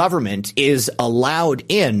or a government is allowed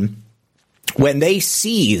in, when they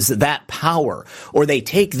seize that power or they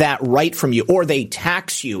take that right from you or they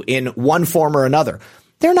tax you in one form or another,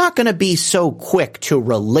 they're not going to be so quick to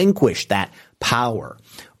relinquish that power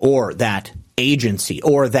or that agency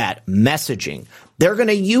or that messaging. They're going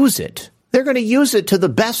to use it. They're going to use it to the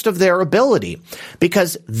best of their ability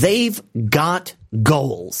because they've got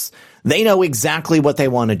goals. They know exactly what they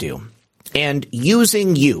want to do. And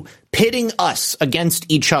using you, pitting us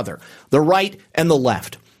against each other, the right and the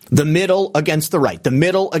left, the middle against the right, the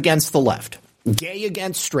middle against the left, gay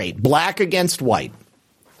against straight, black against white.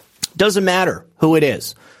 Doesn't matter who it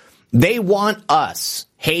is. They want us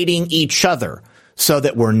hating each other so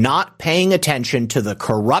that we're not paying attention to the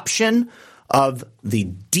corruption of the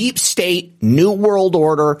deep state New World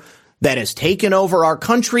Order that has taken over our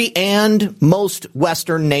country and most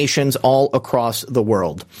Western nations all across the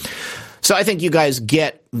world. So I think you guys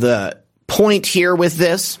get the point here with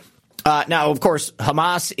this. Now, of course,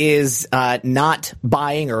 Hamas is not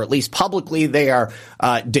buying, or at least publicly, they are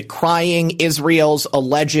decrying Israel's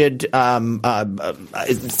alleged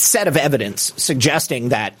set of evidence suggesting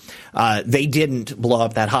that they didn't blow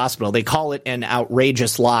up that hospital. They call it an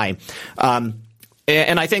outrageous lie. And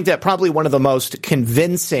I think that probably one of the most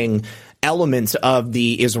convincing elements of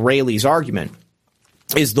the Israelis' argument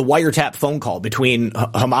is the wiretap phone call between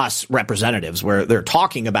Hamas representatives where they're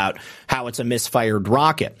talking about how it's a misfired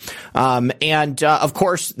rocket. Of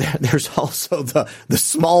course, there's also the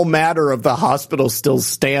small matter of the hospital still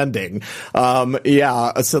standing.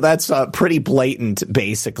 So that's pretty blatant,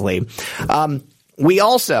 basically. We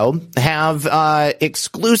also have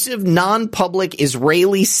exclusive non-public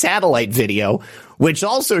Israeli satellite video, which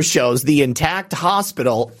also shows the intact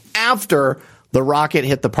hospital after the rocket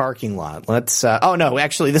hit the parking lot.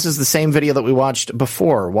 Actually, this is the same video that we watched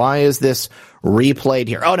before. Why is this replayed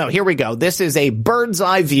here? Oh, no, here we go. This is a bird's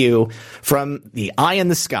eye view from the eye in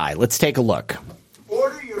the sky. Let's take a look.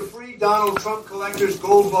 Order your free Donald Trump Collector's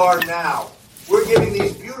Gold Bar now. We're giving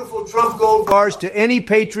these beautiful Trump Gold Bars to any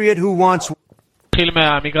patriot who wants. נתחיל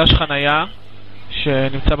מהמגרש חנייה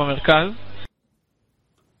שנמצא במרכז.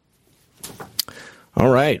 All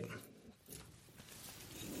right.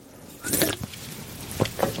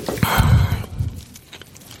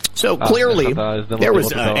 So clearly, there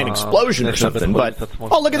was an explosion or something, but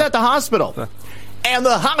look at that, the hospital. And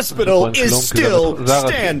the hospital is still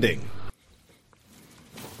standing.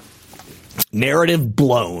 Narrative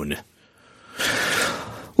blown.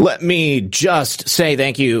 Let me just say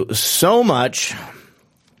thank you so much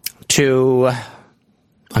to,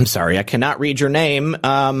 I'm sorry, I cannot read your name,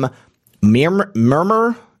 Murmured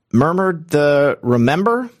the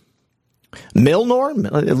Remember?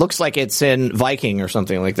 Milnor? It looks like it's in Viking or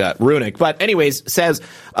something like that. Runic. But anyways, says,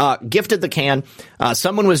 gifted the can.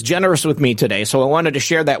 Someone was generous with me today, so I wanted to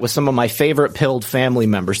share that with some of my favorite pilled family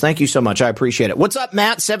members. Thank you so much. I appreciate it. What's up,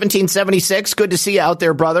 Matt? 1776. Good to see you out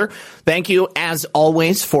there, brother. Thank you, as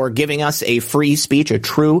always, for giving us a free speech, a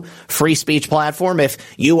true free speech platform. If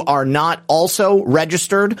you are not also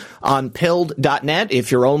registered on pilled.net,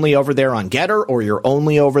 if you're only over there on Getter or you're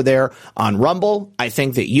only over there on Rumble, I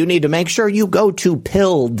think that you need to make sure you go to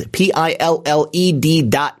pilled, PILLED.net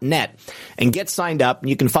and get signed up.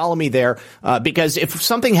 You can follow me there because if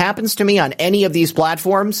something happens to me on any of these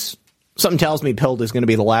platforms, something tells me Pilled is going to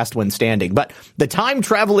be the last one standing. But the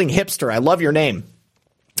time-traveling hipster, I love your name,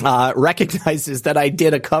 recognizes that I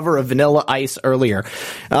did a cover of Vanilla Ice earlier.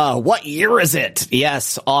 What year is it?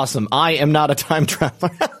 Yes, awesome. I am not a time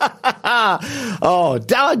traveler. Oh,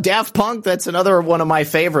 Daft Punk, that's another one of my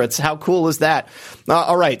favorites. How cool is that?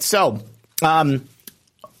 All right, so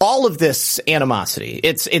all of this animosity,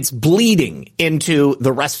 it's bleeding into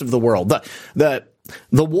the rest of the world.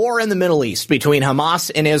 The war in the Middle East between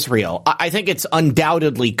Hamas and Israel, I think it's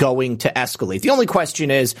undoubtedly going to escalate. The only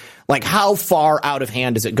question is, like, how far out of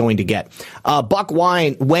hand is it going to get? Buck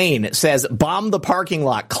Wayne says, bomb the parking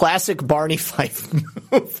lot. Classic Barney Fife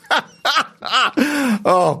move.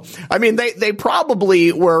 Oh, I mean, they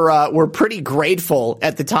probably were pretty grateful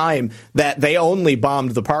at the time that they only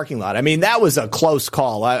bombed the parking lot. I mean, that was a close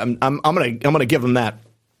call. I'm gonna give them that.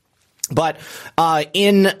 But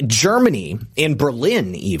in Germany, in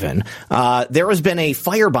Berlin even, there has been a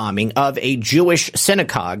firebombing of a Jewish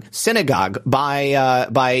synagogue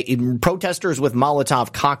by protesters with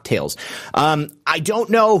Molotov cocktails. I don't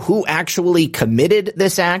know who actually committed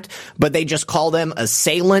this act, but they just call them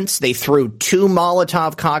assailants. They threw 2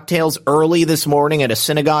 Molotov cocktails early this morning at a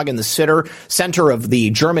synagogue in the center of the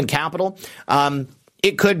German capital.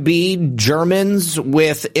 It could be Germans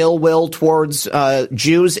with ill will towards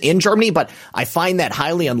Jews in Germany, but I find that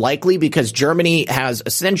highly unlikely because Germany has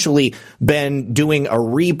essentially been doing a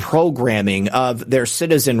reprogramming of their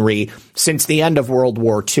citizenry since the end of World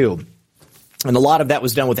War II. And a lot of that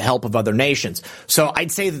was done with the help of other nations. So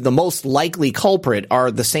I'd say that the most likely culprit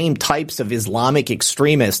are the same types of Islamic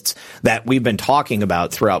extremists that we've been talking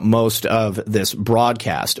about throughout most of this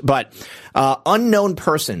broadcast. But unknown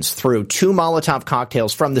persons threw 2 Molotov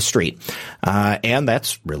cocktails from the street. And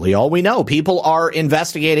that's really all we know. People are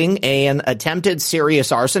investigating an attempted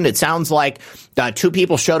serious arson. It sounds like 2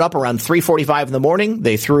 people showed up around 3:45 in the morning.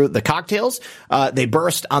 They threw the cocktails. They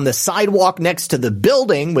burst on the sidewalk next to the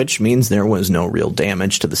building, which means there was no real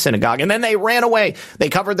damage to the synagogue. And then they ran away. They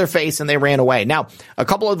covered their face and they ran away. Now, a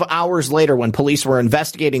couple of hours later, when police were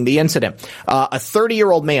investigating the incident, a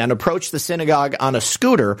 30-year-old man approached the synagogue on a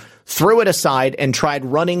scooter, threw it aside, and tried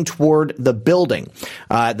running toward the building.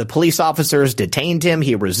 The police officers detained him.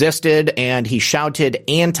 He resisted, and he shouted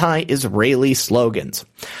anti-Israeli slogans.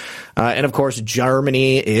 And of course,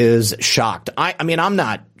 Germany is shocked. I mean, I'm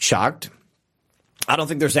not shocked. I don't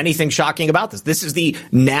think there's anything shocking about this. This is the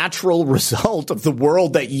natural result of the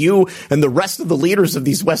world that you and the rest of the leaders of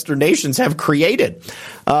these Western nations have created.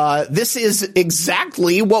 This is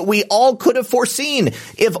exactly what we all could have foreseen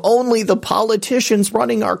if only the politicians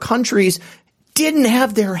running our countries didn't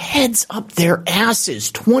have their heads up their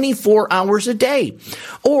asses 24 hours a day.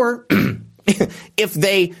 Or if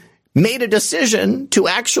they made a decision to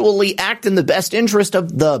actually act in the best interest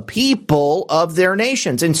of the people of their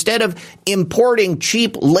nations instead of importing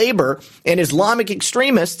cheap labor and Islamic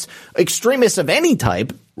extremists of any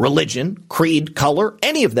type, religion, creed, color,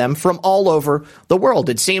 any of them from all over the world.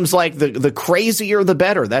 It seems like the crazier the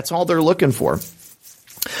better. That's all they're looking for.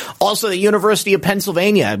 Also, the University of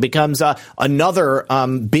Pennsylvania becomes another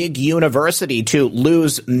big university to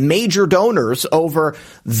lose major donors over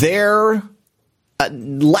their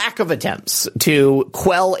lack of attempts to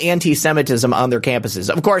quell anti-Semitism on their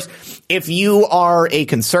campuses. Of course, if you are a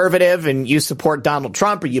conservative and you support Donald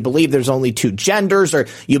Trump, or you believe there's only 2 genders, or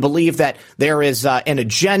you believe that there is an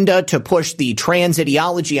agenda to push the trans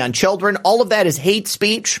ideology on children, all of that is hate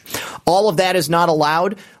speech. All of that is not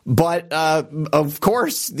allowed. But, of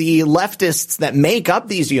course, the leftists that make up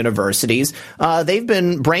these universities, they've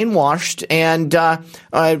been brainwashed and,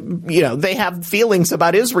 they have feelings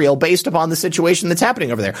about Israel based upon the situation that's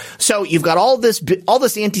happening over there. So you've got all this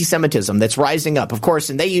anti-Semitism that's rising up, of course,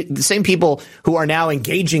 and the same people who are now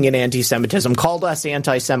engaging in anti-Semitism called us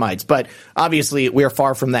anti-Semites, but obviously we're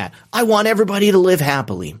far from that. I want everybody to live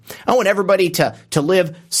happily. I want everybody to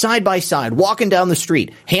live side by side, walking down the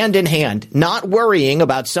street, hand in hand, not worrying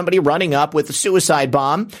about somebody running up with a suicide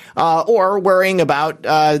bomb, or worrying about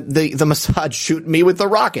the Mossad shooting me with the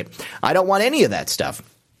rocket. I don't want any of that stuff.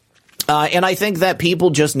 And I think that people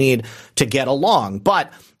just need to get along.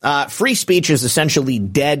 But free speech is essentially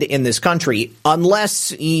dead in this country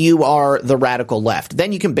unless you are the radical left.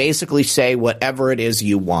 Then you can basically say whatever it is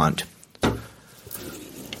you want.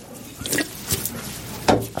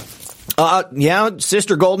 Yeah,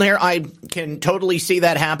 Sister Goldenhair, I can totally see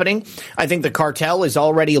that happening. I think the cartel is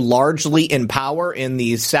already largely in power in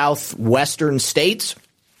the southwestern states.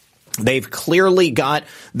 They've clearly got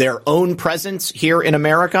their own presence here in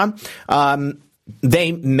America.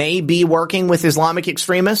 They may be working with Islamic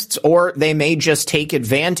extremists, or they may just take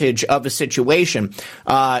advantage of a situation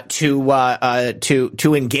to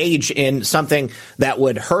engage in something that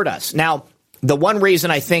would hurt us. Now, the one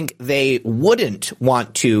reason I think they wouldn't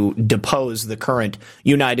want to depose the current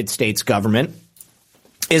United States government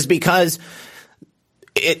is because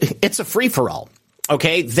it's a free-for-all.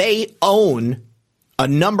 Okay, they own a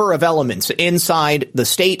number of elements inside the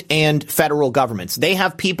state and federal governments. They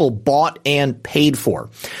have people bought and paid for.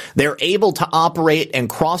 They're able to operate and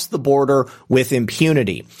cross the border with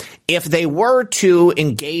impunity. If they were to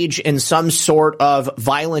engage in some sort of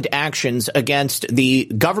violent actions against the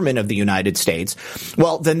government of the United States,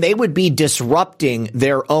 well, then they would be disrupting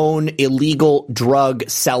their own illegal drug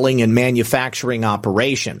selling and manufacturing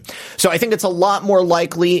operation. So I think it's a lot more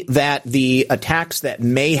likely that the attacks that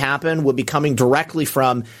may happen would be coming directly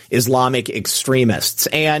from Islamic extremists.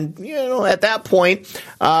 And, you know, at that point,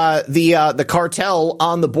 the cartel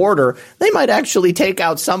on the border, they might actually take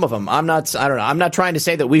out some of them. I'm not trying to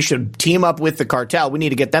say that we should team up with the cartel. We need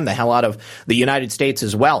to get them the hell out of the United States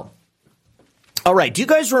as well. All right. Do you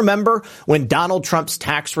guys remember when Donald Trump's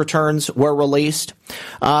tax returns were released?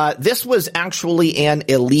 This was actually an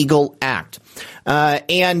illegal act.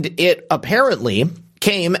 And it apparently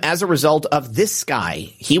came as a result of this guy.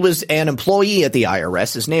 He was an employee at the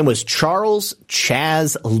IRS. His name was Charles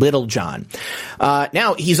Chaz Littlejohn.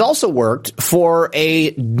 Now, he's also worked for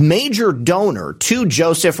a major donor to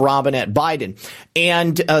Joseph Robinette Biden.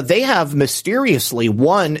 And they have mysteriously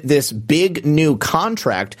won this big new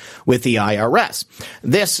contract with the IRS.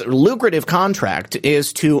 This lucrative contract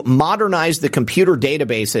is to modernize the computer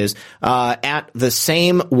databases at the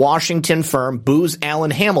same Washington firm, Booz Allen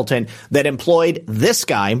Hamilton, that employed this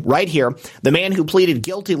guy right here, the man who pleaded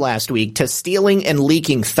guilty last week to stealing and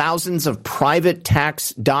leaking thousands of private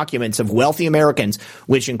tax documents of wealthy Americans,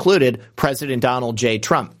 which included President Donald J.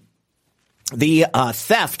 Trump. The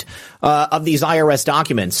theft of these IRS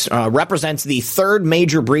documents represents the third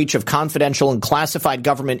major breach of confidential and classified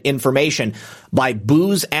government information by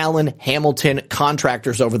Booz Allen Hamilton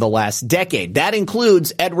contractors over the last decade. That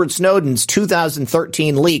includes Edward Snowden's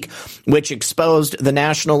 2013 leak, which exposed the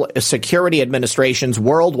National Security Administration's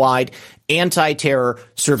worldwide anti-terror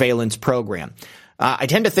surveillance program. I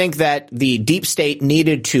tend to think that the deep state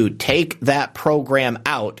needed to take that program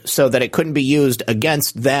out so that it couldn't be used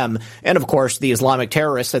against them and, of course, the Islamic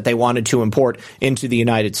terrorists that they wanted to import into the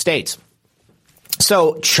United States.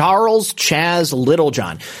 So Charles Chaz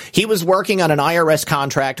Littlejohn, he was working on an IRS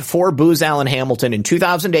contract for Booz Allen Hamilton in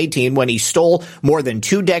 2018 when he stole more than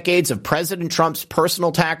 2 decades of President Trump's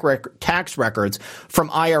personal tax records from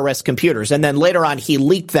IRS computers. And then later on, he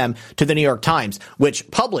leaked them to the New York Times,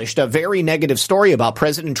 which published a very negative story about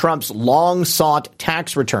President Trump's long-sought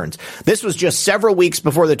tax returns. This was just several weeks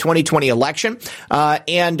before the 2020 election.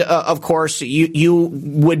 Of course, you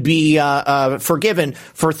would be forgiven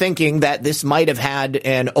for thinking that this might have had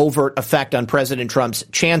an overt effect on President Trump's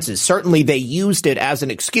chances. Certainly, they used it as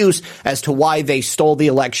an excuse as to why they stole the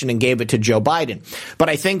election and gave it to Joe Biden. But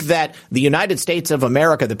I think that the United States of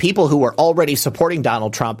America, the people who were already supporting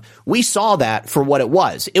Donald Trump, we saw that for what it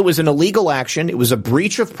was. It was an illegal action. It was a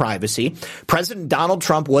breach of privacy. President Donald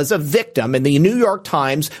Trump was a victim, and the New York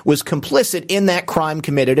Times was complicit in that crime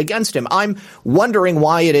committed against him. I'm wondering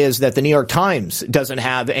why it is that the New York Times doesn't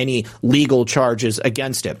have any legal charges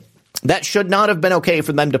against him. That should not have been okay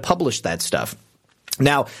for them to publish that stuff.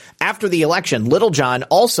 Now, after the election, Littlejohn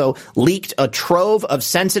also leaked a trove of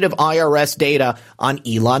sensitive IRS data on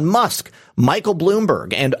Elon Musk, Michael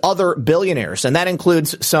Bloomberg, and other billionaires, and that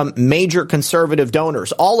includes some major conservative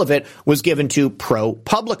donors. All of it was given to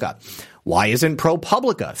ProPublica. Why isn't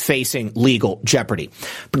ProPublica facing legal jeopardy?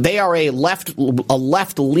 They are a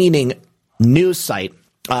left-leaning news site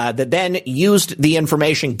that then used the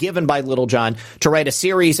information given by Littlejohn to write a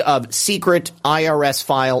series of secret IRS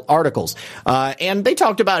file articles. And they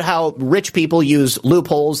talked about how rich people use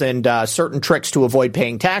loopholes and certain tricks to avoid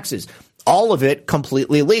paying taxes. All of it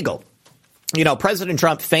completely legal. President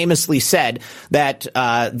Trump famously said that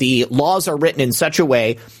the laws are written in such a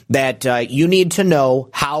way that you need to know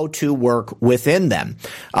how to work within them.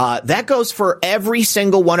 That goes for every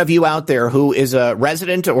single one of you out there who is a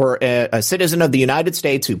resident or a citizen of the United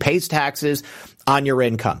States who pays taxes on your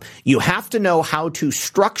income. You have to know how to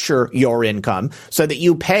structure your income so that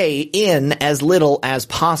you pay in as little as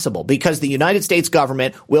possible, because the United States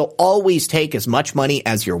government will always take as much money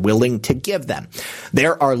as you're willing to give them.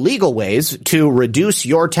 There are legal ways to reduce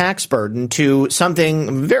your tax burden to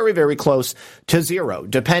something very, very close to zero,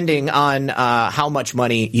 depending on how much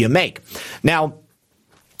money you make. Now,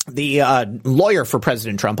 the lawyer for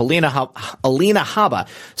President Trump, Alina Habba,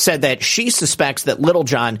 said that she suspects that Little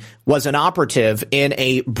John was an operative in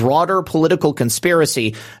a broader political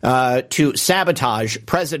conspiracy to sabotage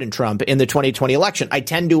President Trump in the 2020 election. I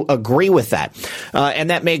tend to agree with that. And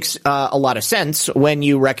that makes a lot of sense when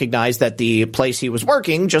you recognize that the place he was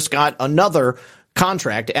working just got another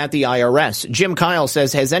contract at the IRS. Jim Kyle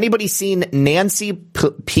says, has anybody seen Nancy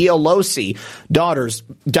Pelosi daughter's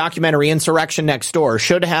documentary Insurrection Next Door?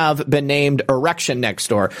 Should have been named Erection Next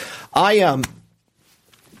Door.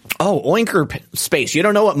 Oinker Space. You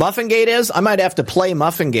don't know what Muffingate is? I might have to play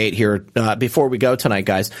Muffingate here before we go tonight,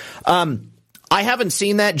 guys. I haven't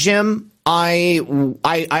seen that, Jim. I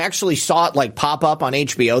actually saw it pop up on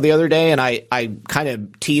HBO the other day, and I kind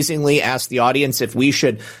of teasingly asked the audience if we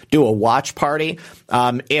should do a watch party.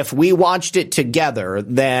 If we watched it together,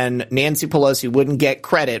 then Nancy Pelosi wouldn't get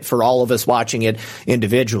credit for all of us watching it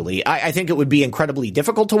individually. I think it would be incredibly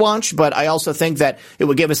difficult to watch, but I also think that it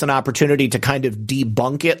would give us an opportunity to kind of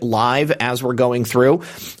debunk it live as we're going through.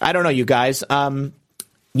 I don't know, you guys.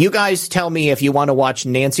 You guys tell me if you want to watch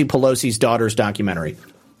Nancy Pelosi's daughter's documentary.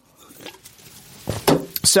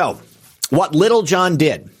 So, what Little John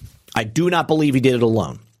did, I do not believe he did it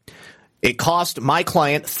alone. It cost my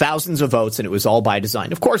client thousands of votes, and it was all by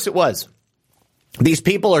design. Of course it was. These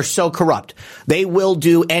people are so corrupt. They will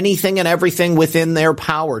do anything and everything within their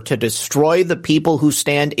power to destroy the people who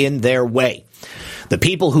stand in their way. The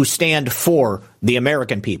people who stand for the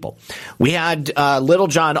American people. We had Little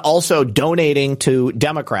John also donating to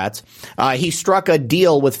Democrats. He struck a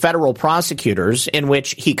deal with federal prosecutors in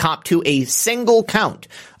which he copped to a single count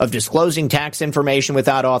of disclosing tax information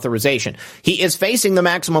without authorization. He is facing the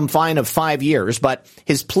maximum fine of 5 years, but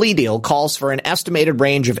his plea deal calls for an estimated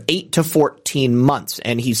range of 8 to 14 months,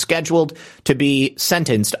 and he's scheduled to be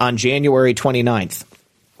sentenced on January 29th.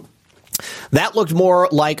 That looked more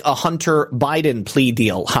like a Hunter Biden plea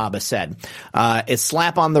deal, Habba said. A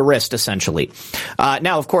slap on the wrist, essentially.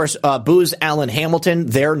 Now, of course, Booz Allen Hamilton,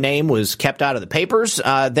 their name was kept out of the papers.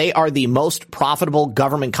 They are the most profitable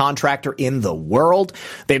government contractor in the world.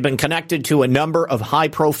 They've been connected to a number of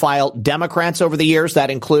high-profile Democrats over the years.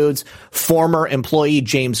 That includes former employee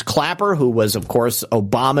James Clapper, who was, of course,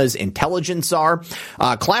 Obama's intelligence czar.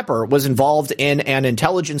 Clapper was involved in an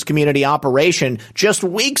intelligence community operation just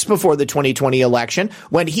weeks before the 2020 election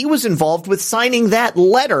when he was involved with signing that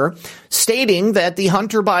letter stating that the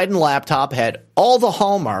Hunter Biden laptop had all the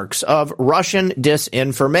hallmarks of Russian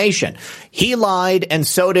disinformation. He lied, and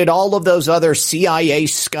so did all of those other CIA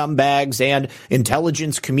scumbags and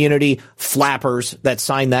intelligence community flappers that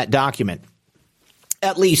signed that document.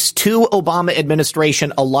 At least 2 Obama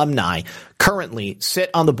administration alumni currently sit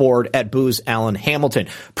on the board at Booz Allen Hamilton.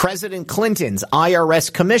 President Clinton's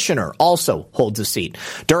IRS commissioner also holds a seat.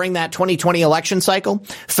 During that 2020 election cycle,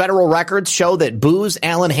 federal records show that Booz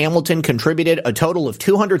Allen Hamilton contributed a total of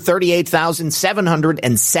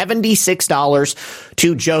 $238,776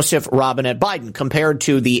 to Joseph Robinette Biden, compared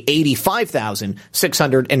to the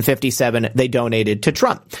 $85,657 they donated to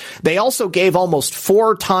Trump. They also gave almost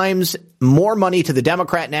 4 times more money to the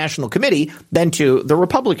Democrat National Committee than to the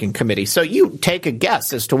Republican Committee. So you take a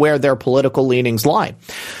guess as to where their political leanings lie.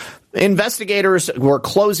 Investigators were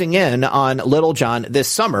closing in on Little John this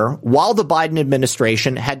summer while the Biden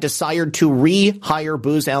administration had decided to rehire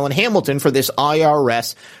Booz Allen Hamilton for this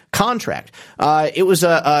IRS contract. It was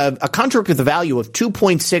a contract with a value of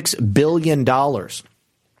 $2.6 billion.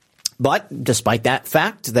 But despite that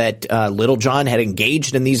fact that Little John had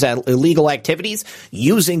engaged in these illegal activities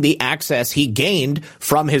using the access he gained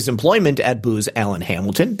from his employment at Booz Allen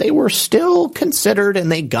Hamilton, they were still considered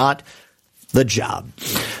and they got the job.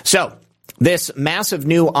 So This massive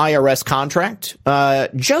new IRS contract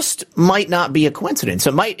just might not be a coincidence.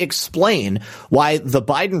 It might explain why the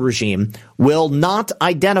Biden regime will not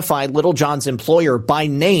identify Little John's employer by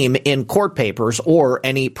name in court papers or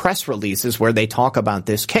any press releases where they talk about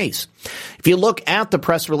this case. If you look at the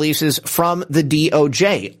press releases from the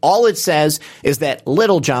DOJ, all it says is that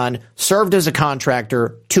Little John served as a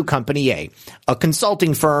contractor to Company a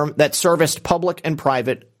consulting firm that serviced public and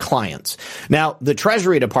private clients. Now, the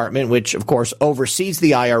Treasury Department, which of course oversees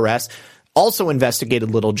the IRS, also investigated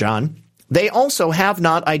Little John. They also have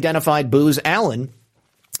not identified Booz Allen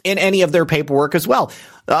in any of their paperwork as well.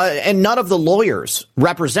 And none of the lawyers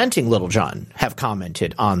representing Little John have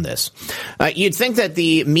commented on this. You'd think that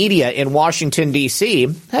the media in Washington, D.C.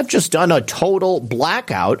 have just done a total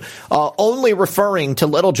blackout, only referring to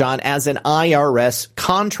Little John as an IRS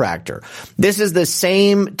contractor. This is the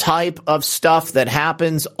same type of stuff that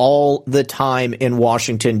happens all the time in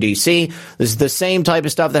Washington, D.C. This is the same type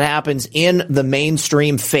of stuff that happens in the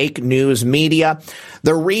mainstream fake news media.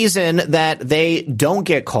 The reason that they don't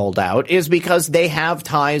get called out is because they have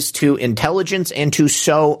ties to intelligence and to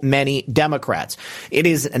so many Democrats. It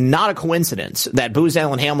is not a coincidence that Booz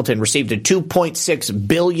Allen Hamilton received a $2.6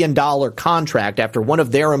 billion contract after one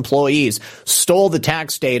of their employees stole the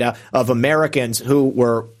tax data of Americans who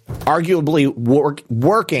were arguably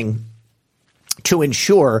working to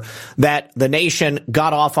ensure that the nation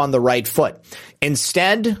got off on the right foot.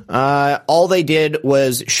 Instead, all they did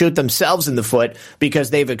was shoot themselves in the foot because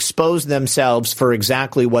they've exposed themselves for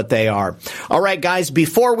exactly what they are. All right, guys,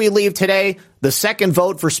 before we leave today, the second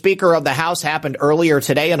vote for Speaker of the House happened earlier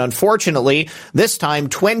today, and unfortunately, this time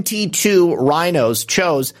 22 rhinos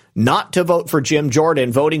chose not to vote for Jim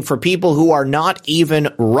Jordan, voting for people who are not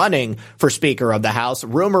even running for Speaker of the House.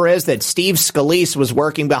 Rumor is that Steve Scalise was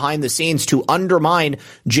working behind the scenes to undermine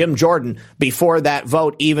Jim Jordan before that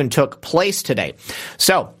vote even took place today.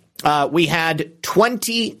 So we had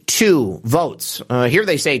 22 votes. Here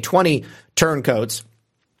they say 20 turncoats.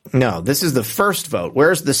 No, this is the first vote.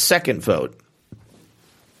 Where's the second vote?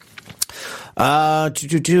 Hang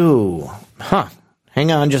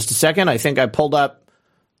on just a second. I think I pulled up.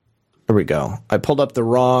 There we go. I pulled up the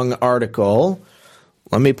wrong article.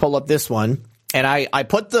 Let me pull up this one. And I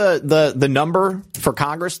put the number for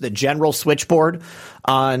Congress, the general switchboard,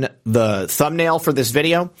 on the thumbnail for this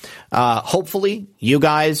video. Hopefully you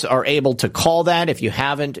guys are able to call that if you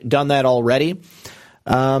haven't done that already.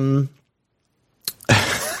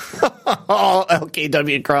 Oh,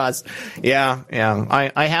 LKW Cross. Yeah.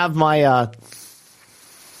 I have my,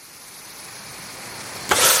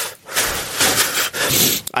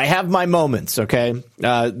 I have my moments. Okay.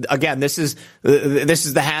 Again, this is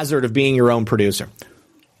the hazard of being your own producer.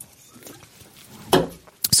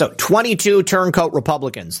 So 22 turncoat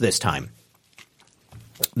Republicans this time.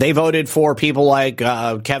 They voted for people like,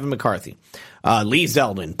 Kevin McCarthy, Lee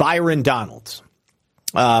Zeldin, Byron Donalds,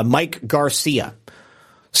 Mike Garcia,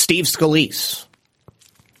 Steve Scalise,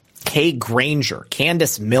 Kay Granger,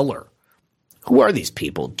 Candace Miller. Who are these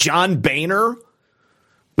people? John Boehner?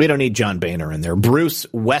 We don't need John Boehner in there. Bruce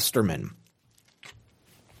Westerman.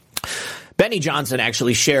 Benny Johnson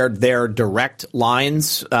actually shared their direct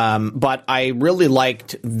lines, but I really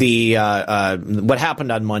liked the what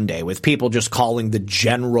happened on Monday with people just calling the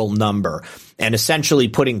general number and essentially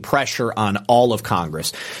putting pressure on all of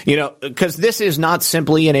Congress. You know, because this is not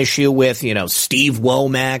simply an issue with, you know, Steve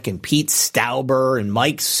Womack and Pete Stauber and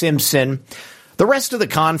Mike Simpson. The rest of the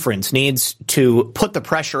conference needs to put the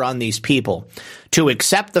pressure on these people to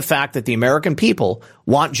accept the fact that the American people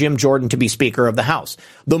want Jim Jordan to be Speaker of the House.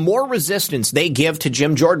 The more resistance they give to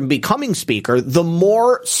Jim Jordan becoming Speaker, the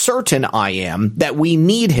more certain I am that we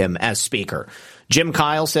need him as Speaker. Jim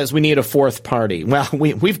Kyle says we need a fourth party. Well,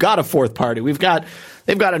 we've got a fourth party. They've got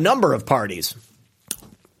a number of parties.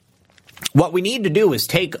 What we need to do is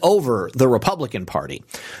take over the Republican Party.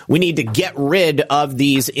 We need to get rid of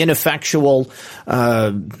these ineffectual,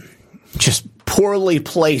 just poorly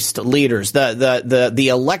placed leaders, the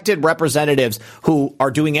elected representatives who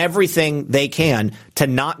are doing everything they can to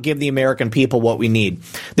not give the American people what we need.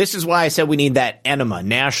 This is why I said we need that enema,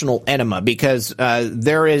 national enema, because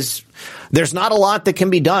there's not a lot that can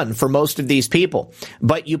be done for most of these people,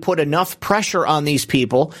 but you put enough pressure on these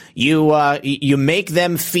people, you make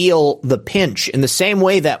them feel the pinch in the same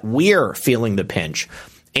way that we're feeling the pinch,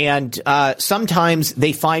 and sometimes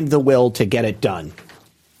they find the will to get it done.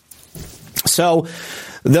 So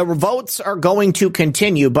the votes are going to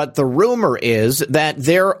continue, but the rumor is that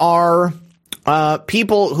there are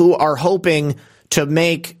people who are hoping to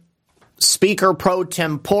make Speaker pro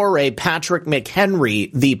tempore Patrick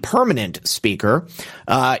McHenry, the permanent speaker,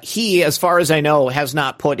 he, as far as I know, has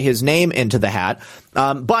not put his name into the hat,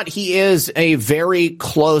 but he is a very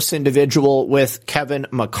close individual with Kevin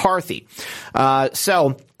McCarthy.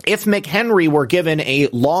 So if McHenry were given a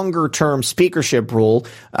longer-term speakership rule,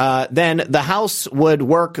 then the House would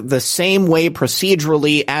work the same way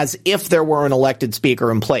procedurally as if there were an elected speaker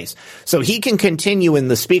in place. So he can continue in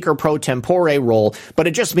the speaker pro tempore role, but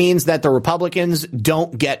it just means that the Republicans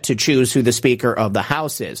don't get to choose who the Speaker of the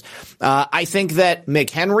House is. I think that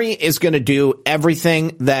McHenry is going to do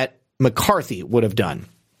everything that McCarthy would have done.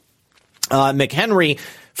 McHenry,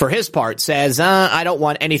 for his part, says, I don't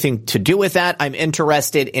want anything to do with that. I'm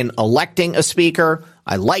interested in electing a speaker.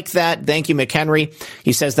 I like that. Thank you, McHenry.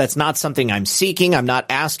 He says that's not something I'm seeking. I'm not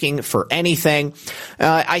asking for anything.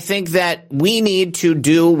 I think that we need to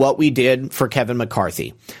do what we did for Kevin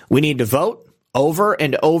McCarthy. We need to vote over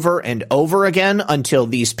and over and over again until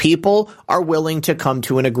these people are willing to come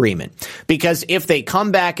to an agreement. Because if they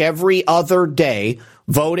come back every other day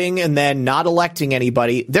voting and then not electing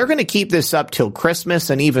anybody, they're going to keep this up till Christmas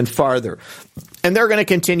and even farther. And they're going to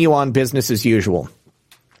continue on business as usual.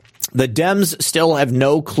 The Dems still have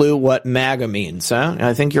no clue what MAGA means, huh?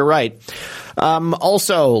 I think you're right.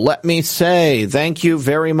 Also, let me say thank you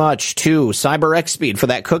very much to CyberXSpeed for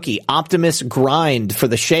that cookie, Optimus Grind for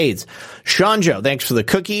the shades, Shanjo, thanks for the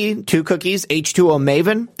cookie, 2 cookies, H2O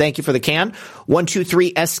Maven, thank you for the can,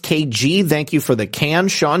 123 SKG, thank you for the can,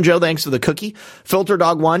 Shanjo, thanks for the cookie, Filter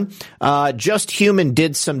Dog 1, Just Human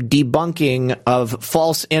did some debunking of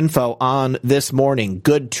false info on this morning,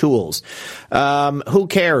 good tools. Who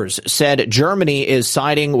cares, said Germany is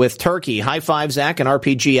siding with Turkey, high five Zach and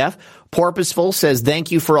RPGF. Porpoiseful says,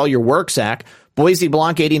 thank you for all your work, Zach. Boise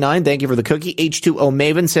Blanc 89, thank you for the cookie. H2O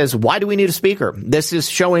Maven says, why do we need a speaker? This is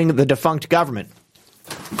showing the defunct government.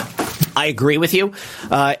 I agree with you.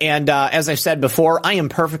 And as I said before, I am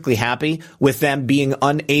perfectly happy with them being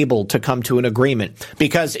unable to come to an agreement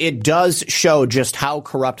because it does show just how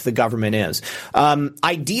corrupt the government is.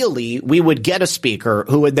 Ideally, we would get a speaker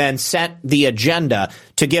who would then set the agenda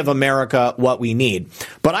to give America what we need.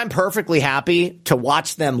 But I'm perfectly happy to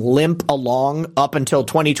watch them limp along up until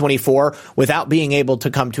 2024 without being able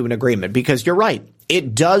to come to an agreement because you're right.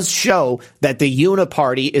 It does show that the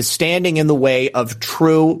Uniparty is standing in the way of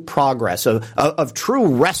true progress, of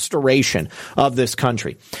true restoration of this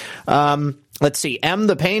country. Let's see. M.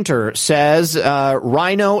 the Painter says,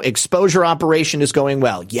 rhino exposure operation is going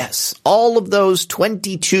well. Yes, all of those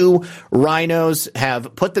 22 rhinos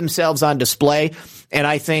have put themselves on display. And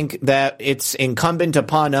I think that it's incumbent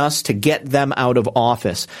upon us to get them out of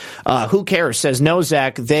office. Who cares? Says no,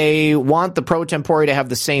 Zach. They want the pro tempore to have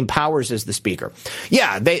the same powers as the speaker.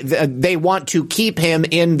 Yeah, they want to keep him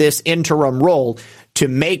in this interim role to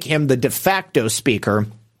make him the de facto speaker,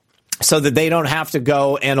 so that they don't have to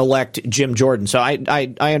go and elect Jim Jordan. So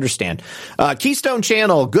I understand. Keystone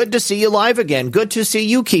Channel, good to see you live again. Good to see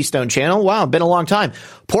you, Keystone Channel. Wow, been a long time.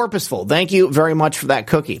 Porpoiseful, thank you very much for that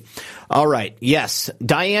cookie. All right, yes,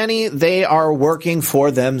 Diane, they are working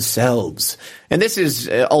for themselves. And this is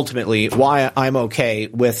ultimately why I'm okay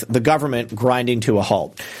with the government grinding to a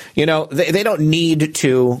halt. You know, they don't need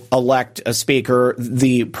to elect a speaker.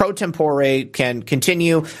 The pro tempore can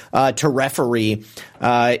continue to referee.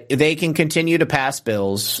 They can continue to pass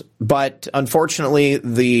bills. But unfortunately,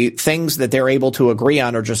 the things that they're able to agree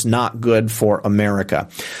on are just not good for America.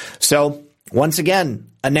 So once again,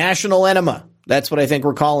 a national enema. That's what I think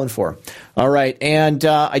we're calling for. All right. And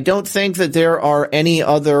I don't think that there are any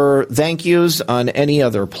other thank yous on any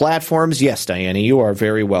other platforms. Yes, Diana, you are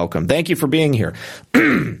very welcome. Thank you for being here.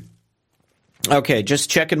 Okay,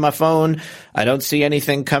 just checking my phone. I don't see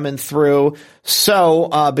anything coming through.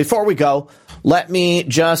 So before we go, let me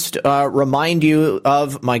just remind you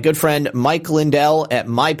of my good friend Mike Lindell at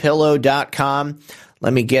MyPillow.com.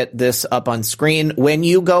 Let me get this up on screen. When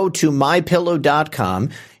you go to MyPillow.com,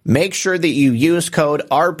 make sure that you use code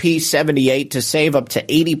RP78 to save up to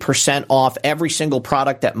 80% off every single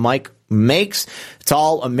product that Mike makes. It's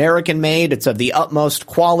all American made. It's of the utmost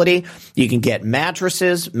quality. You can get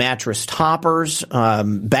mattresses, mattress toppers,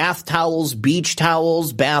 bath towels, beach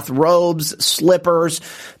towels, bath robes, slippers,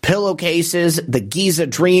 pillowcases, the Giza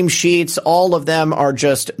Dream Sheets. All of them are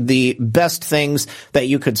just the best things that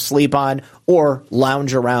you could sleep on. or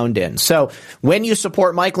lounge around in. So when you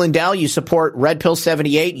support Mike Lindell, you support Red Pill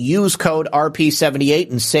 78. Use code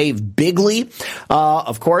RP78 and save bigly.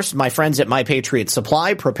 Of course, my friends at My Patriot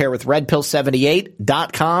Supply, prepare with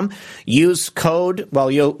redpill78.com. Use code,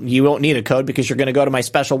 well, you won't need a code because you're going to go to my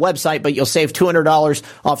special website, but you'll save $200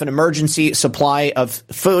 off an emergency supply of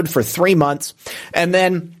food for 3 months. And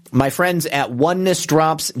then my friends at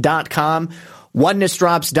onenessdrops.com,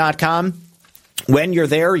 onenessdrops.com. When you're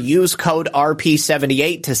there, use code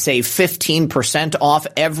RP78 to save 15% off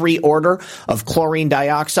every order of chlorine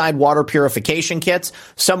dioxide water purification kits.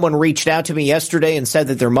 Someone reached out to me yesterday and said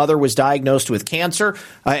that their mother was diagnosed with cancer.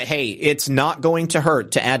 Hey, it's not going to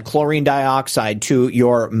hurt to add chlorine dioxide to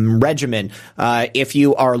your regimen if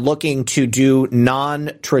you are looking to do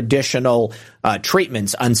non-traditional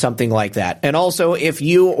treatments on something like that. And also, if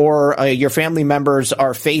you or your family members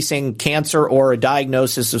are facing cancer or a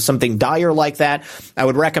diagnosis of something dire like that, I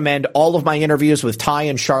would recommend all of my interviews with Ty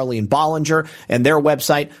and Charlene Bollinger and their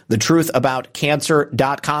website,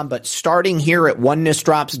 thetruthaboutcancer.com. But starting here at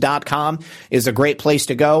onenessdrops.com is a great place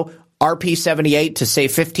to go. RP78 to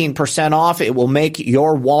save 15% off. It will make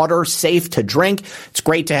your water safe to drink. It's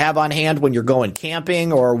great to have on hand when you're going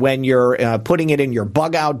camping or when you're putting it in your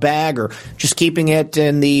bug out bag or just keeping it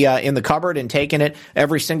in the cupboard and taking it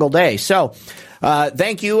every single day. So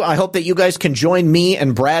thank you. I hope that you guys can join me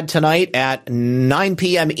and Brad tonight at 9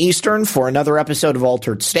 p.m. Eastern for another episode of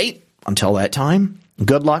Altered State. Until that time,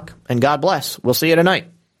 good luck and God bless. We'll see you tonight.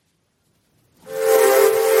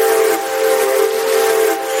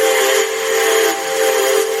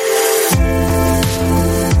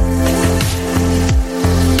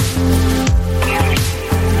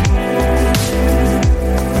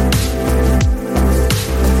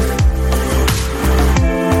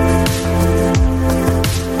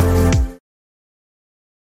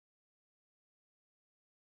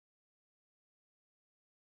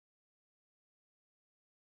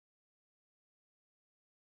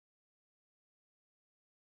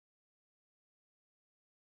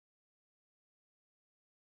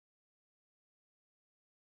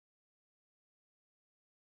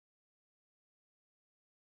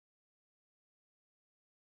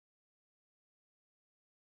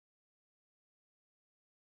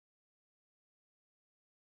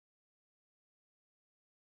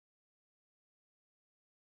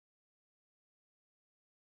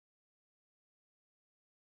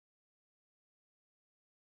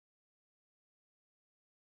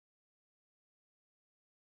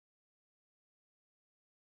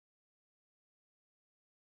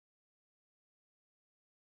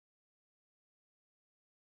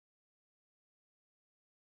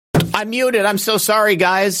 I'm muted. I'm so sorry,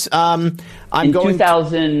 guys. In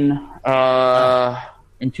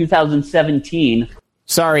 2017.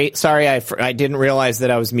 Sorry, I didn't realize that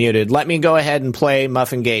I was muted. Let me go ahead and play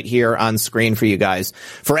Muffin Gate here on screen for you guys.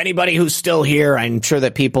 For anybody who's still here, I'm sure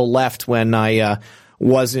that people left when I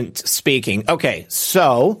wasn't speaking. Okay,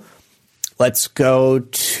 so let's go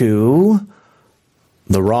to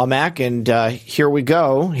the Raw Mac, and here we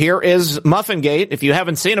go. Here is Muffin Gate. If you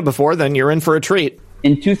haven't seen it before, then you're in for a treat.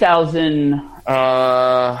 In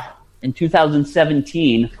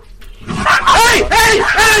 2017. Hey!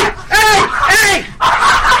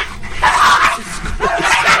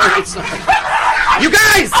 You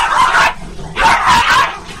guys!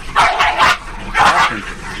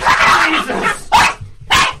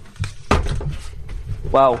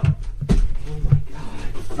 Wow.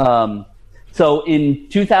 So in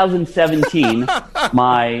 2017,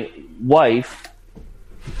 my wife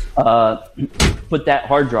put that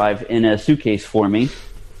hard drive in a suitcase for me.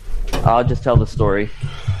 I'll just tell the story.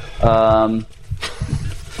 Sorry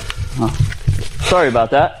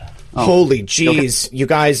about that. Oh. Holy jeez. Okay. You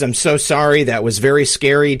guys, I'm so sorry. That was very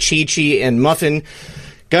scary. Chi-Chi and Muffin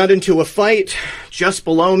got into a fight just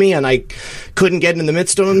below me, and I couldn't get in the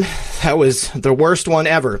midst of them. That was the worst one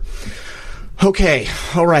ever. Okay,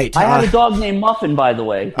 all right. I have a dog named Muffin, by the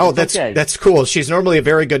way. Oh, that's cool. She's normally a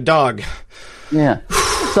very good dog. Yeah.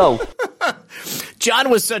 So, John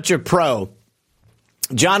was such a pro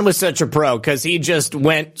because he just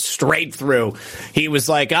went straight through. He was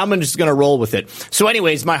like, I'm just going to roll with it. So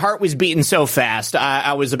anyways, my heart was beating so fast.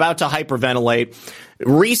 I was about to hyperventilate.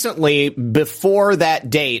 Recently, before that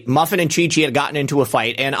date, Muffin and Chi-Chi had gotten into a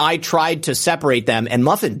fight, and I tried to separate them, and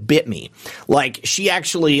Muffin bit me. Like, she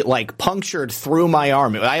actually, punctured through my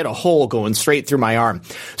arm. I had a hole going straight through my arm.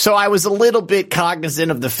 So I was a little bit cognizant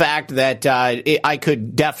of the fact that I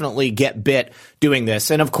could definitely get bit doing this.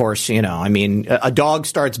 And of course, a dog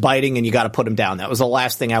starts biting, and you got to put him down. That was the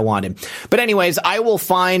last thing I wanted. But anyways, I will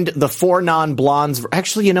find the 4 non-blondes.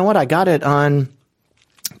 Actually, you know what? I got it on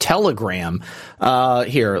Telegram.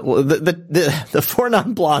 Here, the Four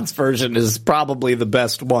Non-Blondes version is probably the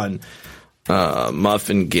best one.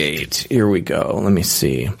 Muffingate. Here we go. Let me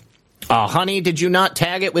see. Honey, did you not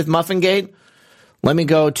tag it with Muffingate? Let me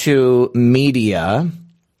go to media.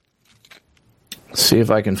 See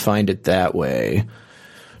if I can find it that way.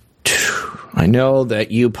 I know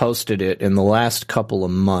that you posted it in the last couple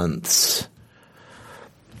of months.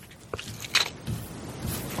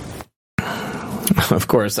 Of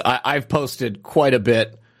course, I've posted quite a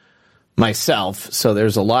bit myself, so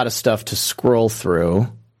there's a lot of stuff to scroll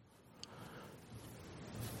through.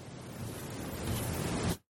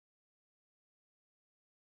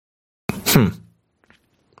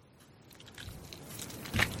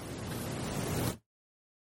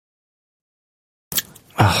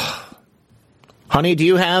 Honey, do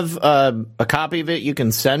you have a copy of it you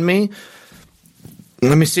can send me?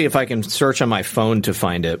 Let me see if I can search on my phone to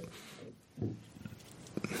find it.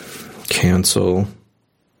 Cancel.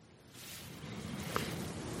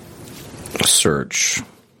 Search.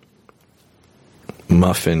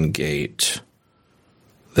 Muffingate.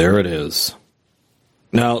 There it is.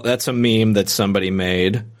 No, that's a meme that somebody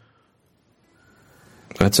made.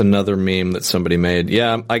 That's another meme that somebody made.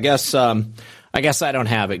 Yeah, I guess I don't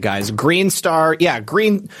have it, guys. Green Star. Yeah,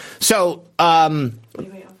 green. So,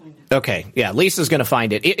 okay. Yeah, Lisa's going to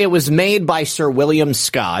find it. It was made by Sir William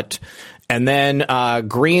Scott, and then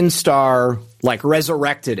Green Star,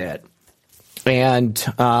 resurrected it. And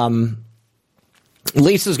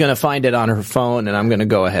Lisa's going to find it on her phone, and I'm going to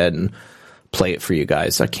go ahead and play it for you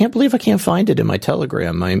guys. I can't believe I can't find it in my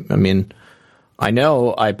Telegram. I mean, I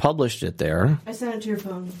know I published it there. I sent it to your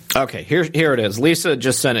phone. Okay, here it is. Lisa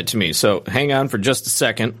just sent it to me, so hang on for just a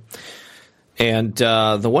second. And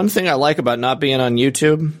the one thing I like about not being on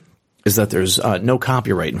YouTube is that there's no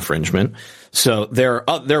copyright infringement. So there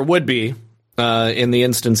would be in the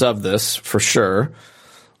instance of this, for sure,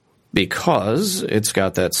 because it's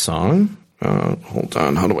got that song. Hold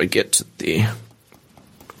on, how do I get to the...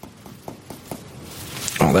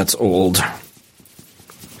 Oh, that's old.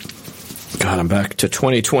 God, I'm back to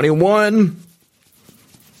 2021.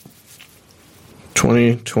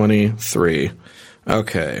 2023.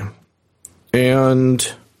 Okay.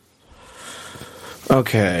 And...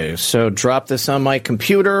 Okay, so drop this on my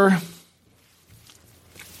computer.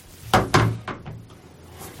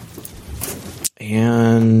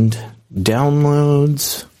 And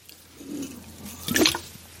downloads.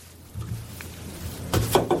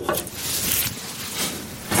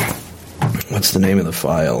 What's the name of the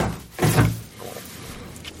file?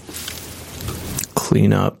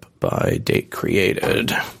 Clean up by date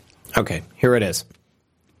created. Okay, here it is.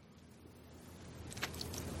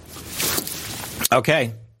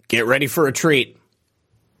 Okay, get ready for a treat.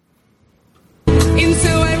 And so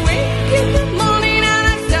I wake in the morning and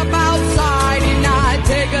I step outside and I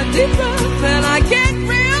take a deep breath and I get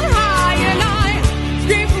real high and I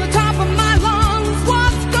scream from the top of my lungs,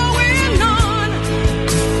 what's going on?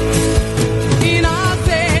 And I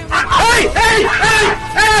say, hey, hey, hey,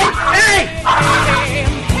 hey, hey, hey,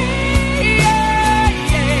 yeah,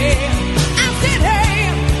 yeah. I said,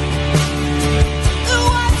 hey,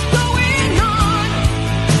 what's going on?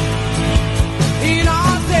 And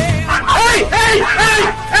I say, hey, hey, hey,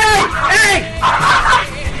 hey, hey!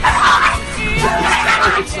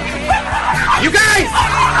 You guys!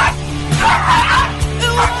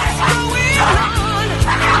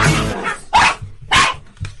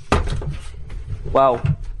 Wow.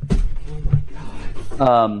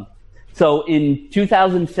 So in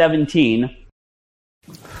 2017.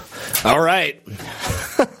 All right.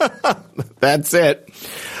 That's it.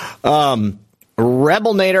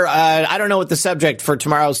 Rebelnator, I don't know what the subject for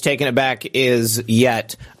tomorrow's Taking It Back is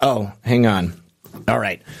yet. Oh, hang on. All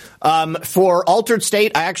right. For Altered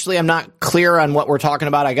State, I actually am not clear on what we're talking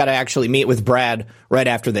about. I got to actually meet with Brad right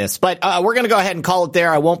after this. But we're going to go ahead and call it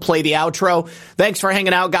there. I won't play the outro. Thanks for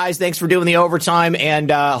hanging out, guys. Thanks for doing the overtime.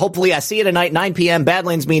 And hopefully I see you tonight, 9 p.m.,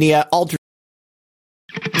 Badlands Media, Altered.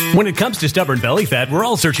 When it comes to stubborn belly fat, we're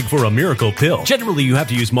all searching for a miracle pill. Generally, you have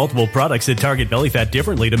to use multiple products that target belly fat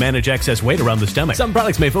differently to manage excess weight around the stomach. Some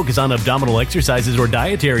products may focus on abdominal exercises or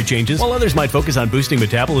dietary changes, while others might focus on boosting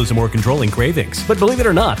metabolism or controlling cravings. But believe it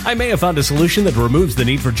or not, I may have found a solution that removes the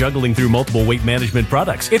need for juggling through multiple weight management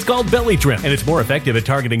products. It's called Belly Trim, and it's more effective at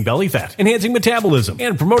targeting belly fat, enhancing metabolism,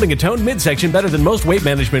 and promoting a toned midsection better than most weight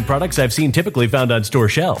management products I've seen typically found on store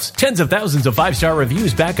shelves. Tens of thousands of 5-star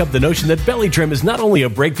reviews back up the notion that Belly Trim is not only a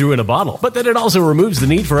breakthrough breakthrough in a bottle, but that it also removes the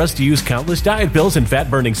need for us to use countless diet pills and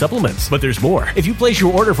fat-burning supplements. But there's more. If you place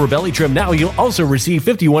your order for Belly Trim now, you'll also receive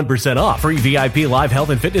 51% off, free VIP live health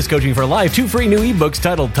and fitness coaching for life, 2 free new ebooks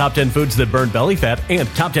titled Top 10 Foods That Burn Belly Fat and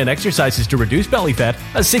Top 10 Exercises to Reduce Belly Fat,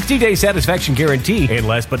 a 60-day satisfaction guarantee, and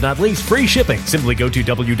last but not least, free shipping. Simply go to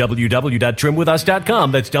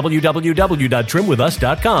www.trimwithus.com. That's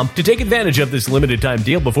www.trimwithus.com to take advantage of this limited time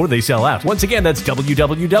deal before they sell out. Once again, that's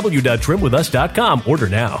www.trimwithus.com. Order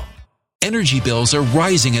now. Energy bills are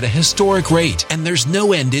rising at a historic rate, and there's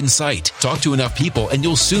no end in sight. Talk to enough people, and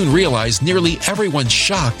you'll soon realize nearly everyone's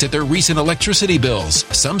shocked at their recent electricity bills.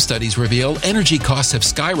 Some studies reveal energy costs have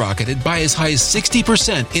skyrocketed by as high as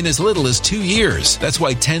 60% in as little as 2 years. That's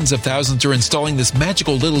why tens of thousands are installing this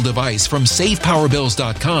magical little device from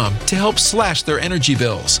SavePowerBills.com to help slash their energy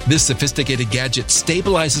bills. This sophisticated gadget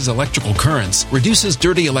stabilizes electrical currents, reduces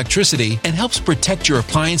dirty electricity, and helps protect your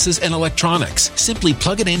appliances and electronics. Simply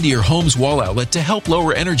plug it into your home's wall outlet to help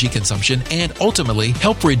lower energy consumption and ultimately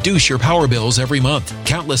help reduce your power bills every month.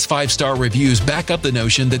 Countless 5-star reviews back up the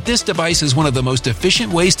notion that this device is one of the most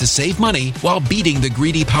efficient ways to save money while beating the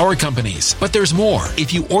greedy power companies. But there's more.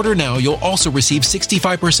 If you order now, you'll also receive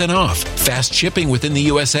 65% off, fast shipping within the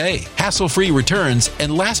USA, hassle-free returns,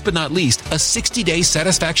 and last but not least, a 60-day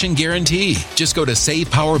satisfaction guarantee. Just go to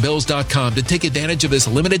SavePowerBills.com to take advantage of this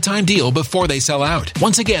limited time deal before they sell out.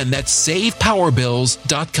 Once again, that's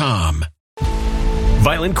SavePowerBills.com.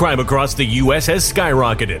 Violent crime across the U.S. has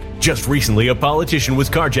skyrocketed. Just recently, a politician was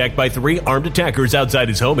carjacked by 3 armed attackers outside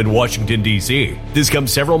his home in Washington, D.C. This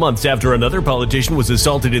comes several months after another politician was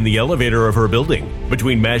assaulted in the elevator of her building.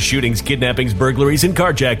 Between mass shootings, kidnappings, burglaries, and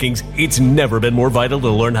carjackings, it's never been more vital to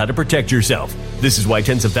learn how to protect yourself. This is why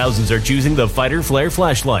tens of thousands are choosing the Fighter Flare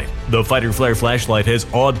flashlight. The Fighter Flare flashlight has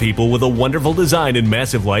awed people with a wonderful design and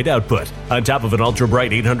massive light output. On top of an ultra-bright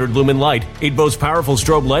 800-lumen light, it boasts powerful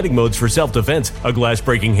strobe lighting modes for self-defense, a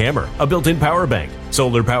glass-breaking hammer, a built-in power bank,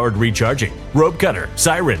 solar-powered recharging, rope cutter,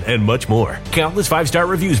 siren, and much more. Countless 5-star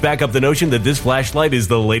reviews back up the notion that this flashlight is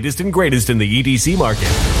the latest and greatest in the EDC market.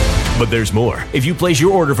 But there's more. If you place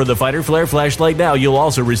your order for the Fighter Flare flashlight now, you'll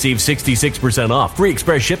also receive 66% off, free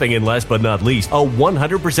express shipping, and last but not least, a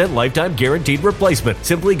 100% lifetime guaranteed replacement.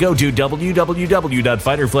 Simply go to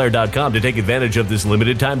www.fighterflare.com to take advantage of this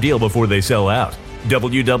limited time deal before they sell out.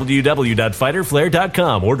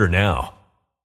 www.fighterflare.com. Order now.